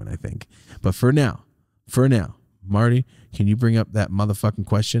reoccurring segment, I think. But for now, Marty, can you bring up that motherfucking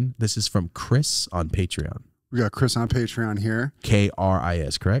question? This is from Chris on Patreon. We got Chris on Patreon here.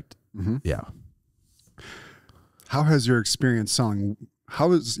 K-R-I-S, correct? Mm-hmm. Yeah. How has your experience selling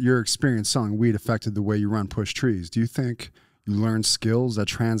weed affected the way you run Push Trees? Do you think you learn skills that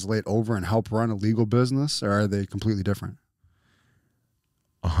translate over and help run a legal business, or are they completely different?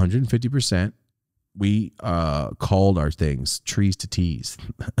 150%. We called our things trees to teas.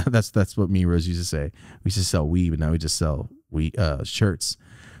 That's what me and Rose used to say. We used to sell weed, but now we just sell shirts.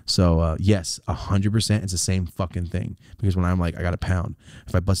 So yes, 100%. It's the same fucking thing. Because when I'm like, I got a pound,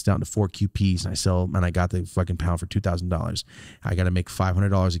 if I bust it down to 4 QPs and I sell, and I got the fucking pound for $2,000, I got to make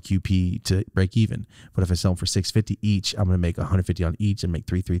 $500 a QP to break even. But if I sell them for $650 each, I'm gonna make $150 on each and make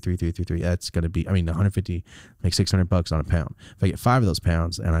three. That's gonna be, I mean, $150 make $600 on a pound. If I get 5 of those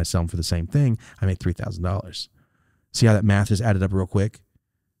pounds and I sell them for the same thing, I make $3,000. See how that math is added up real quick?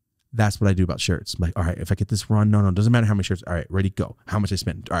 That's what I do about shirts. I'm like, all right, if I get this run, no, doesn't matter how many shirts. All right, ready, go. How much I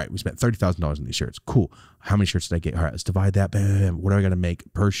spent? All right, we spent $30,000 on these shirts. Cool. How many shirts did I get? All right, let's divide that. Bam. What do I got to make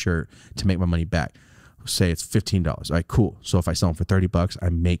per shirt to make my money back? Say it's $15. All right, cool. So if I sell them for $30, I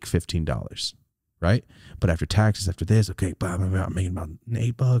make $15, right? But after taxes, after this, okay, I'm making about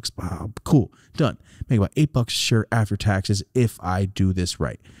 $8. Wow, cool, done. Make about $8 a shirt after taxes if I do this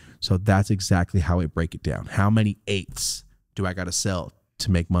right. So that's exactly how I break it down. How many eighths do I got to sell to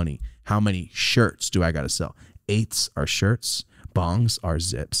make money? How many shirts do I got to sell? Eighths are shirts, bongs are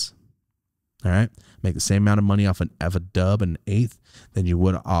zips. All right, make the same amount of money off of a dub and an eighth than you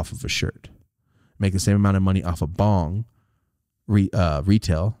would off of a shirt. Make the same amount of money off a bong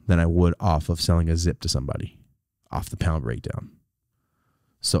retail than I would off of selling a zip to somebody off the pound breakdown.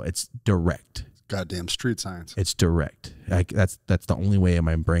 So it's direct. Goddamn street science. It's direct. Like that's the only way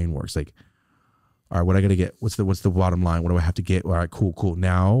my brain works. Like, all right, what I got to get? What's the bottom line? What do I have to get? All right, cool.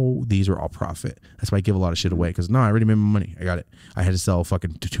 Now these are all profit. That's why I give a lot of shit away, because no, I already made my money. I got it. I had to sell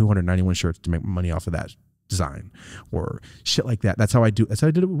fucking 291 shirts to make my money off of that design or shit like that. That's how I do. That's how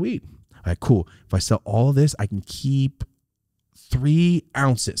I did it with weed. All right, cool. If I sell all of this, I can keep 3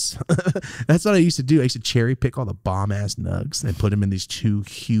 ounces. That's what I used to do. I used to cherry pick all the bomb ass nugs and put them in these 2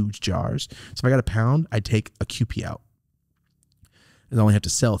 huge jars. So if I got a pound, I'd take a QP out. I only have to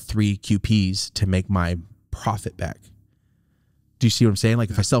sell 3 QPs to make my profit back. Do you see what I'm saying? Like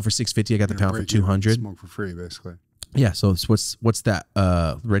if I sell for $650, I got the pound for $200. Smoke for free, basically. Yeah. So what's that?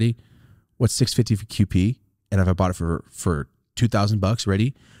 Ready? What's $650 for QP? And if I bought it for $2,000,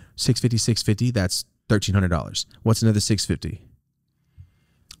 ready? $650. That's $1,300. What's another $650?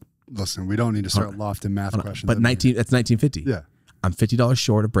 Listen, we don't need to start lofting math questions. But that's $1,950. Yeah. I'm $50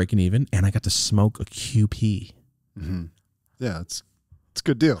 short of breaking even, and I got to smoke a QP. Mm-hmm. Yeah, it's a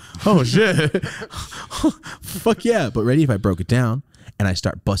good deal. Oh shit. Fuck yeah. But ready, if I broke it down and I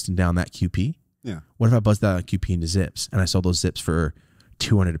start busting down that QP. Yeah. What if I bust that QP into zips and I sold those zips for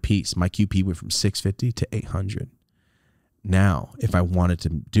 $200 a piece? My QP went from $650 to $800. Now, if I wanted to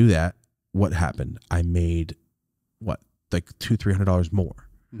do that, what happened? I made like $200-$300 more.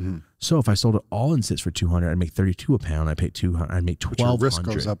 Mm-hmm. So if I sold it all in zips for $200, I'd make $32 a pound. I paid $200. I'd make $1,200. But your risk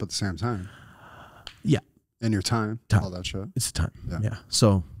goes up at the same time. Yeah. And your time, all that shit. It's time. Yeah.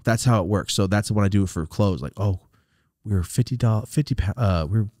 So that's how it works. So that's what I do for clothes. Like, oh, we were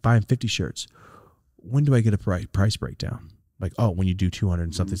we're buying 50 shirts. When do I get a price breakdown? Like, oh, when you do 200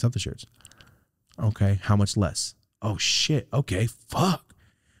 and something shirts. Okay. How much less? Oh shit. Okay. Fuck.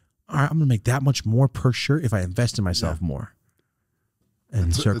 All right. I'm going to make that much more per shirt if I invest in myself more.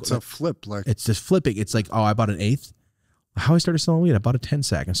 And it's a flip. Like it's just flipping. It's like, oh, I bought an eighth. How I started selling weed. I bought a 10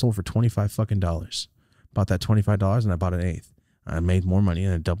 sack and sold for $25. Bought that $25 and I bought an eighth. I made more money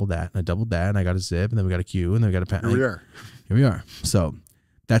and I doubled that and I doubled that and I got a zip and then we got a Q and then we got a pound. Here we are. So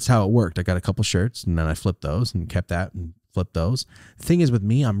that's how it worked. I got a couple shirts and then I flipped those and kept that and flipped those. The thing is with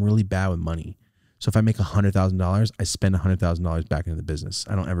me, I'm really bad with money. So if I make $100,000, I spend $100,000 back into the business.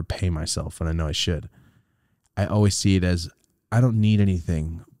 I don't ever pay myself when I know I should. I always see it as I don't need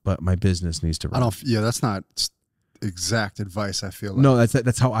anything, but my business needs to run. That's not exact advice. I feel like. No,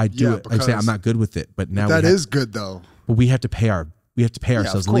 that's how I do it. Like I say, I'm not good with it, but now that is good though. But we have to pay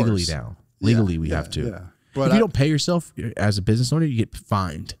ourselves legally now. Legally, we have to. Yeah. But if you don't pay yourself as a business owner, you get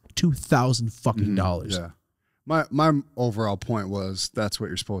fined $2,000 fucking dollars. Yeah. My overall point was that's what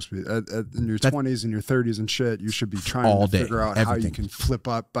you're supposed to be. In your 20s and your 30s and shit, you should be trying to figure out how you can flip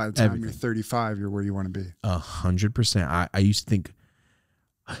up. By the time you're 35, you're where you want to be. 100%. I used to think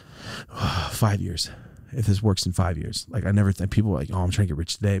 5 years. If this works in 5 years, like I never think people are like, oh, I'm trying to get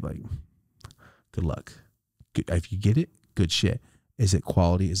rich today. But like, good luck. If you get it, good shit. Is it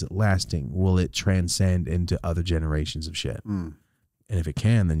quality? Is it lasting? Will it transcend into other generations of shit? And if it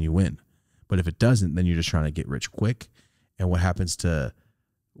can, then you win. But if it doesn't, then you're just trying to get rich quick. And what happens to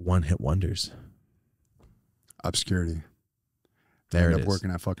one-hit wonders? Obscurity. There end it up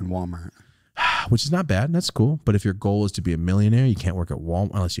working at fucking Walmart. which is not bad. That's cool. But if your goal is to be a millionaire, you can't work at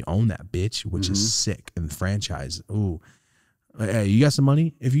Walmart unless you own that bitch, which is sick. And the franchise, ooh. Hey, you got some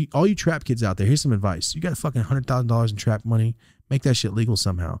money? All you trap kids out there, here's some advice. You got fucking $100,000 in trap money. Make that shit legal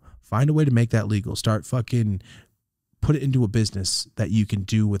somehow. Find a way to make that legal. Start fucking put it into a business that you can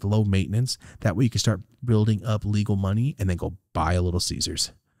do with low maintenance. That way you can start building up legal money and then go buy a Little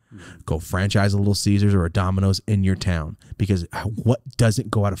Caesars. Go franchise a Little Caesars or a Domino's in your town. Because what doesn't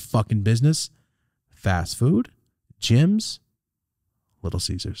go out of fucking business? Fast food, gyms, Little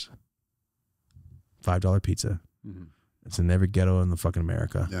Caesars. $5 pizza. It's in every ghetto in the fucking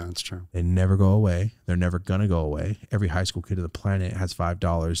America. Yeah, that's true. They never go away. They're never going to go away. Every high school kid on the planet has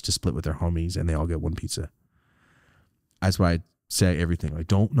 $5 to split with their homies, and they all get one pizza. That's why I say everything. Like,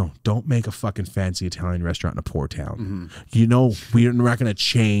 don't make a fucking fancy Italian restaurant in a poor town. You know, we're not going to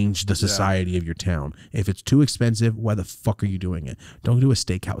change the society of your town. If it's too expensive, why the fuck are you doing it? Don't do a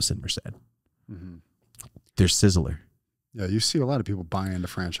steakhouse in Merced. There's Sizzler. Yeah, you see a lot of people buy into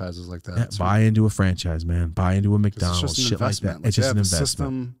franchises like that. Yeah, buy into a franchise, man. Buy into a McDonald's, shit like that. It's just an investment.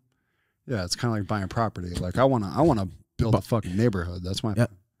 System, yeah, it's kind of like buying property. Like I wanna build a fucking neighborhood. That's my. Yeah.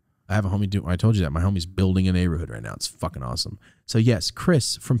 I have a homie I told you that my homie's building a neighborhood right now. It's fucking awesome. So yes,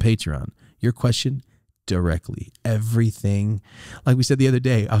 Chris from Patreon, your question directly. Everything, like we said the other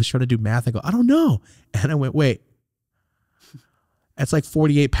day, I was trying to do math. I go, I don't know, and I went, wait. That's like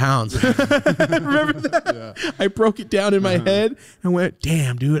 48 pounds. Remember that? Yeah. I broke it down in my head and went,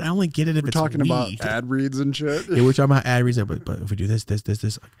 damn, dude, I only get it if it's talking about ad reads and shit. Yeah, we're talking about ad reads. But if we do this, like,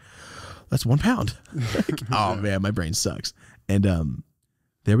 that's 1 pound. Like, oh, man, my brain sucks. And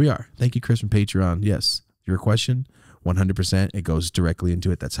there we are. Thank you, Chris from Patreon. Yes, your question, 100%. It goes directly into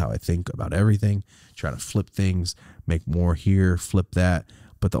it. That's how I think about everything. Try to flip things, make more here, flip that.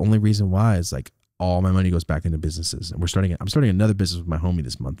 But the only reason why is like, all my money goes back into businesses, and I'm starting another business with my homie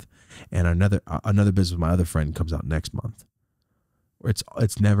this month, and another business with my other friend comes out next month.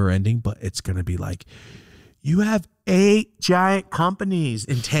 It's never ending, but it's gonna be like, you have 8 giant companies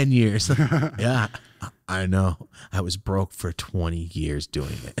in 10 years. Yeah, I know. I was broke for 20 years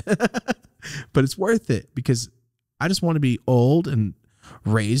doing it, but it's worth it because I just want to be old and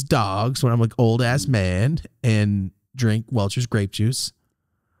raise dogs when I'm like old ass man and drink Welch's grape juice.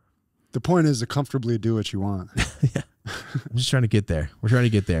 The point is to comfortably do what you want. Yeah. I'm just trying to get there. We're trying to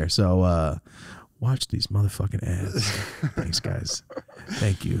get there. So watch these motherfucking ads. Thanks, guys.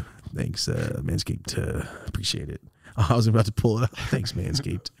 Thank you. Thanks, Manscaped. Appreciate it. I was about to pull it up. Thanks,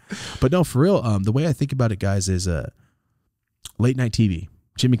 Manscaped. But no, for real, the way I think about it, guys, is late night TV,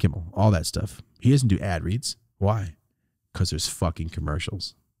 Jimmy Kimmel, all that stuff. He doesn't do ad reads. Why? Because there's fucking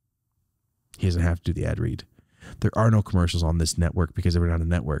commercials. He doesn't have to do the ad read. There are no commercials on this network because we're not a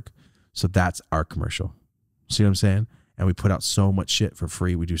network. So that's our commercial. See what I'm saying? And we put out so much shit for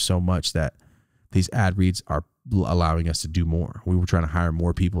free. We do so much that these ad reads are allowing us to do more. We were trying to hire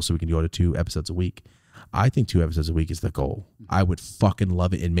more people so we can go to 2 episodes a week. I think 2 episodes a week is the goal. I would fucking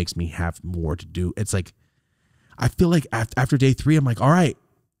love it. It makes me have more to do. It's like, I feel like after day 3, I'm like, all right.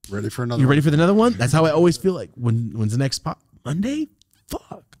 Ready for another You ready for another one? That's how I always feel like. When's the next spot? Monday?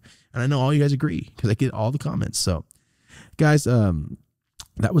 Fuck. And I know all you guys agree because I get all the comments. So, guys,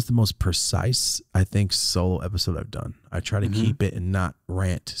 that was the most precise, I think, solo episode I've done. I try to keep it and not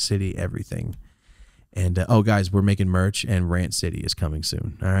rant city everything. And, oh, guys, we're making merch, and Rant City is coming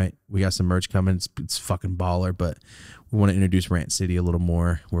soon. All right? We got some merch coming. It's fucking baller, but we want to introduce Rant City a little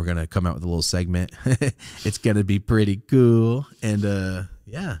more. We're going to come out with a little segment. It's going to be pretty cool. And,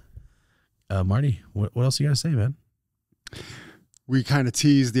 yeah. Marty, what else you got to say, man? We kind of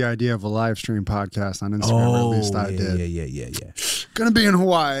teased the idea of a live stream podcast on Instagram, or at least I did. Yeah. Gonna be in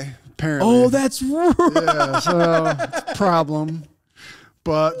Hawaii, apparently. Oh, that's right. Yeah, so it's a problem.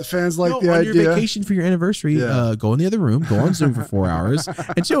 But the fans like the idea. On your vacation for your anniversary, go in the other room, go on Zoom for 4 hours,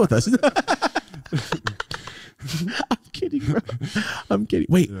 and chill with us. I'm kidding, bro. I'm kidding.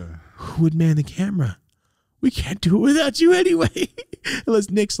 Wait, who would man the camera? We can't do it without you anyway. Unless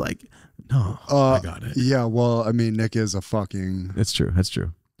Nick's like, no, I got it. Yeah, well, I mean, Nick is a fucking... That's true. That's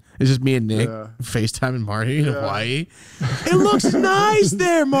true. It's just me and Nick, FaceTime and Marty in Hawaii. It looks nice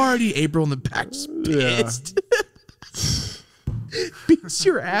there, Marty. April in the back just pissed. Beats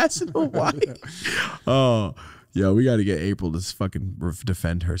your ass in Hawaii. Oh, yeah, we got to get April to fucking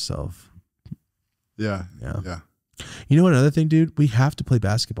defend herself. Yeah. You know what, another thing, dude? We have to play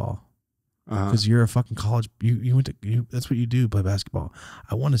basketball. Because you're a fucking college... You went to... that's what you do, play basketball.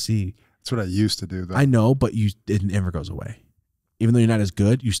 I want to see... That's what I used to do, though. I know, but it never goes away. Even though you're not as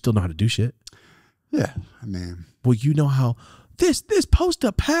good, you still know how to do shit. Yeah, I mean... Well, you know how... This post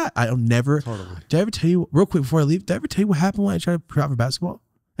up pat. I don't never... Totally. Did I ever tell you... Real quick before I leave, did I ever tell you what happened when I tried to prep for basketball?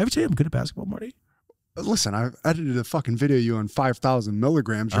 Have you tell you I'm good at basketball, Marty? Listen, I edited a fucking video of you on 5,000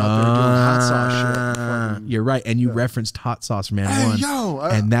 milligrams. You're out there doing hot sauce shit. Fucking, you're right. And you referenced hot sauce from Man 1. Yo,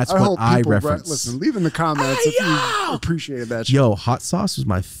 and that's what I referenced. Listen, leave in the comments if you appreciated that shit. Yo, hot sauce was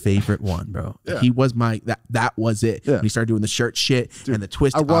my favorite one, bro. Yeah. He was my, that was it. Yeah. When he started doing the shirt shit and the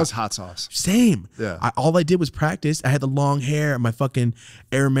twist. I was hot sauce. Same. Yeah. All I did was practice. I had the long hair and my fucking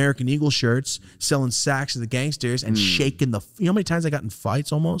Air American Eagle shirts, selling sacks to the gangsters and shaking the, you know how many times I got in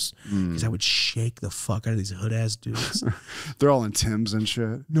fights almost? Because I would shake the fuck out of these hood ass dudes. They're all in Timbs and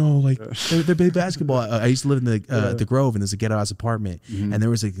shit. No, like they're big basketball. I used to live in the Grove, and there's a ghetto ass apartment, and there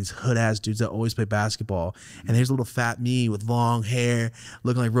was like these hood ass dudes that always play basketball. And there's a little fat me with long hair,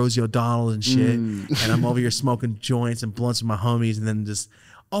 looking like Rosie O'Donnell and shit. And I'm over here smoking joints and blunts with my homies, and then just,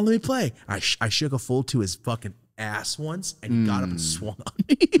 oh, let me play. I shook a fool to his fucking ass once, and he got up and swung on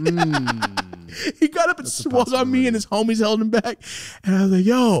me. He got up and swung on me, and his homies held him back. And I was like,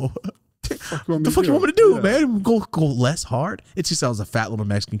 yo. What the fuck you want me to do, man? Go less hard? It's just I was a fat little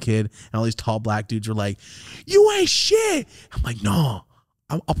Mexican kid, and all these tall black dudes were like, "You ain't shit." I'm like, "No,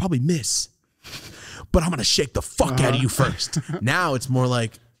 I'll probably miss, but I'm gonna shake the fuck out of you first." Now it's more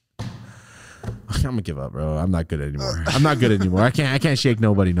like, I'm gonna give up, bro. I'm not good anymore. I'm not good anymore. I can't shake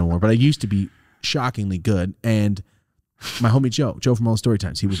nobody no more. But I used to be shockingly good. And my homie Joe from all the story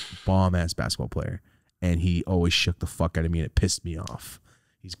times, he was a bomb ass basketball player, and he always shook the fuck out of me, and it pissed me off.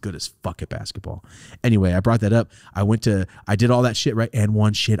 He's good as fuck at basketball. Anyway, I brought that up. I did all that shit, right? And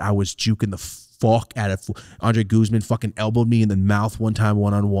one shit, I was juking the fuck out of Andre Guzman. Fucking elbowed me in the mouth one time,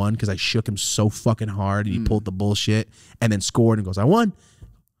 one-on-one, because I shook him so fucking hard, and he pulled the bullshit, and then scored and goes, I won.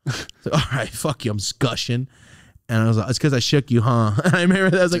 So, all right, fuck you. I'm gushing. And I was like, it's because I shook you, huh? And I remember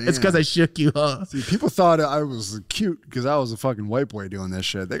that. I was like, it's because I shook you, huh? See, people thought I was cute because I was a fucking white boy doing this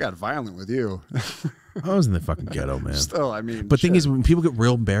shit. They got violent with you. I was in the fucking ghetto, man. Still, I mean. But thing is, when people get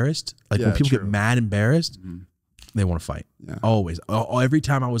real embarrassed, like when people get mad embarrassed, they want to fight. Yeah. Always. Every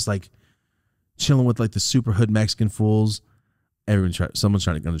time I was like chilling with like the super hood Mexican fools, someone's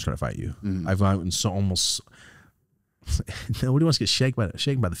gonna try to fight you. I've gotten so almost. Nobody wants to get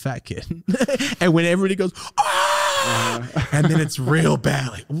shaken by the fat kid. And when everybody goes, ah! And then it's real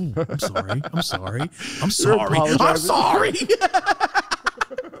bad. Like, ooh, I'm sorry. I'm sorry. I'm sorry. I'm sorry.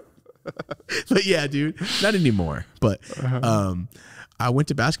 But yeah, dude, not anymore. But I went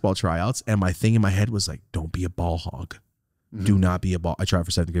to basketball tryouts, and my thing in my head was like, don't be a ball hog. Do not be a ball. I tried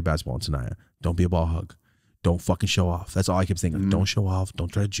for 7th grade basketball in Tenaya. Don't be a ball hog. Don't fucking show off. That's all I kept thinking. Don't show off. Don't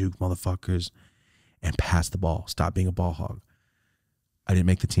try to juke motherfuckers. And pass the ball. Stop being a ball hog. I didn't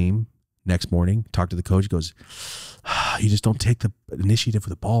make the team. Next morning, talked to the coach. He goes, you just don't take the initiative with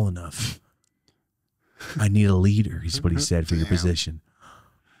the ball enough. I need a leader, is what he said for your position.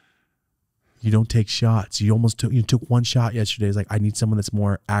 You don't take shots. You took one shot yesterday. It's like, I need someone that's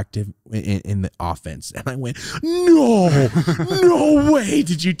more active in the offense. And I went, no way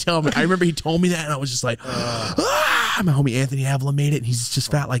did you tell me. I remember he told me that, and I was just like, ah! My homie Anthony Avila made it, and he's just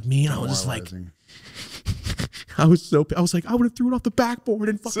fat like me. And I was just like, I was like, I would have thrown it off the backboard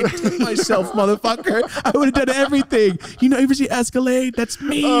and fucking took myself, motherfucker. I would have done everything. You know, ever see Escalade? That's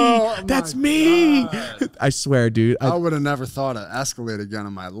me. That's me. God. I swear, dude. I would have never thought of Escalade again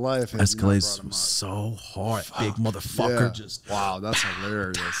in my life. Escalade's so hard. Fuck. Big motherfucker. Yeah. Just wow, that's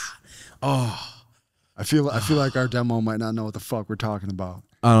hilarious. I feel like our demo might not know what the fuck we're talking about.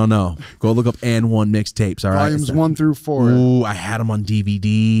 I don't know. Go look up And One mixtapes. All right, volumes 1 through 4. Ooh, I had them on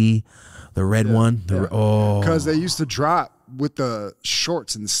DVD. The red one. Because they used to drop with the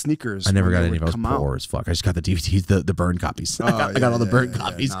shorts and the sneakers. I never got any of those. Poor as fuck. I just got the DVDs, the burn copies. I got all the burn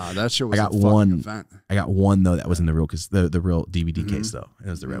copies. Nah, that shit was I got one event. I got one though that was in the real the real DVD case though. It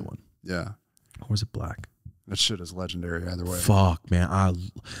was the red one. Yeah. Or was it black? That shit is legendary either way. Fuck, man.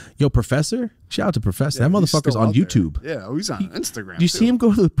 Yo, Professor. Shout out to Professor. That motherfucker's on YouTube. There. Yeah, he's on Instagram. Do you see him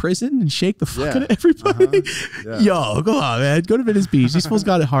go to the prison and shake the fuck out of everybody? Yo, go on, man. Go to Venice Beach. These fools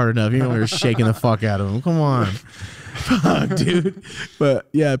got it hard enough. You know, we were shaking the fuck out of him. Come on. Fuck, dude. But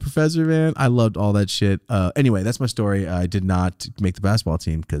yeah, Professor, man, I loved all that shit. Anyway, that's my story. I did not make the basketball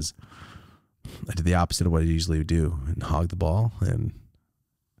team because I did the opposite of what I usually would do and hog the ball, and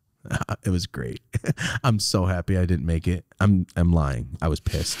it was great. I'm so happy I didn't make it. I'm lying. I was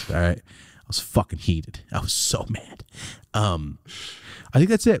pissed. All right. I was fucking heated. I was so mad. I think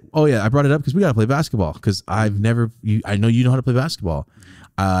that's it. Oh yeah, I brought it up because we got to play basketball. Because I know you know how to play basketball.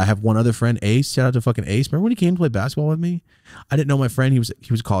 I have one other friend, Ace. Shout out to fucking Ace. Remember when he came to play basketball with me? I didn't know my friend. He was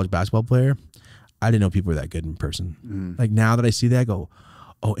a college basketball player. I didn't know people were that good in person. Like now that I see that, I go,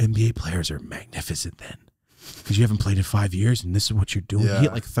 oh, NBA players are magnificent then. because you haven't played in 5 years, and this is what you're doing. Yeah. He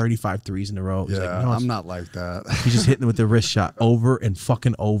hit like 35 threes in a row. He's Yeah, like, no, I'm not like that. he's just hitting it with the wrist shot over and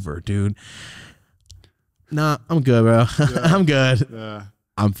fucking over, dude. Nah, I'm good, bro. Yeah. I'm good. Yeah.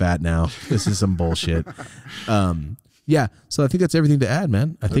 I'm fat now. This is some bullshit. Yeah, so I think that's everything to add,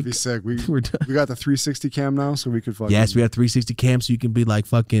 man. I think be sick. We we're done. got the 360 cam now, so we could fucking. Yes, we got 360 cam, so you can be like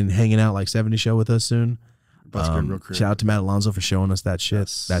fucking hanging out like 70 show with us soon. About to get real creative. Shout out to Matt Alonso for showing us that shit.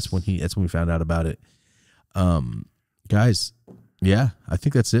 Yes. That's when we found out about it. Guys, yeah, I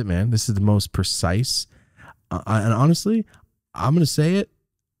think that's it, man. This is the most precise. And honestly, I'm gonna say it.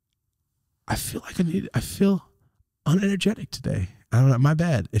 I feel like I feel unenergetic today. I don't know. My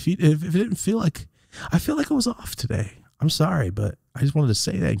bad. If it didn't feel like, I feel like I was off today. I'm sorry, but I just wanted to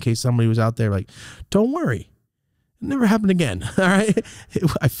say that in case somebody was out there like, don't worry. It never happened again. All right.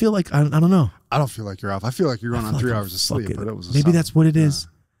 I feel like, I don't know. I don't feel like you're off. I feel like you're going on 3 hours of sleep, but it was maybe that's what it is.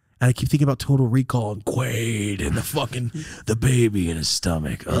 And I keep thinking about Total Recall and Quaid and the fucking, the baby in his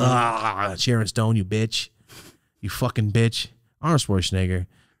stomach. Sharon Stone, you bitch. You fucking bitch. Arnold Schwarzenegger.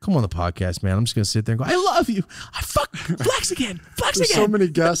 Come on the podcast, man. I'm just going to sit there and go, I love you. I fuck flex again. Flex There's again. so many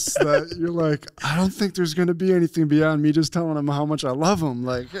guests that you're like, I don't think there's going to be anything beyond me just telling them how much I love them.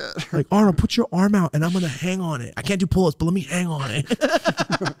 Like Arnold, put your arm out and I'm going to hang on it. I can't do pull-ups, but let me hang on it.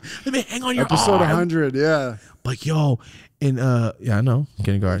 Let me hang on your episode arm. 100, yeah. Like, yo, in, yeah, I know.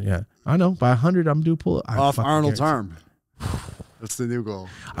 Kindergarten, yeah. I know. By 100, I'm going to do pull-up. Off Arnold's arm. That's the new goal.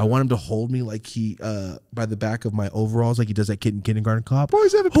 I want him to hold me like he, by the back of my overalls, like he does that kid in Kindergarten Cop.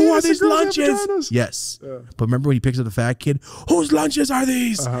 Boys have a Who are penis and these girls have lunches? vaginas. Yes. Yeah. But remember when he picks up the fat kid? Whose lunches are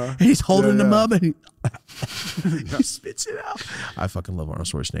these? And he's holding them up and he spits it out. I fucking love Arnold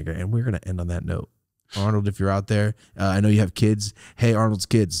Schwarzenegger. And we're going to end on that note. Arnold, if you're out there, I know you have kids. Hey, Arnold's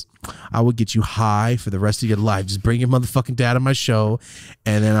kids, I will get you high for the rest of your life. Just bring your motherfucking dad on my show.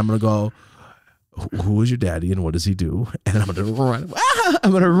 And then I'm going to go, who is your daddy and what does he do? And I'm gonna run.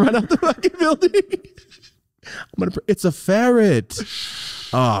 I'm gonna run out the fucking building. It's a ferret.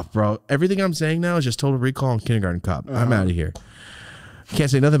 Oh, bro. Everything I'm saying now is just Total Recall and Kindergarten Cop. I'm out of here. Can't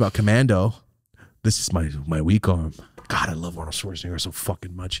say nothing about Commando. This is my weak arm. God, I love Arnold Schwarzenegger so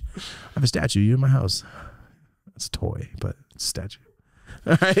fucking much. I have a statue of you in my house. It's a toy, but it's a statue.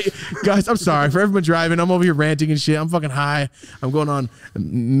 All right, guys, I'm sorry for everyone driving. I'm over here ranting and shit. I'm fucking high. I'm going on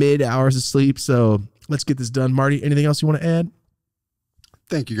mid hours of sleep. So let's get this done. Marty, anything else you want to add?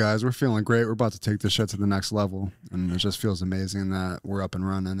 Thank you, guys. We're feeling great. We're about to take this shit to the next level. And it just feels amazing that we're up and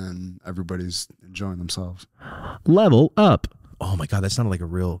running and everybody's enjoying themselves. Level up. Oh, my God. That sounded like a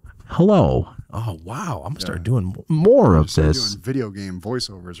real hello. Oh, wow. I'm going to start doing more of this. Doing video game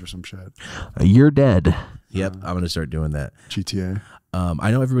voiceovers or some shit. You're dead. Yep. I'm going to start doing that. GTA.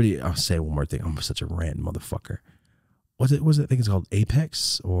 I know everybody. I'll say one more thing. I'm such a rant motherfucker. Was it? I think it's called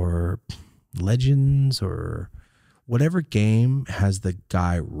Apex or Legends or whatever game has the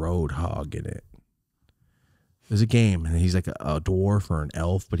guy Roadhog in it. There's a game and he's like a dwarf or an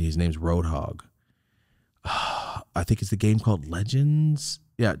elf, but his name's Roadhog. I think it's the game called Legends.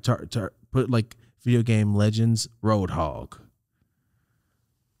 Yeah, put like video game Legends Roadhog.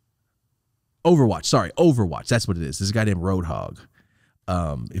 Overwatch. Sorry, Overwatch. That's what it is. There's a guy named Roadhog.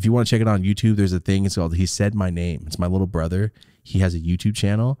 If you want to check it out on YouTube, there's a thing. It's called He Said My Name. It's my little brother. He has a YouTube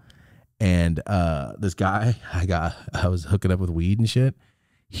channel. And this guy I was hooking up with weed and shit.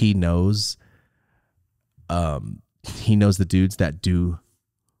 He knows the dudes that do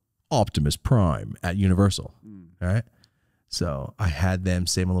Optimus Prime at Universal. All right. So I had them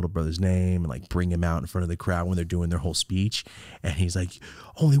say my little brother's name and like bring him out in front of the crowd when they're doing their whole speech. And he's like,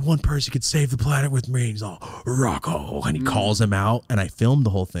 only one person could save the planet with me. And he's all, Rocco. And he calls him out. And I filmed the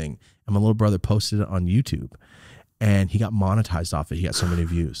whole thing. And my little brother posted it on YouTube. And he got monetized off it. He got so many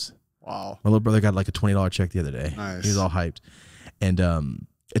views. Wow. My little brother got like a $20 check the other day. Nice. He was all hyped. And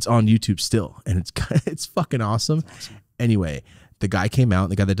it's on YouTube still. And it's fucking awesome. Anyway, the guy came out.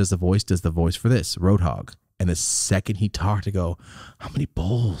 And the guy that does the voice for this, Roadhog. And the second he talked, to go, how many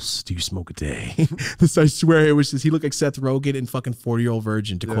bowls do you smoke a day? This, I swear, it was just, he looked like Seth Rogen in fucking 40-Year-Old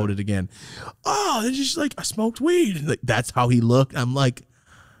Virgin, to quote it again. Oh, it's just like, I smoked weed. And like, that's how he looked. I'm like,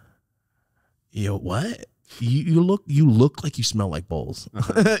 yo, what? You look like you smell like bowls.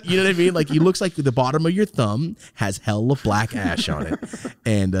 You know what I mean? Like, he looks like the bottom of your thumb has hell of black ash on it.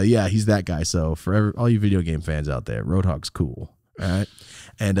 And yeah, he's that guy. So for all you video game fans out there, Roadhog's cool. All right.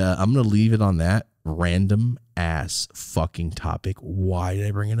 And I'm going to leave it on that random ass fucking topic. Why did I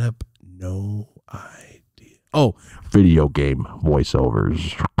bring it up? No idea. Oh, video game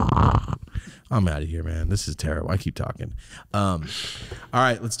voiceovers. I'm out of here, man. This is terrible. I keep talking. All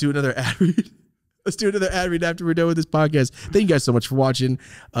right, let's do another ad read. Let's do another ad read after we're done with this podcast. Thank you guys so much for watching.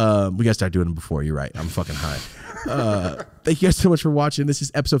 We got to start doing them before. You're right. I'm fucking high. Thank you guys so much for watching. This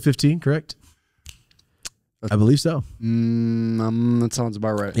is episode 15, correct? I believe so. That sounds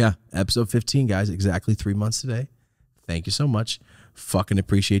about right. Yeah, episode 15, guys. Exactly 3 months today. Thank you so much. Fucking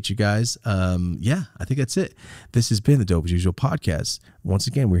appreciate you guys. Yeah, I think that's it. This has been the Dope as Usual podcast. Once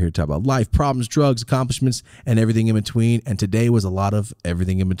again, we're here to talk about life, problems, drugs, accomplishments, and everything in between. And today was a lot of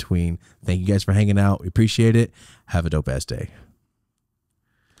everything in between. Thank you guys for hanging out. We appreciate it. Have a dope ass day.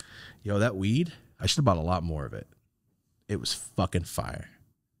 Yo, that weed, I should have bought a lot more of it. It was fucking fire.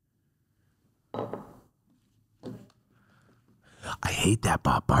 I hate that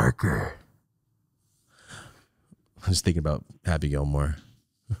Bob Barker. I was thinking about Happy Gilmore.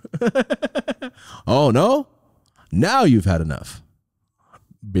 Oh, no? Now you've had enough,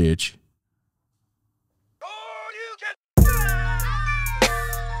 bitch.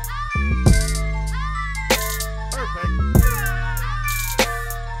 Perfect.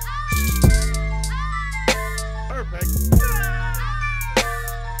 Perfect.